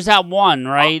 Well, there's that one,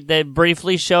 right, that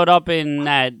briefly showed up in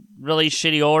that really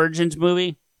shitty Origins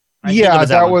movie?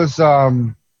 That was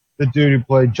the dude who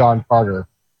played John Carter.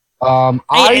 I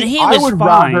would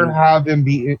rather have him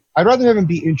be. I'd rather have him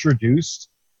be introduced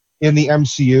in the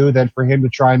MCU than for him to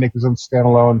try and make his own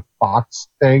standalone Fox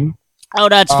thing. Oh,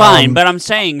 that's fine. But I'm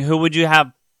saying, who would you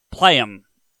have play him?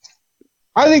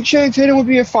 I think Channing Tatum would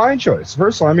be a fine choice.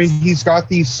 Personally, I mean, he's got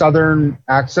the Southern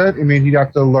accent. I mean, he'd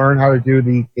have to learn how to do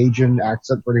the Cajun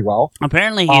accent pretty well.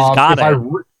 Apparently, he's got it.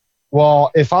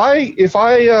 If I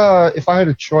had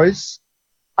a choice,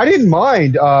 I didn't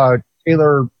mind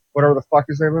Taylor, whatever the fuck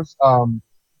his name is.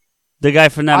 The guy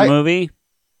from that movie,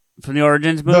 from the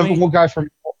Origins movie. The one guy from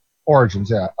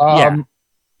Origins, yeah.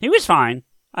 He was fine.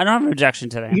 I don't have an objection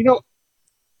to that.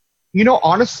 You know,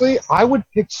 honestly, I would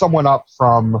pick someone up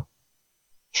from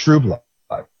True Blood.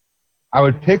 I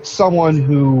would pick someone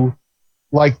who,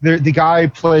 like, the guy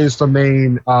plays the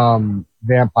main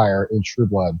vampire in True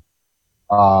Blood,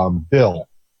 Bill,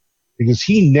 because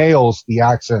he nails the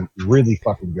accent really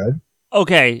fucking good.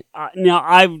 Okay, now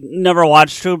I've never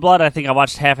watched True Blood. I think I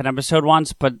watched half an episode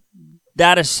once, but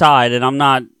that aside, and I'm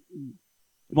not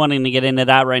wanting to get into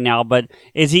that right now, but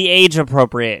is he age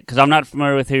appropriate? Because I'm not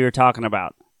familiar with who you're talking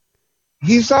about.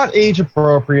 He's not age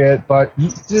appropriate, but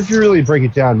if you really break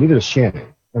it down, neither is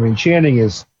Channing. I mean, Channing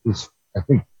is I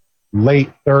think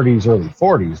late 30s, early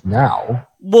 40s now.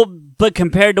 Well, but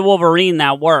compared to Wolverine,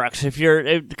 that works.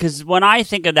 Because when I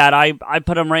think of that, I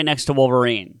put him right next to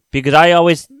Wolverine, because I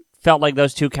always felt like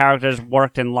those two characters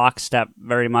worked in lockstep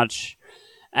very much,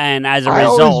 and as a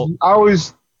result, I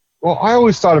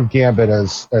always thought of Gambit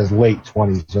as late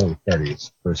 20s, early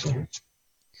 30s personally.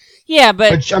 Yeah,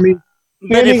 but I mean.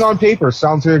 Channing on paper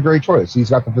sounds like a great choice. He's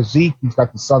got the physique, he's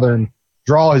got the Southern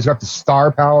drawl, he's got the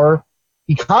star power.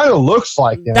 He kind of looks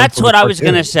like him. That's what I was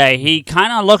going to say. He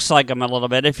kind of looks like him a little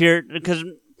bit. Because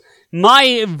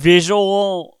my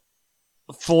visual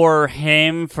for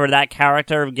him, for that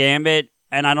character of Gambit,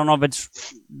 and I don't know if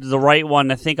it's the right one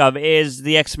to think of, is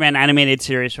the X-Men animated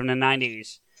series from the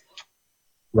 90s.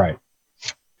 Right.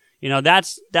 You know,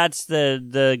 that's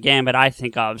the Gambit I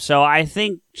think of. So I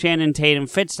think Channing Tatum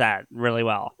fits that really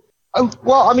well.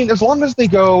 Well, I mean, as long as they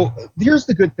go... Here's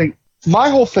the good thing. My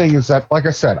whole thing is that, like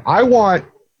I said, I want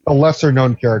the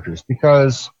lesser-known characters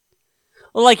because...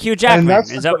 Well, like Hugh Jackman.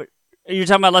 Is that what you're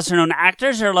talking about, lesser-known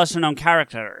actors or lesser-known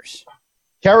characters?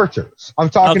 Characters. I'm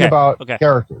talking about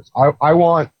characters. I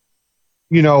want,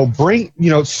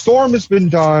 Storm has been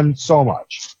done so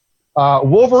much.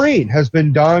 Wolverine has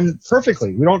been done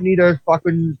perfectly. We don't need a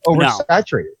fucking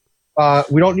oversaturated.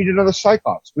 We don't need another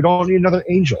Cyclops. We don't need another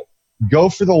Angel. Go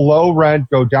for the low rent.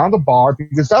 Go down the bar,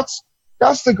 because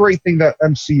that's the great thing that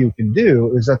MCU can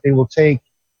do, is that they will take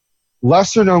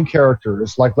lesser known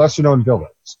characters, like lesser known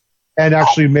villains, and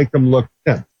actually make them look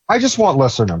thin. I just want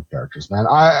lesser known characters, man.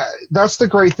 That's the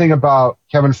great thing about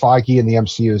Kevin Feige and the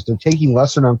MCU is they're taking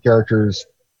lesser known characters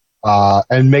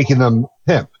and making them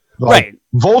pimp. Like, Right.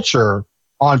 Vulture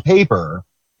on paper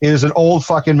is an old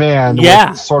fucking man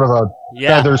with sort of a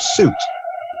feather suit,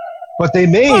 but they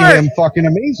made him fucking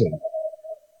amazing.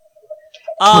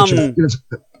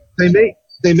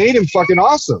 They made him fucking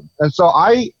awesome, and so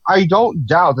I don't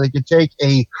doubt they could take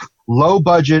a low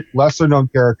budget, lesser known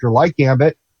character like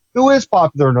Gambit, who is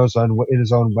popular in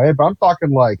his own way, but I'm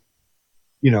talking like,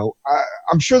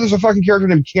 I'm sure there's a fucking character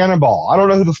named Cannonball. I don't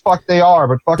know who the fuck they are,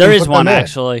 but fucking There is put one them in.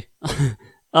 actually.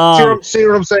 See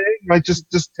what I'm saying? Like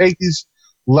just take these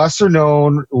lesser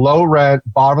known, low rent,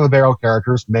 bottom of the barrel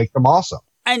characters, make them awesome.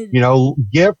 And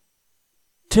give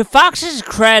to Fox's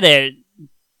credit,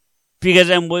 because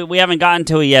we haven't gotten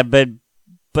to it yet, but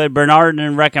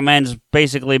Bernardin recommends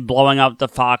basically blowing up the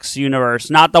Fox universe,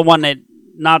 not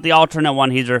the alternate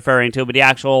one he's referring to, but the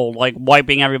actual like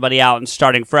wiping everybody out and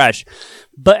starting fresh.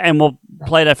 And we'll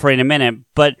play that for you in a minute.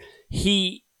 But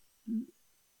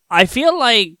I feel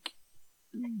like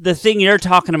the thing you're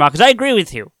talking about, because I agree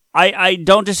with you. I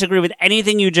don't disagree with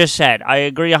anything you just said. I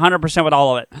agree 100% with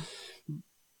all of it.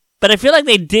 But I feel like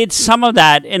they did some of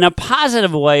that in a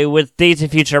positive way with Days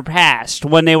of Future Past,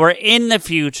 when they were in the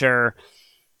future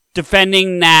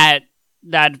defending that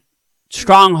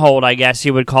stronghold, I guess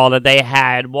you would call it, they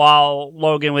had while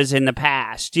Logan was in the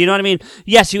past. Do you know what I mean?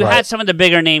 Yes, you had some of the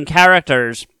bigger name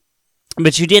characters,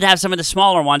 but you did have some of the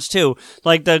smaller ones too,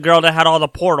 like the girl that had all the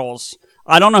portals.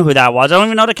 I don't know who that was. I don't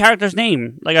even know the character's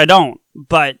name. Like, I don't.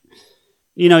 But,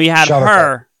 you had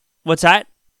her. What's that?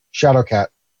 Shadowcat.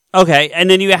 Okay, and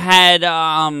then you had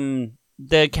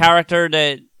the character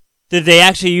that they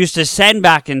actually used to send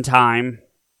back in time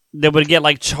that would get,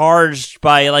 like, charged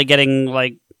by, like, getting,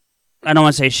 like, I don't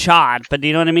want to say shot, but do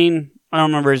you know what I mean? I don't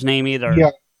remember his name either.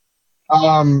 Yeah.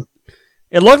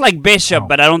 It looked like Bishop,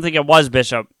 but I don't think it was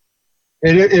Bishop.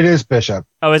 It is Bishop.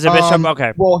 Oh, is it Bishop?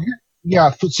 Okay. Well,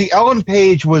 yeah. See, Ellen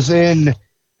Page was in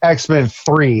X-Men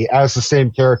 3 as the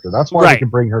same character. That's why they can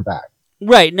bring her back.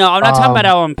 Right. No, I'm not talking about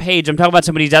Ellen Page. I'm talking about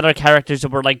some of these other characters that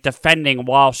were like defending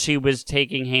while she was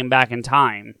taking him back in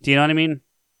time. Do you know what I mean?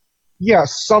 Yeah.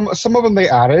 Some of them they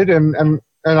added, and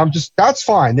I'm just, that's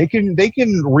fine. They can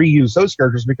reuse those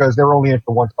characters because they're only in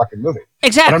for one fucking movie.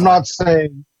 Exactly. But I'm not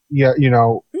saying,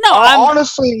 No,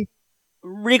 honestly,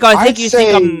 Rico, I think you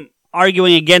think I'm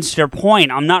arguing against your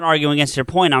point. I'm not arguing against your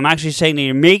point. I'm actually saying that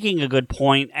you're making a good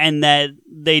point, and that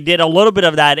they did a little bit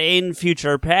of that in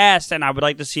Future Past, and I would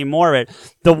like to see more of it.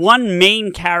 The one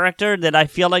main character that I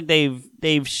feel like they've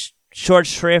short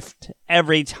shrift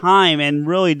every time and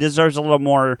really deserves a little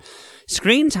more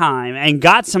screen time and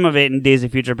got some of it in Days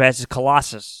of Future Past is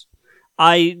Colossus.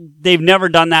 They've never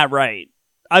done that right.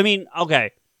 I mean,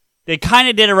 okay, they kind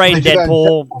of did it right in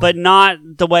Deadpool, but not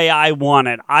the way I want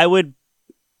it.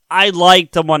 I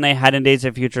like the one they had in Days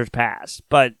of Future Past,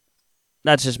 but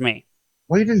that's just me.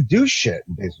 Well, he didn't do shit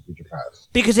in Days of Future Past.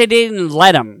 Because they didn't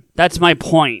let him. That's my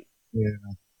point. Yeah.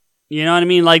 You know what I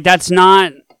mean? Like, that's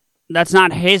not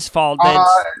his fault.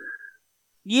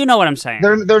 You know what I'm saying.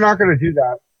 They're not going to do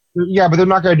that. Yeah, but they're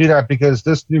not going to do that because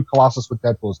this new Colossus with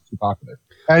Deadpool is too popular.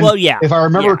 And well, yeah. If I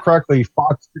remember correctly,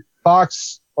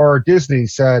 Fox or Disney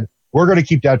said, we're going to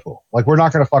keep Deadpool. Like, we're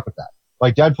not going to fuck with that.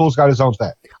 Like, Deadpool's got his own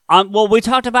thing. Well, we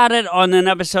talked about it on an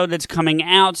episode that's coming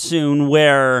out soon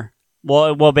where, well,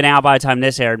 it will have been out by the time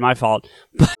this aired, my fault.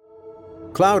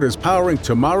 Cloud is powering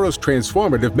tomorrow's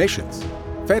transformative missions.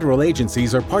 Federal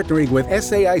agencies are partnering with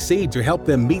SAIC to help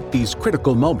them meet these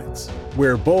critical moments,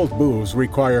 where bold moves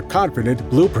require confident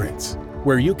blueprints,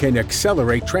 where you can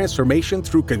accelerate transformation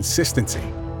through consistency,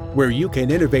 where you can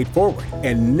innovate forward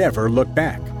and never look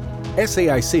back.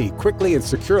 SAIC quickly and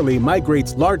securely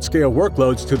migrates large-scale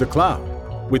workloads to the cloud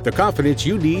with the confidence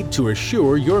you need to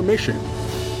assure your mission.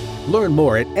 Learn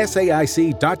more at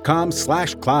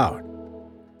SAIC.com/cloud.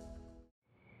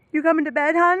 You coming to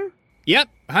bed, hon? Yep,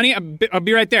 honey, I'll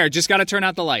be right there. Just gotta turn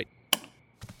out the light.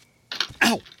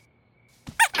 Ow!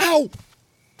 Ow!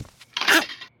 Ow!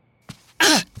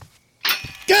 Ah!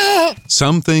 Gah!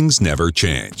 Some things never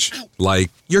change.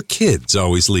 Like your kids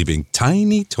always leaving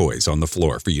tiny toys on the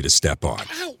floor for you to step on.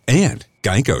 Ow! And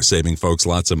Geico saving folks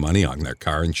lots of money on their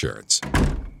car insurance.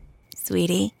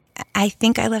 Sweetie, I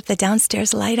think I left the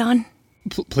downstairs light on.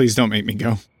 Please don't make me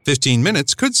go. 15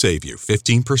 minutes could save you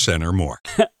 15% or more.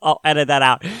 I'll edit that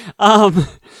out.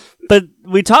 But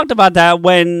we talked about that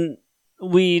when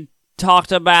we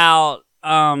talked about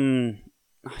I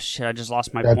just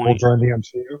lost my point. Deadpool joined the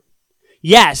MCU?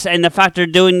 Yes, and the fact they're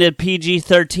doing the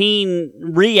PG-13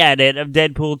 re-edit of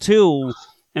Deadpool 2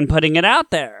 and putting it out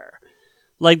there.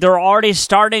 Like, they're already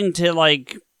starting to,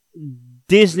 like,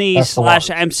 Disney That's / the one.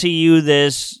 MCU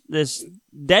this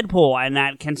Deadpool, and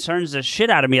that concerns the shit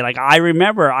out of me. Like, I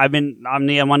remember I'm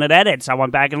the one that edits. I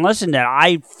went back and listened to it.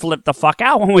 I flipped the fuck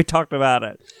out when we talked about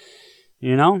it.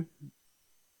 You know?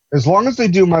 As long as they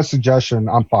do my suggestion,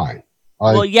 I'm fine.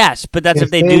 Well, yes, but that's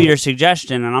if they do your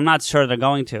suggestion, and I'm not sure they're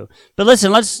going to. But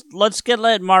listen, let's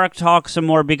let Mark talk some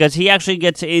more, because he actually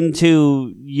gets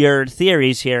into your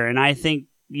theories here, and I think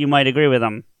you might agree with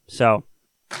him. So,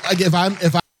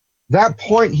 that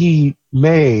point he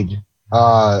made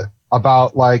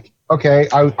about like, okay,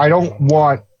 I don't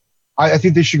want. I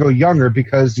think they should go younger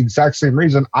because the exact same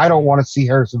reason I don't want to see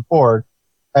Harrison Ford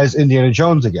as Indiana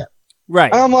Jones again.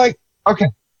 Right. And I'm like, okay,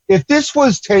 if this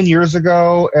was 10 years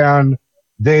ago and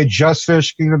they had just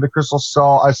finished Kingdom of the Crystal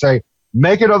Skull, I say,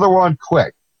 make another one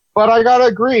quick. But I gotta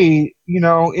agree,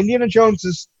 Indiana Jones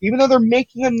is, even though they're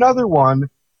making another one,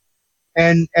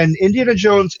 and Indiana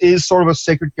Jones is sort of a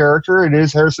sacred character, it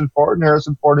is Harrison Ford, and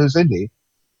Harrison Ford is Indy.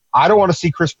 I don't want to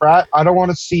see Chris Pratt. I don't want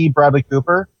to see Bradley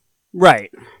Cooper.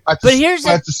 Right. At the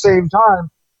same time,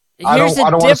 I don't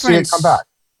want to see it come back.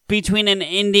 Between an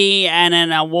Indy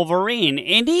and a Wolverine.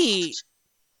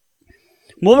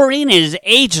 Wolverine is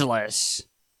ageless.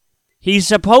 He's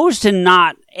supposed to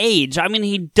not age. I mean,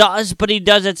 he does, but he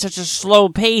does at such a slow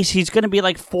pace. He's going to be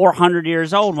like 400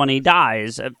 years old when he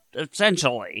dies,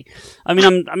 essentially. I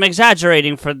mean, I'm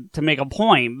exaggerating to make a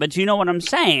point, but you know what I'm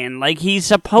saying. Like, he's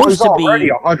supposed to be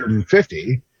already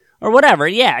 150 or whatever.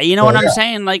 Yeah, you know what I'm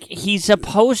saying. Like, he's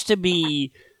supposed to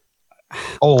be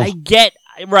old. I get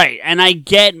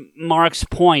Mark's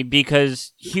point,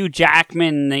 because Hugh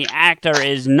Jackman, the actor,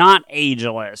 is not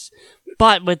ageless.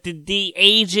 But with the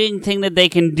de-aging thing that they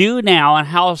can do now and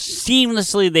how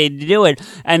seamlessly they do it,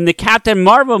 and the Captain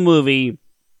Marvel movie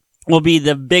will be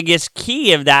the biggest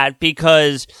key of that,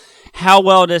 because how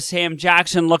well does Sam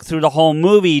Jackson look through the whole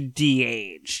movie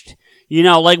de-aged?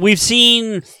 Like, we've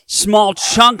seen small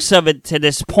chunks of it to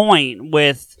this point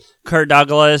with Kirk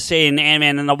Douglas in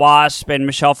Ant-Man and the Wasp and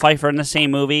Michelle Pfeiffer in the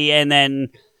same movie, and then,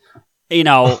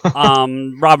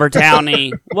 Robert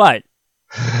Downey. What?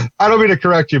 I don't mean to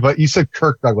correct you, but you said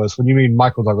Kirk Douglas when you mean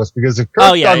Michael Douglas, because if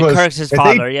Kirk Douglas, Kirk's his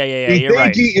father. You're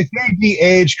right. If they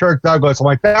de-age Kirk Douglas, I'm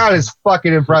like, that is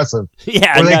fucking impressive.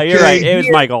 Yeah, no, you're right. It was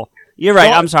Michael. You're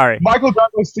right. I'm sorry. Michael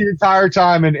Douglas the entire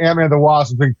time in Ant-Man and the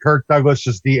Wasp has been Kirk Douglas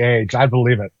just de-aged. I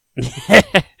believe it.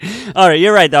 All right,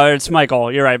 you're right, though. It's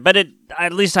Michael. You're right. But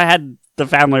at least I had the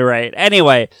family right.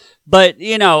 Anyway, but,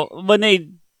 when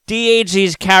they de-age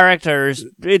these characters,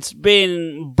 it's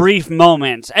been brief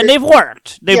moments, and they've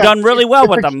worked. They've done really well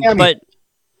with them. Cameo. But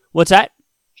what's that?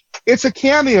 It's a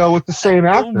cameo with the same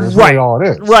actors. Right. Really all it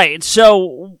is. Right.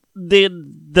 So the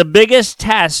biggest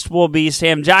test will be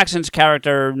Sam Jackson's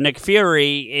character, Nick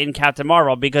Fury, in Captain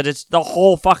Marvel, because it's the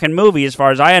whole fucking movie, as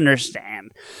far as I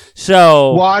understand.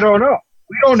 So, well, I don't know.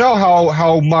 We don't know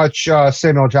how much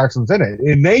Samuel Jackson's in it.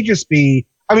 It may just be.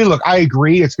 I mean, look, I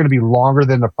agree it's going to be longer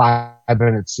than a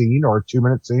 5-minute scene or a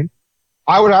 2-minute scene.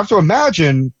 I would have to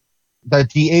imagine that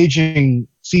the aging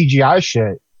CGI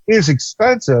shit is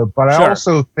expensive, but I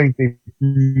also think it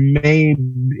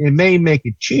may make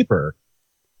it cheaper.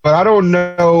 But I don't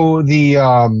know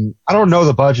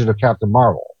the budget of Captain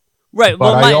Marvel. Right.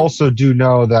 But I also do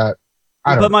know that.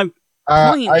 My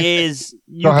point is,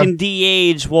 you can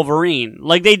de-age Wolverine.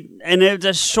 Like and it's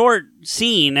a short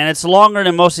scene, and it's longer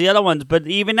than most of the other ones. But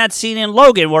even that scene in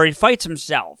Logan where he fights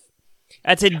himself,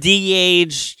 that's a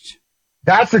de-aged.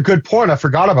 That's a good point. I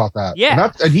forgot about that.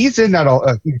 Yeah, and he's in that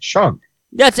a huge chunk.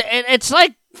 It's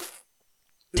like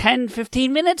 10,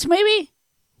 15 minutes, maybe.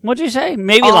 What'd you say?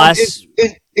 Maybe less.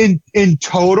 In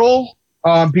total,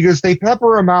 because they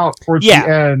pepper him out towards the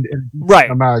end in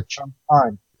amount of chunk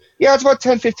time. Yeah, it's about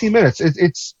 10, 15 minutes.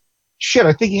 It's shit.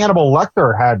 I think Hannibal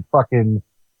Lecter had fucking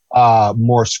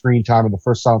more screen time in the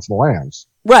first Silence of the Lambs.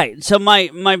 Right. So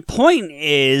my point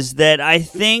is that I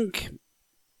think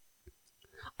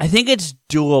it's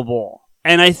doable.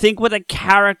 And I think with a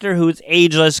character who's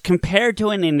ageless compared to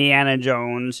an Indiana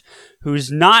Jones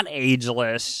who's not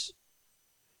ageless,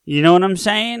 you know what I'm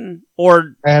saying?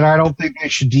 And I don't think they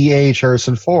should de-age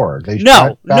Harrison Ford. I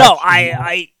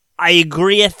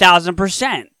agree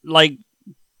 1,000%. Like,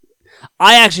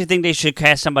 I actually think they should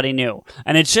cast somebody new,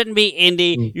 and it shouldn't be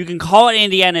Indy. You can call it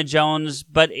Indiana Jones,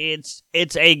 but it's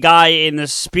a guy in the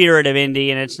spirit of Indy,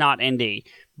 and it's not Indy.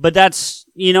 But that's,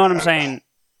 you know what I'm saying?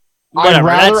 Whatever.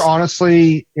 I'd rather,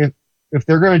 honestly, if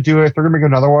they're going to do it, if they're going to make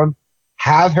another one,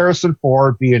 have Harrison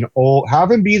Ford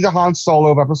have him be the Han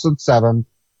Solo of Episode 7,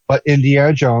 but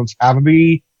Indiana Jones, have him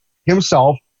be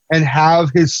himself, and have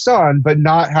his son, but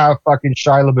not have fucking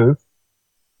Shia LaBeouf.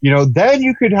 Then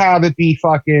you could have it be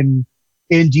fucking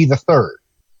Indy the Third.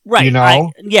 Right. You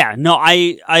know?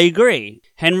 I agree.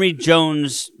 Henry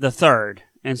Jones the Third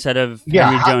instead of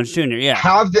Henry Jones Jr. Yeah.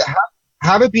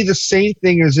 Have it be the same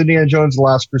thing as Indiana Jones: The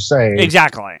Last Crusade.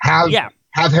 Exactly.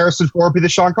 Have Harrison Ford be the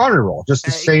Sean Connery role. Just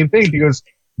the same thing, because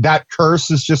that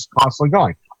curse is just constantly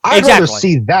going. I'd rather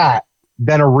see that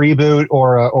than a reboot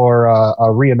or a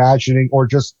reimagining or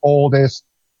just old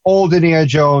Indiana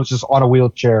Jones just on a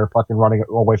wheelchair fucking running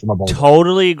away from a boulder.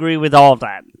 Totally agree with all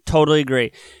that. Totally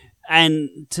agree. And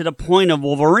to the point of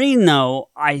Wolverine, though,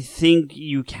 I think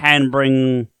you can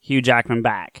bring Hugh Jackman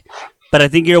back. But I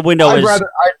think your window I'd rather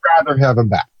have him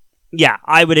back. Yeah,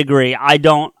 I would agree. I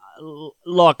don't...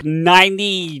 Look,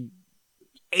 98%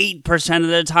 of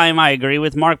the time I agree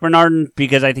with Mark Bernardin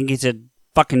because I think he's a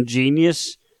fucking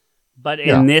genius. But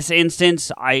in this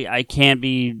instance, I can't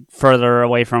be further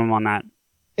away from him on that.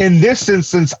 In this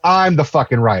instance, I'm the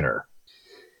fucking writer.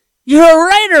 You're a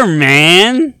writer,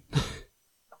 man!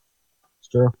 It's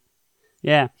true.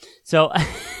 Yeah. So,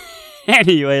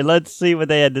 anyway, let's see what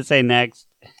they had to say next.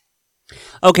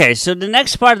 Okay, so the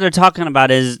next part they're talking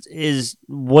about is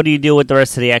what do you do with the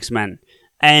rest of the X-Men?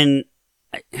 And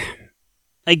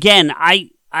again, I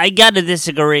gotta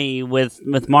disagree with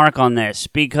Mark on this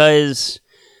because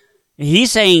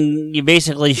he's saying you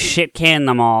basically shit can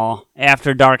them all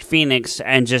after Dark Phoenix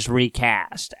and just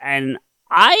recast. And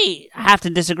I have to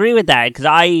disagree with that because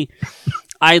I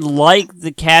like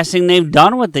the casting they've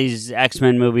done with these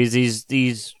X-Men movies.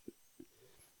 These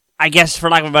I guess, for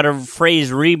lack of a better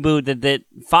phrase, reboot that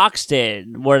Fox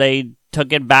did, where they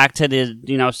took it back to the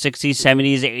 60s,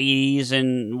 70s, 80s,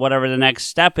 and whatever the next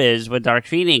step is with Dark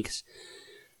Phoenix.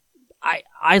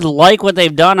 I like what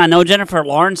they've done. I know Jennifer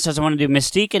Lawrence doesn't want to do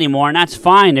Mystique anymore, and that's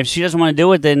fine. If she doesn't want to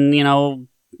do it, then,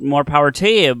 more power to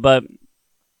you. But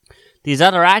these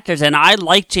other actors, and I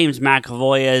like James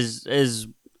McAvoy as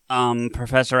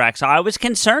Professor X. I was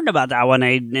concerned about that when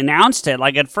they announced it.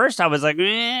 Like, at first I was like,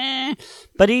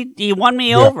 but he won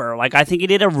me over. Like, I think he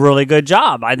did a really good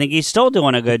job. I think he's still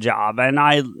doing a good job.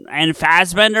 And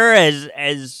Fassbender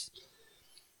as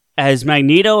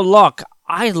Magneto, look,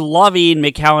 I love Ian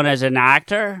McKellen as an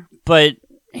actor, but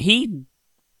he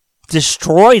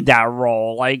destroyed that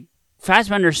role. Like,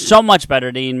 Fassbender's so much better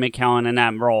than Ian McKellen in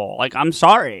that role. Like, I'm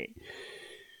sorry.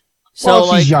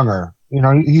 So, he's younger.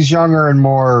 He's younger and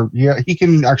more. Yeah, he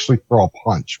can actually throw a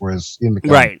punch, whereas in the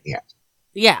can't.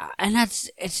 Yeah, and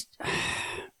it's.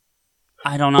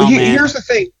 I don't know, man. Here's the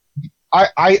thing.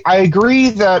 I agree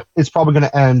that it's probably going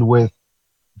to end with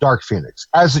Dark Phoenix,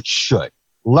 as it should.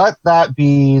 Let that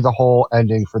be the whole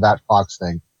ending for that Fox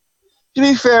thing. To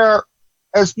be fair,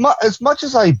 as much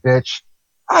as I bitch,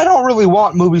 I don't really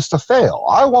want movies to fail.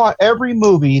 I want every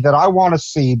movie that I want to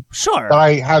see, that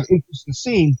I have interest in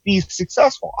seeing, be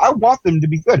successful. I want them to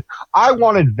be good. I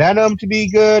wanted Venom to be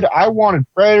good. I wanted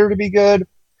Predator to be good.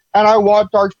 And I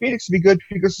want Dark Phoenix to be good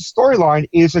because the storyline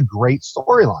is a great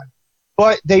storyline.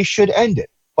 But they should end it.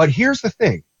 But here's the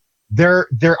thing.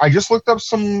 I just looked up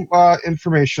some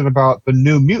information about the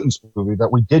New Mutants movie that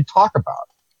we did talk about.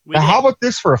 Now, how about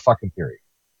this for a fucking theory?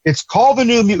 It's called The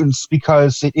New Mutants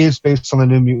because it is based on the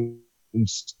New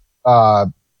Mutants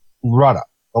run-up,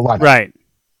 the lineup. Right.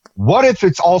 What if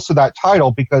it's also that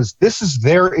title because this is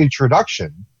their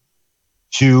introduction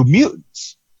to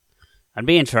mutants? That'd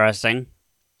be interesting.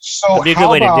 So that'd be a good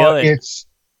way to do it.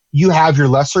 You have your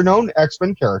lesser-known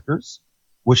X-Men characters,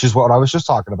 which is what I was just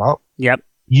talking about. Yep.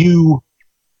 You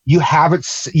have it.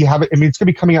 I mean, it's going to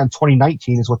be coming out in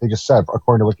 2019, is what they just said,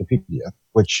 according to Wikipedia.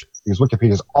 Because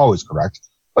Wikipedia is always correct.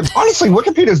 But honestly,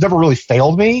 Wikipedia has never really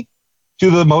failed me,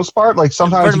 to the most part. Like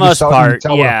sometimes, for the most part,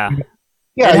 yeah,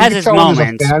 it has its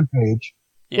moments. A fan page,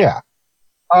 yeah.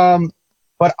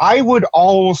 But I would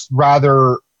almost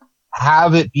rather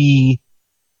have it be.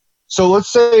 So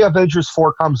let's say Avengers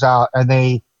 4 comes out and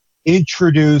they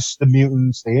introduce the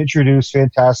mutants, they introduce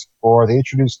Fantastic Four, they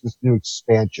introduce this new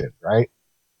expansion, right?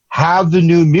 Have the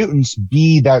New Mutants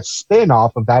be that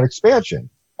spin-off of that expansion.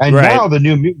 And now the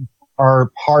New Mutants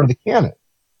are part of the canon.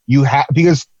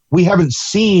 Because we haven't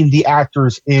seen the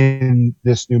actors in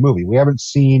this new movie. We haven't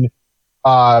seen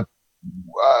fucking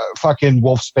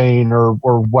Wolfsbane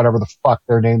or whatever the fuck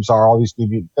their names are, all these new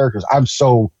mutant characters. I'm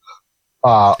so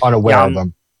unaware of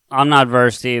them. I'm not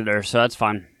versed either, so that's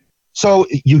fine. So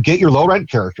you get your low-rent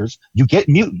characters, you get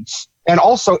mutants, and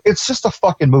also it's just a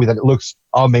fucking movie that looks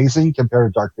amazing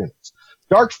compared to Dark Phoenix.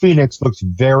 Dark Phoenix looks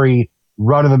very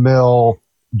run-of-the-mill,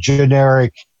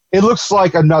 generic. It looks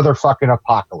like another fucking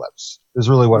Apocalypse, is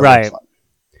really what it looks like.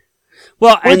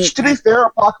 Well, which, to be fair,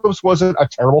 Apocalypse wasn't a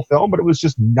terrible film, but it was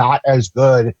just not as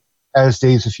good as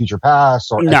Days of Future Past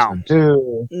or X-Men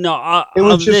 2. No, it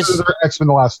was just X-Men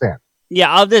The Last Stand.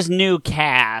 Yeah, of this new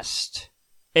cast,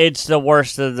 it's the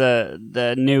worst of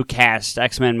the new cast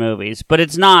X-Men movies, but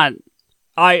it's not.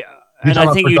 I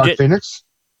think you did. Phoenix?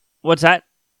 What's that?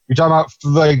 You're talking about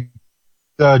like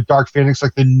the Dark Phoenix,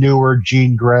 like the newer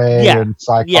Jean Grey and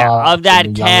Cyclops. Yeah, of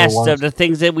that cast of the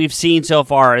things that we've seen so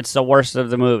far, it's the worst of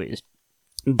the movies.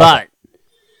 But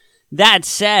that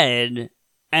said,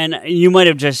 and you might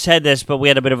have just said this, but we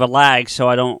had a bit of a lag, so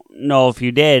I don't know if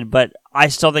you did, but I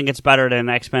still think it's better than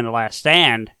X-Men: The Last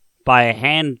Stand by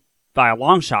a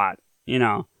long shot, you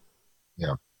know.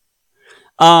 Yeah.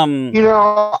 I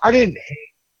didn't hate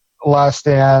Last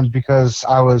Stand because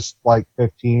I was like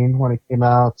 15 when it came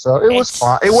out, so it was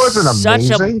fine. It wasn't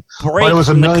amazing, but it was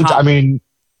a million. I mean,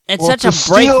 it's such a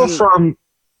break from.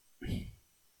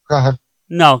 Go ahead.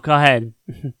 No, go ahead.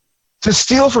 To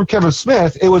steal from Kevin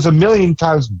Smith, it was a million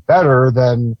times better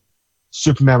than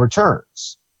Superman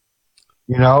Returns.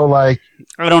 You know, like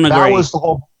I don't agree. That was the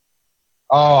whole.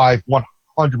 Oh, I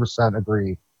 100%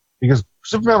 agree, because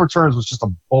Superman Returns was just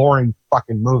a boring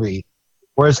fucking movie.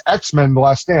 Whereas X-Men: The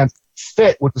Last Stand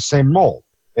fit with the same mold.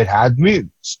 It had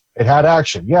mutants. It had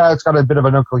action. Yeah, it's got a bit of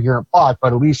an incoherent plot,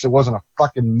 but at least it wasn't a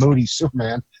fucking moody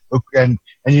Superman. And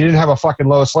you didn't have a fucking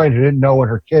Lois Lane who didn't know when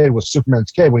her kid was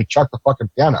Superman's kid when he chucked the fucking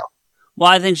piano. Well,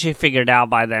 I think she figured it out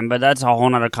by then, but that's a whole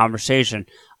nother conversation.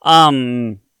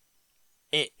 I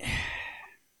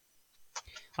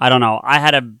don't know. I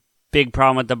had a big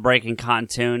problem with the breaking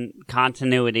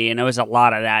continuity, and there was a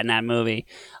lot of that in that movie.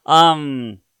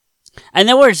 And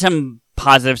there were some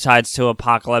positive sides to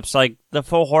Apocalypse, like the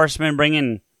Four Horsemen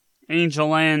bringing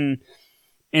Angel in,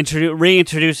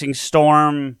 reintroducing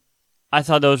Storm. I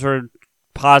thought those were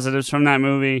positives from that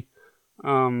movie.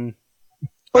 But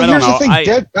here's the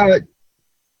thing,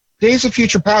 Days of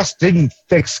Future Past didn't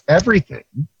fix everything.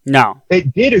 No.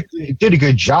 It did a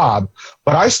good job,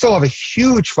 but I still have a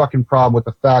huge fucking problem with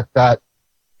the fact that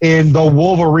in the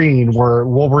Wolverine, where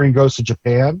Wolverine goes to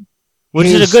Japan, which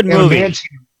is a good movie.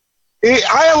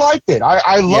 I liked it.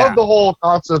 I love the whole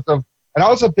concept of, and I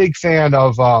was a big fan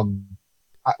of.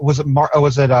 Was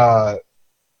it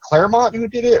Claremont who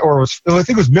did it, or I think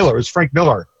it was Miller? It was Frank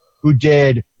Miller who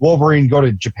did Wolverine go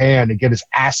to Japan and get his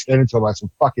ass handed to him by some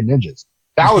fucking ninjas.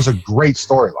 That was a great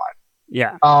storyline.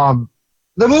 Yeah.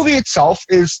 The movie itself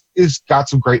is got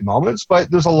some great moments, but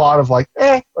there's a lot of like,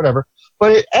 whatever.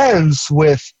 But it ends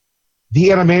with the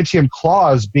adamantium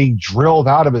claws being drilled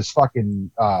out of his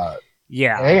fucking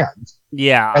hands.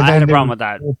 Yeah, and I had a problem with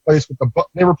that.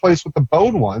 They replaced with the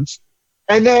bone ones.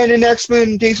 And then in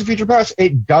X-Men Days of Future Past,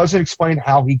 it doesn't explain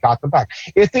how he got them back.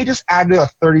 If they just added a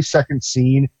 30-second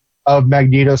scene of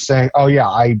Magneto saying, "Oh yeah,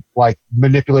 I like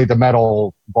manipulate the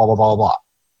metal," blah blah blah blah.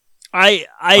 I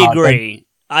agree.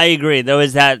 I agree. There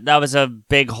was that was a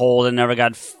big hole that never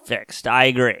got fixed. I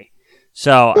agree.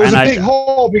 So it was a big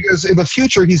hole because in the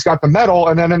future he's got the metal,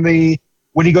 and then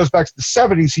when he goes back to the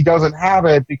 70s, he doesn't have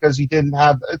it because he didn't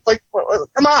have. It's like,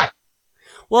 come on.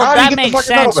 Well, that makes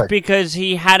sense because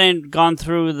he hadn't gone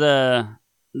through the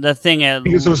thing at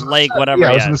Lake, whatever.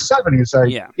 Yeah, it was in the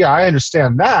 70s. Yeah, I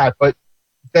understand that, but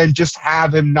then just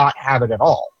have him not have it at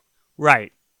all.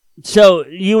 Right. So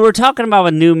you were talking about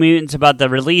with New Mutants about the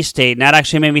release date, and that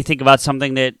actually made me think about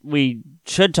something that we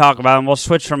should talk about, and we'll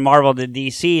switch from Marvel to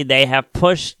DC. They have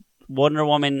pushed Wonder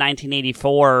Woman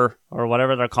 1984, or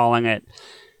whatever they're calling it,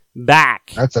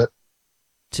 back. That's it.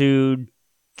 To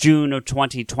June of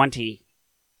 2020,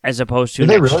 as opposed to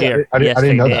did next really? year. I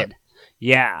didn't know that.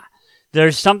 Yeah.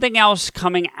 There's something else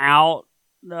coming out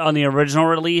on the original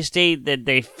release date that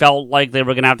they felt like they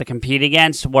were going to have to compete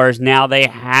against, whereas now they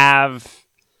have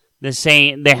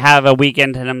a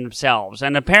weekend to themselves.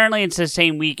 And apparently it's the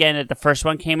same weekend that the first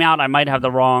one came out. I might have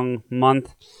the wrong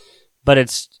month, but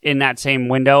it's in that same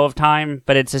window of time.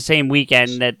 But it's the same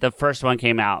weekend that the first one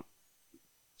came out.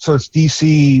 So it's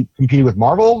DC competing with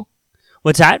Marvel?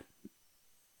 What's that?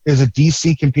 Is it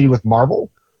DC competing with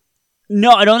Marvel?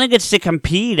 No, I don't think it's to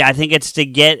compete. I think it's to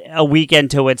get a weekend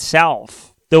to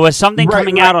itself. There was something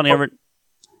coming out on the...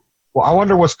 Well, I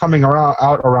wonder what's coming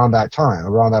out around that time,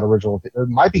 around that original... It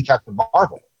might be Captain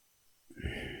Marvel.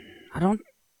 I don't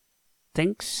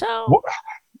think so. Well,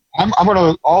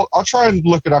 I'll try and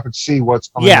look it up and see what's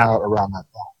coming out around that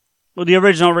time. Well, the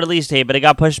original release date, but it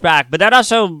got pushed back. But that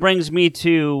also brings me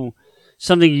to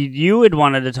something you had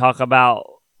wanted to talk about,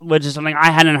 which is something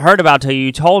I hadn't heard about till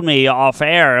you told me off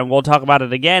air, and we'll talk about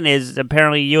it again, is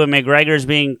apparently Ewan McGregor's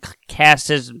being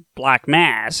cast as Black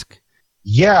Mask.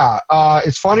 Yeah,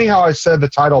 it's funny how I said the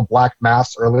title Black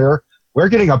Mask earlier. We're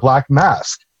getting a Black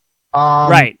Mask.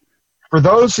 Right. For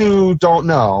those who don't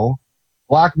know,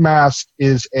 Black Mask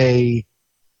is a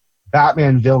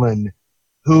Batman villain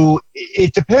who,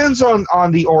 it depends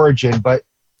on the origin, but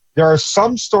There are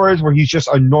some stories where he's just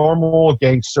a normal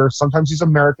gangster. Sometimes he's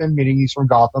American, meaning he's from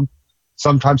Gotham.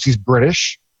 Sometimes he's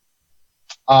British.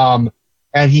 And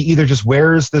he either just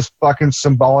wears this fucking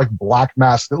symbolic black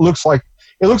mask. It looks like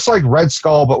Red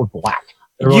Skull, but with black.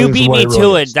 You beat me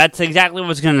to it. That's exactly what I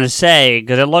was going to say.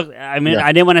 Because it looked, I mean,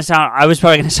 I didn't want to sound, I was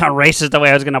probably going to sound racist the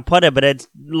way I was going to put it, but it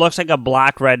looks like a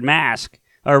black-red mask,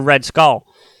 or Red Skull.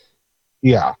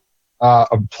 Yeah. I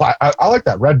like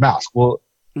that, red mask. Well,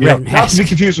 Red not to be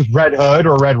confused with Red Hood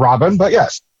or Red Robin, but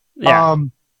yes. Yeah.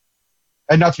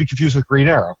 And not to be confused with Green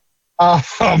Arrow.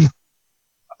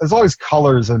 There's always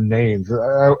colors and names.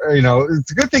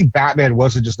 It's a good thing Batman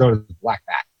wasn't just known as Black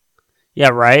Bat. Yeah,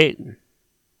 right?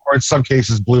 Or in some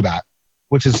cases, Blue Bat,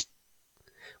 which is...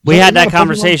 We had that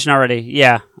conversation already,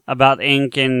 yeah, about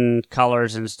ink and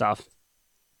colors and stuff.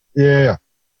 Yeah.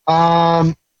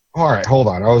 All right, hold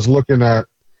on. I was looking at...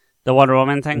 The Wonder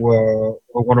Woman thing? Well,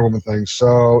 the Wonder Woman thing.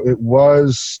 So it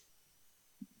was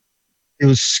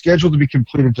scheduled to be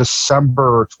completed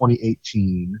December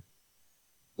 2018.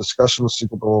 Discussion with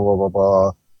sequel, blah, blah, blah,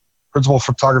 blah. Principal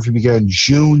photography began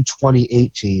June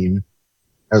 2018. And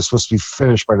it's supposed to be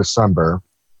finished by December.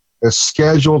 It's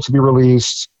scheduled to be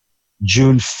released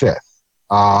June 5th.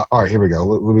 All right, here we go.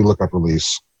 Let me look up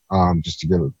release just to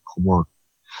get it more.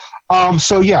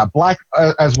 So yeah, Black.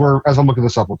 As I'm looking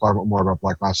this up, we'll talk more about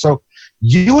Black Mask. So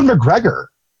Ewan McGregor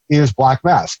is Black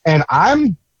Mask, and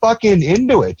I'm fucking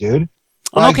into it, dude.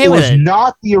 I'm okay with it.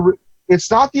 It's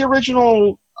not the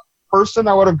original person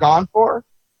I would have gone for.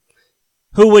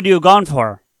 Who would you have gone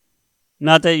for?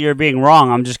 Not that you're being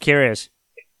wrong. I'm just curious.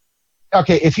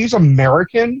 Okay, if he's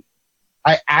American,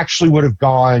 I actually would have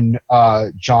gone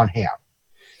John Hamm.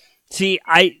 See,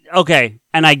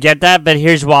 and I get that, but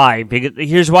here's why. Because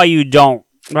here's why you don't,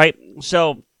 right?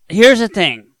 So here's the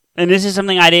thing, and this is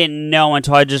something I didn't know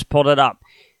until I just pulled it up.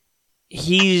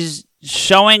 He's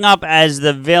showing up as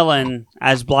the villain,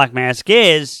 as Black Mask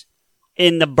is,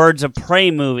 in the Birds of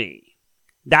Prey movie.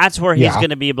 That's where he's going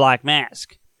to be Black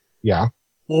Mask. Yeah.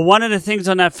 Well, one of the things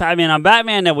on on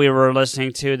Batman that we were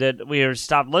listening to, that we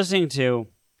stopped listening to,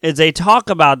 is they talk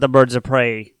about the Birds of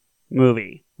Prey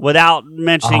movie without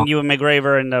mentioning Ewan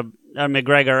McGregor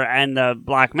and the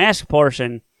Black Mask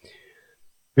portion.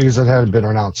 Because it hadn't been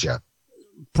announced yet.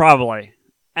 Probably.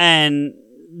 And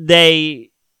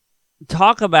they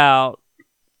talk about,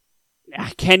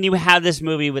 can you have this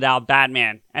movie without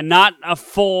Batman? And not a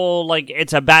full,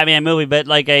 it's a Batman movie, but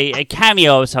a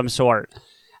cameo of some sort.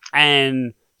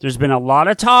 And there's been a lot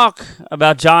of talk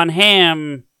about John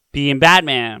Hamm being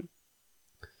Batman.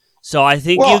 So I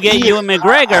think you get Ewan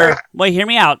McGregor. Wait, hear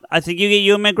me out. I think you get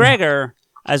Ewan McGregor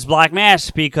as Black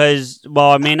Mask because,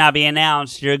 well, it may not be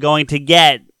announced. You're going to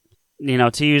get,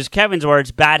 to use Kevin's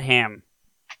words, Bat Ham.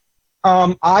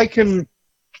 Well,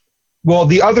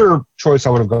 the other choice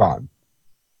I would have gone.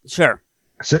 Sure.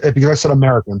 So, because I said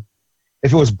American.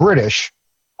 If it was British,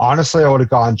 honestly, I would have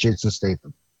gone Jason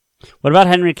Statham. What about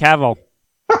Henry Cavill?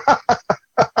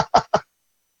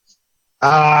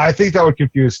 I think that would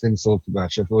confuse things a little too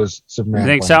much if it was Superman. You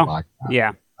think so?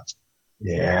 Yeah.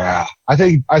 Yeah. I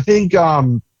think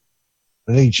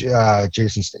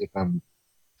Jason Statham.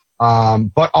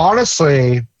 But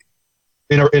honestly,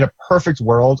 in a perfect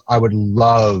world, I would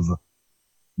love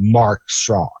Mark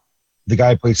Strong, the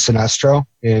guy who plays Sinestro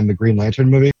in the Green Lantern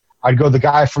movie. I'd go the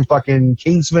guy from fucking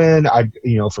Kingsman.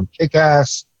 From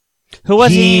Kick-Ass. Who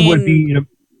was he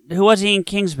in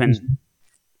Kingsman?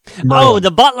 Oh,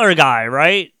 the butler guy,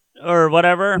 right? Or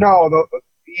whatever? No,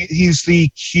 he's the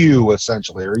Q,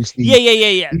 essentially. Or he's the,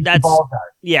 yeah. That's the ball guy.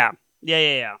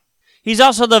 Yeah. He's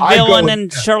also the villain in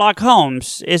Sherlock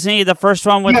Holmes. Isn't he the first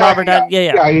one with Robert?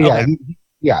 Yeah. Okay.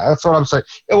 Yeah, that's what I'm saying.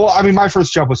 Well, I mean, my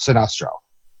first jump was Sinestro.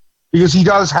 Because he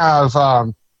does have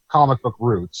comic book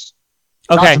roots.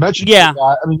 Okay, not to mention, he's done a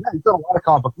lot of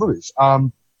comic book movies.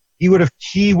 He would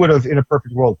have, in a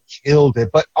perfect world, killed it.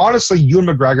 But honestly, Ewan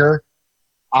McGregor,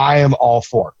 I am all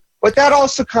for. But that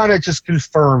also kind of just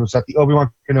confirms that the Obi-Wan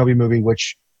Kenobi movie,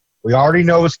 which we already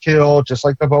know was killed, just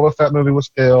like the Boba Fett movie was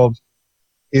killed,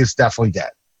 is definitely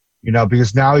dead.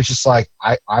 Because now he's just like,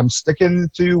 I'm sticking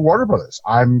to Warner Brothers.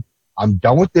 I'm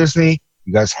done with Disney.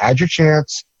 You guys had your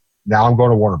chance. Now I'm going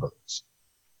to Warner Brothers.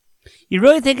 You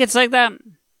really think it's like that?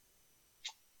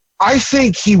 I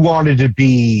think he wanted to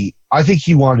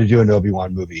do an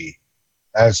Obi-Wan movie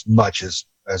as much as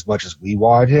we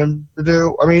wanted him to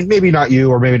do. I mean, maybe not you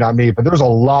or maybe not me, but there was a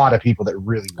lot of people that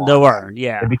really wanted. There were,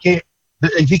 yeah.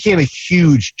 It became a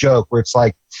huge joke where it's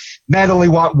like, men only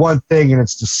want one thing and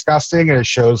it's disgusting and it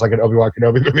shows like an Obi-Wan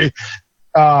Kenobi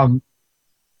movie.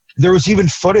 There was even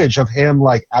footage of him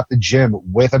at the gym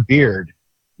with a beard,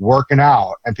 working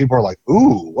out, and people are like,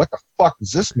 "Ooh, what the fuck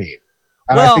does this mean?"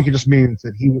 And I think it just means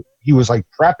that he was like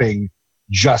prepping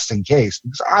just in case,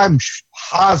 because I'm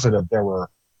positive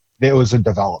it was in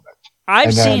development.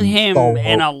 I've seen him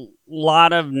in a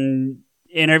lot of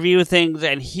interview things,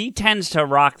 and he tends to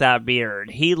rock that beard.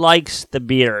 He likes the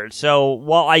beard. So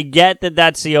while I get that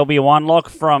that's the Obi-Wan look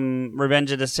from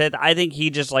Revenge of the Sith, I think he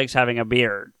just likes having a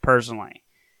beard, personally.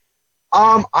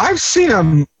 I've seen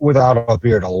him without a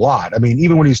beard a lot. I mean,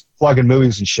 even when he's plugging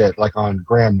movies and shit, like on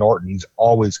Graham Norton, he's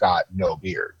always got no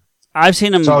beard. I've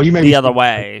seen him the other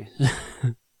way.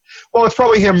 Well, it's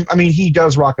probably him. I mean, he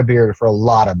does rock a beard for a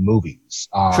lot of movies.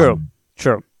 True.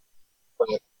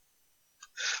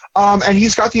 And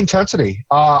he's got the intensity.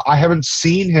 I haven't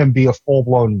seen him be a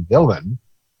full-blown villain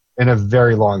in a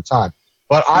very long time.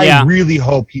 But I really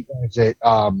hope he does it.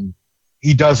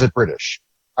 He does it British.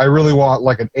 I really want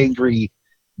like an angry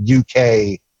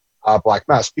UK Black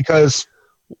Mask, because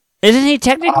isn't he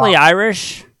technically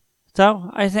Irish? Though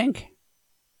I think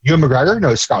Ewan McGregor. No,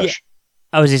 he's Scottish.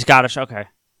 Yeah. Oh, is he Scottish? Okay.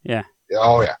 Yeah.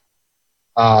 Oh yeah.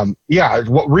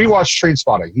 Rewatch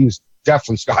Trainspotting. He was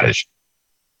definitely Scottish.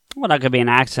 Well, that could be an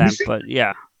accent, but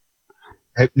yeah.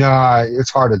 No, it's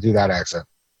hard to do that accent.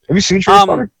 Have you seen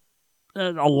Trainspotting?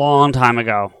 A long time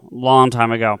ago.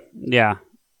 Yeah.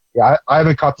 Yeah, I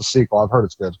haven't caught the sequel. I've heard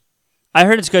it's good. I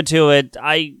heard it's good too.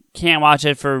 I can't watch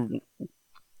it for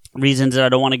reasons that I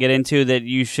don't want to get into that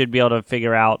you should be able to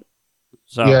figure out.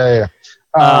 So yeah.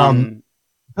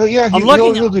 But yeah,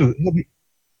 he'll do.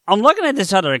 I'm looking at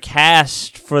this other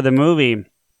cast for the movie,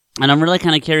 and I'm really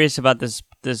kind of curious about this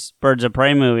Birds of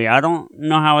Prey movie. I don't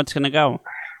know how it's going to go.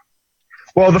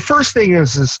 Well, the first thing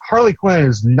is Harley Quinn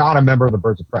is not a member of the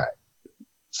Birds of Prey,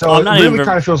 so it really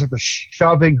kind of feels like they're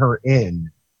shoving her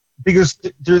in. Because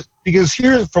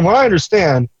here, from what I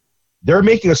understand, they're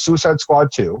making a Suicide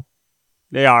Squad 2.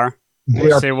 They are.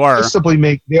 They were.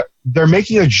 They're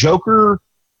making a Joker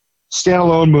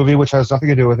standalone movie, which has nothing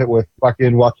to do with it, with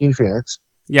fucking Joaquin Phoenix.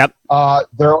 Yep.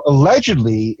 There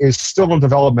allegedly is still in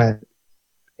development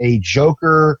a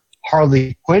Joker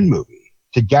Harley Quinn movie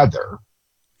together.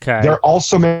 Okay. They're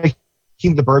also making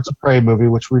the Birds of Prey movie,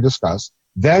 which we discussed.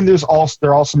 Then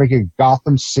they're also making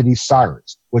Gotham City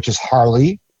Sirens, which is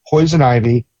Harley, Poison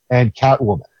Ivy, and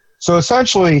Catwoman. So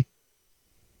essentially,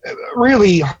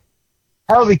 really,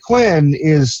 Harley Quinn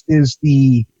is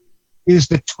the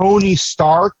Tony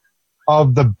Stark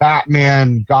of the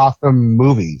Batman Gotham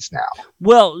movies now.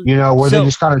 Well, where they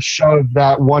just kind of shove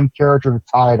that one character to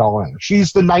tie it all in.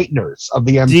 She's the night nurse of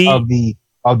the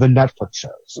Netflix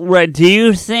shows. Right? Do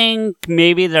you think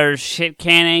maybe they're shit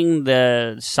canning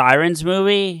the Sirens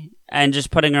movie and just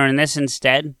putting her in this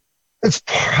instead? It's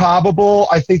probable.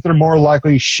 I think they're more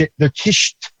likely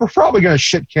we're probably going to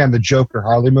shit can the Joker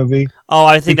Harley movie. Oh,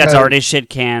 I think that's already shit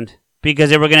canned.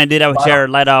 Because they were going to do that with Jared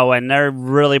Leto, and they're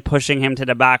really pushing him to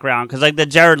the background. Because the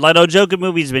Jared Leto Joker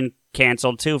movie's been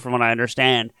canceled, too, from what I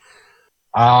understand.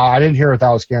 I didn't hear that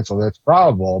was canceled. It's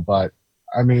probable, but,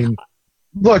 I mean,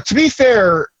 look, to be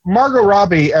fair, Margot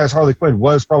Robbie as Harley Quinn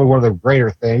was probably one of the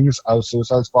greater things of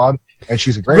Suicide Squad, and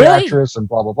she's a great actress and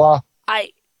blah, blah, blah.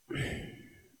 I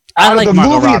like the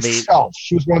Margot movie Robbie. itself,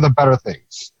 she was one of the better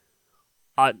things.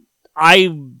 I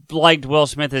liked Will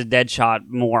Smith as Deadshot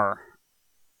more.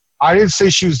 I didn't say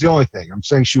she was the only thing. I'm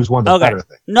saying she was one of the better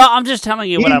things. No, I'm just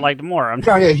telling you what I liked more.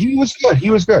 He was good.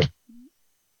 He was good.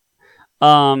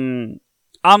 I'm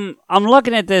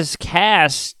looking at this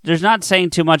cast. There's not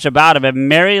saying too much about it, but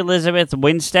Mary Elizabeth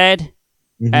Winstead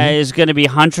is going to be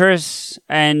Huntress,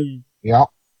 and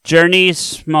Journey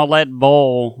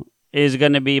Smollett-Bowl is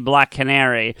going to be Black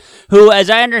Canary, who, as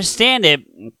I understand it,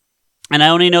 and I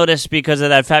only noticed because of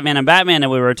that Fat Man and Batman that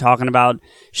we were talking about,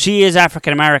 she is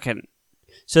African American.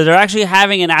 So they're actually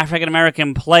having an African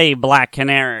American play Black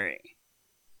Canary,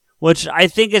 which I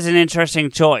think is an interesting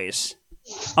choice.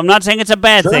 I'm not saying it's a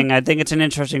bad thing. I think it's an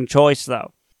interesting choice,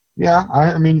 though. Yeah,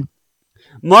 I mean,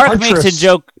 Mark makes a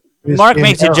joke. Mark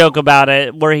makes a joke about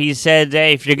it where he said,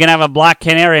 "Hey, if you're gonna have a Black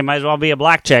Canary, it might as well be a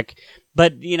black chick."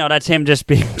 But that's him just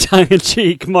being tongue in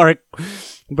cheek, Mark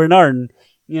Bernard.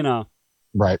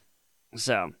 Right.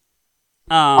 So,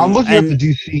 I'm looking at the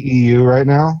DCEU right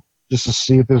now just to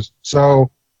see if there's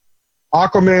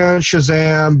Aquaman,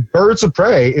 Shazam, Birds of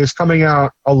Prey is coming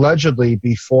out allegedly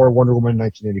before Wonder Woman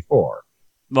 1984.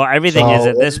 Well, everything is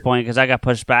at this point because I got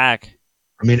pushed back.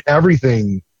 I mean,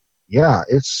 everything. Yeah,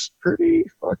 it's pretty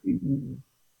fucking.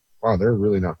 Wow, they're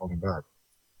really not holding back.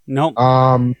 Nope.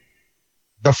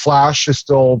 The Flash is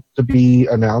still to be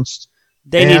announced.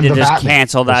 They need to just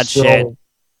cancel that shit.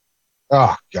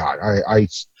 Oh God, I.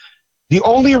 The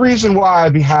only reason why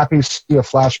I'd be happy to see a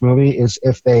Flash movie is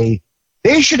if they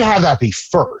They should have that be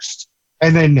first,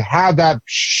 and then have that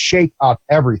shake up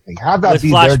everything. Have that With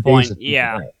be their Flashpoint, days of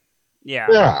yeah. Superman. Yeah.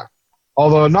 Yeah.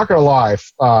 Although I'm not gonna lie,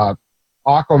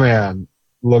 Aquaman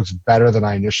looks better than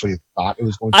I initially thought it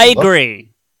was going to.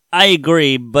 I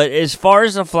agree. But as far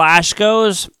as the Flash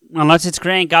goes, unless it's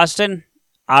Grant Gustin,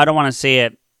 I don't want to see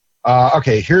it.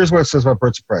 Okay, here's what it says about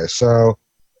Birds of Prey. So,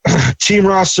 team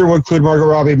roster will include Margot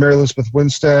Robbie, Mary Elizabeth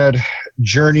Winstead,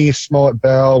 Journey Smollett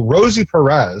Bell, Rosie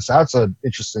Perez. That's an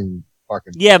interesting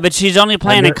fucking. Yeah, but she's only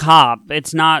playing a cop.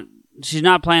 It's not. She's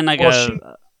not playing like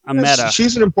a meta.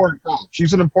 She's an important cop.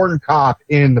 She's an important cop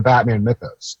in the Batman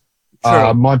mythos.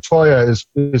 True. Montoya is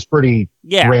pretty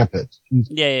rampant.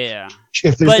 Yeah.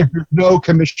 If there's no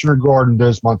Commissioner Gordon,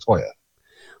 there's Montoya.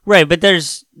 Right, but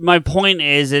my point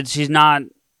is that she's not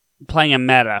playing a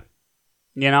meta,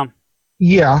 you know?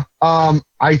 Yeah.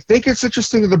 I think it's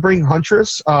interesting to bring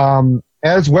Huntress,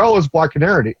 as well as Black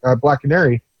Canary.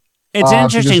 It's an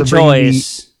interesting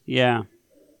choice. Yeah.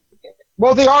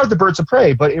 Well, they are the Birds of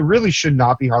Prey, but it really should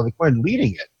not be Harley Quinn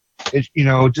leading it.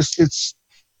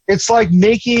 It's like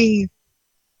making,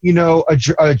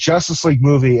 a Justice League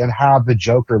movie and have the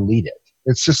Joker lead it.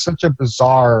 It's just such a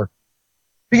bizarre,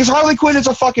 because Harley Quinn is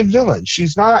a fucking villain.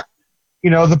 She's not,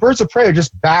 the Birds of Prey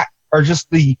are just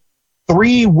the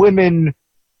three women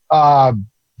that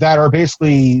are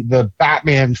basically the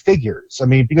Batman figures. I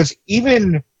mean, because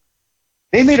even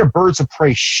they made a Birds of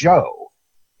Prey show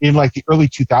in like the early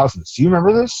 2000s. Do you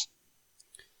remember this?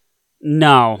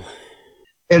 No.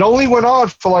 It only went on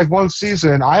for like one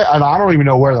season. I don't even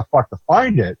know where the fuck to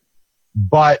find it,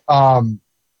 but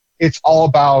it's all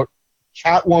about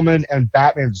Catwoman and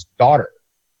Batman's daughter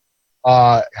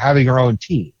having her own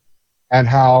team, and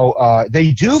how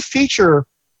they do feature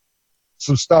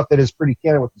some stuff that is pretty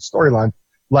canon with the storyline,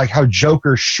 like how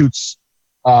Joker shoots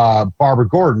Barbara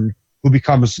Gordon, who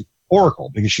becomes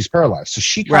Oracle because she's paralyzed. So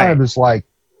she kind of is like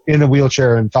in a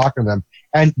wheelchair and talking to them.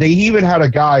 And they even had a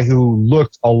guy who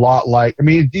looked a lot like, I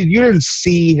mean, you didn't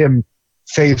see him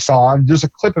face on. There's a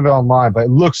clip of it online, but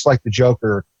it looks like the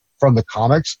Joker from the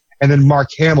comics. And then Mark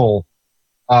Hamill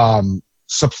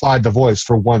supplied the voice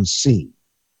for one scene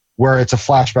where it's a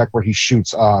flashback where he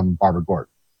shoots Barbara Gordon.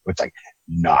 It's like,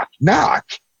 knock, knock,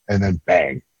 and then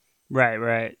bang.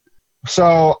 Right.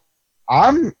 So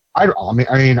I'd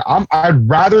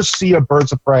rather see a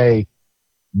Birds of Prey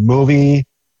movie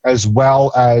as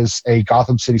well as a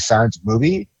Gotham City Sirens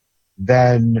movie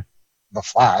than The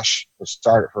Flash,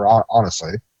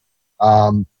 honestly. I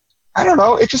don't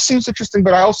know. It just seems interesting,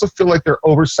 but I also feel like they're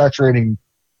oversaturating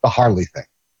the Harley thing.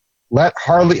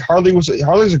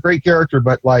 Harley's a great character,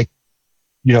 but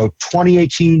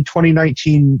 2018,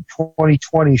 2019,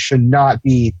 2020 should not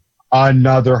be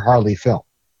another Harley film.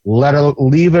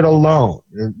 Leave it alone.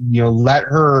 Let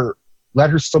her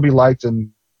still be liked and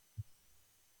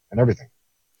everything.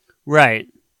 Right.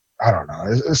 I don't know.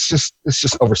 It's just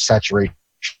oversaturation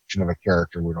of a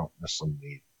character we don't necessarily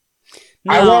need.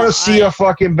 No, I want to see a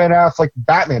fucking Ben Affleck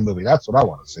Batman movie. That's what I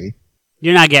want to see.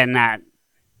 You're not getting that.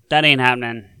 That ain't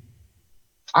happening.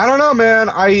 I don't know, man.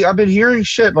 I've been hearing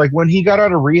shit like when he got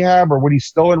out of rehab or when he's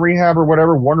still in rehab or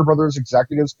whatever, Warner Brothers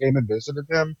executives came and visited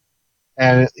him.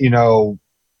 And,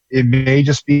 it may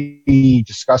just be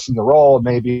discussing the role. It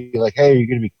may be like, hey, you're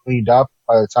going to be cleaned up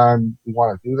by the time we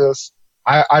want to do this.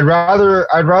 I'd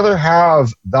rather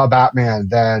have the Batman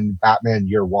than Batman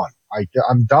Year One.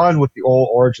 I'm done with the old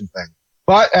origin thing.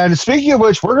 And speaking of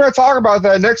which, we're going to talk about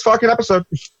that next fucking episode.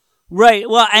 Right.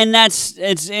 Well, and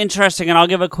it's interesting, and I'll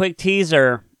give a quick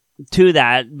teaser to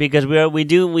that because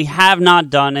we have not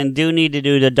done and do need to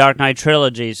do the Dark Knight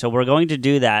trilogy, so we're going to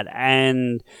do that.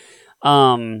 And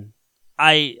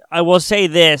I will say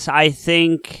this: I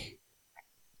think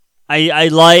I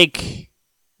like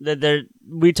that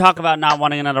we talk about not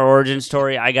wanting another origin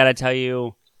story. I gotta tell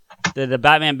you that the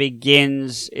Batman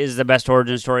Begins is the best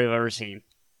origin story I've ever seen.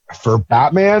 For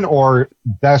Batman or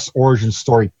best origin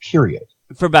story, period?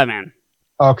 For Batman.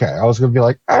 Okay, I was going to be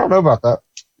like, I don't know about that.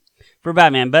 For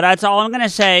Batman, but that's all I'm going to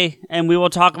say, and we will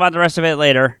talk about the rest of it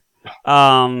later.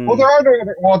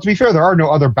 To be fair, there are no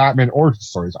other Batman origin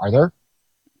stories, are there?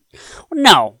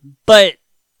 No, but...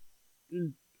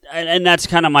 And that's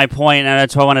kind of my point, and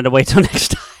that's why I wanted to wait till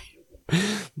next time.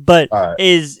 But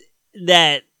is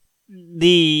that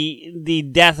the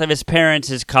death of his parents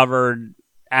is covered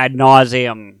ad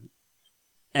nauseum,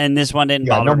 and this one didn't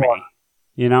bother me.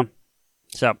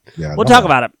 So we'll talk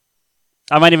about it.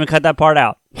 I might even cut that part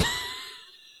out.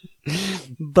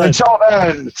 But until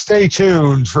then, stay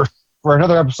tuned for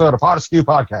another episode of Pod Askew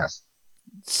Podcast.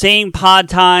 Same pod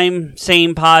time,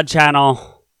 same pod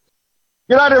channel.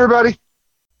 Good night, everybody.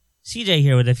 CJ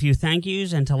here with a few thank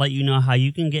yous and to let you know how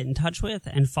you can get in touch with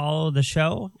and follow the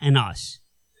show and us.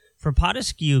 For Pod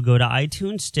Askew, go to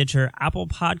iTunes, Stitcher, Apple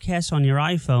Podcasts on your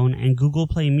iPhone, and Google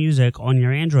Play Music on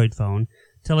your Android phone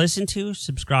to listen to,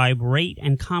 subscribe, rate,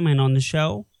 and comment on the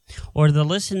show, or the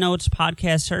Listen Notes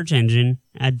podcast search engine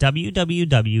at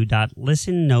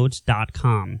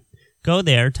www.listennotes.com. Go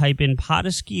there, type in Pod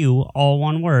Askew, all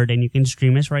one word, and you can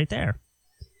stream us right there.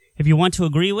 If you want to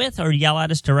agree with or yell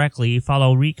at us directly,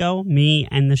 follow Rico, me,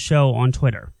 and the show on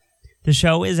Twitter. The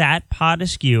show is at Pod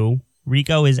Askew,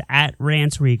 Rico is at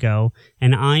Rants Rico,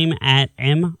 and I'm at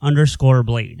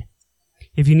M_Blade.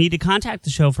 If you need to contact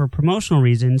the show for promotional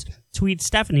reasons, tweet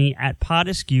Stephanie at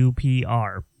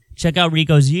PodAskewPR. Check out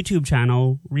Rico's YouTube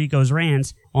channel, Rico's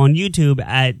Rants, on YouTube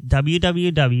at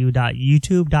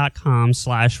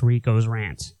www.youtube.com/Rico's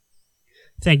Rants.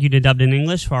 Thank you to Dubbed in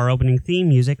English for our opening theme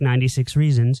music, 96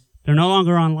 Reasons. They're no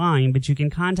longer online, but you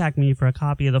can contact me for a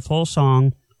copy of the full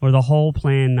song or the whole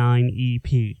Plan 9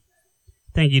 EP.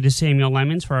 Thank you to Samuel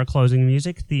Lemons for our closing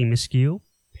music, Theme Askew.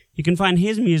 You can find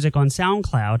his music on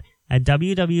SoundCloud at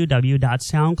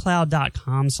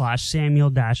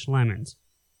www.soundcloud.com/Samuel-Lemons.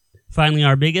 Finally,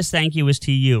 our biggest thank you is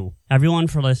to you, everyone,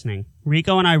 for listening.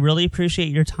 Rico and I really appreciate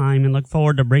your time and look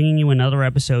forward to bringing you another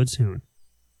episode soon.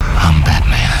 I'm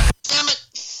Batman.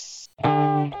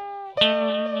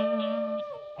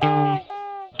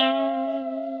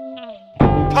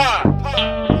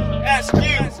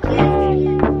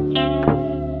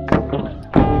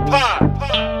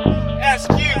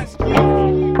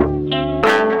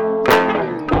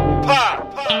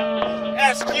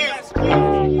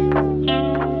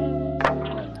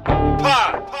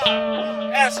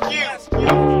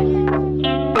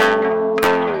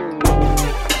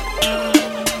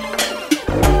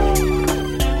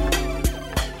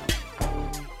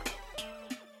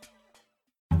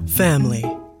 Family.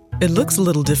 It looks a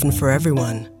little different for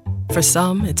everyone. For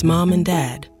some, it's mom and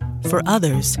dad. For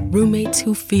others, roommates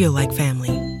who feel like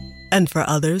family. And for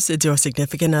others, it's your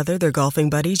significant other, their golfing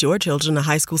buddies, your children, a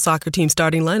high school soccer team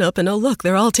starting lineup, and oh look,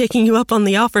 they're all taking you up on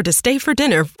the offer to stay for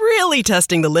dinner, really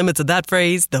testing the limits of that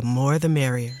phrase, the more the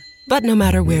merrier. But no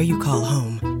matter where you call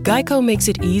home, Geico makes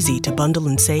it easy to bundle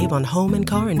and save on home and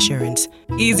car insurance.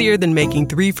 Easier than making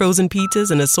 3 frozen pizzas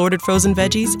and assorted frozen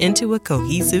veggies into a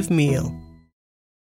cohesive meal.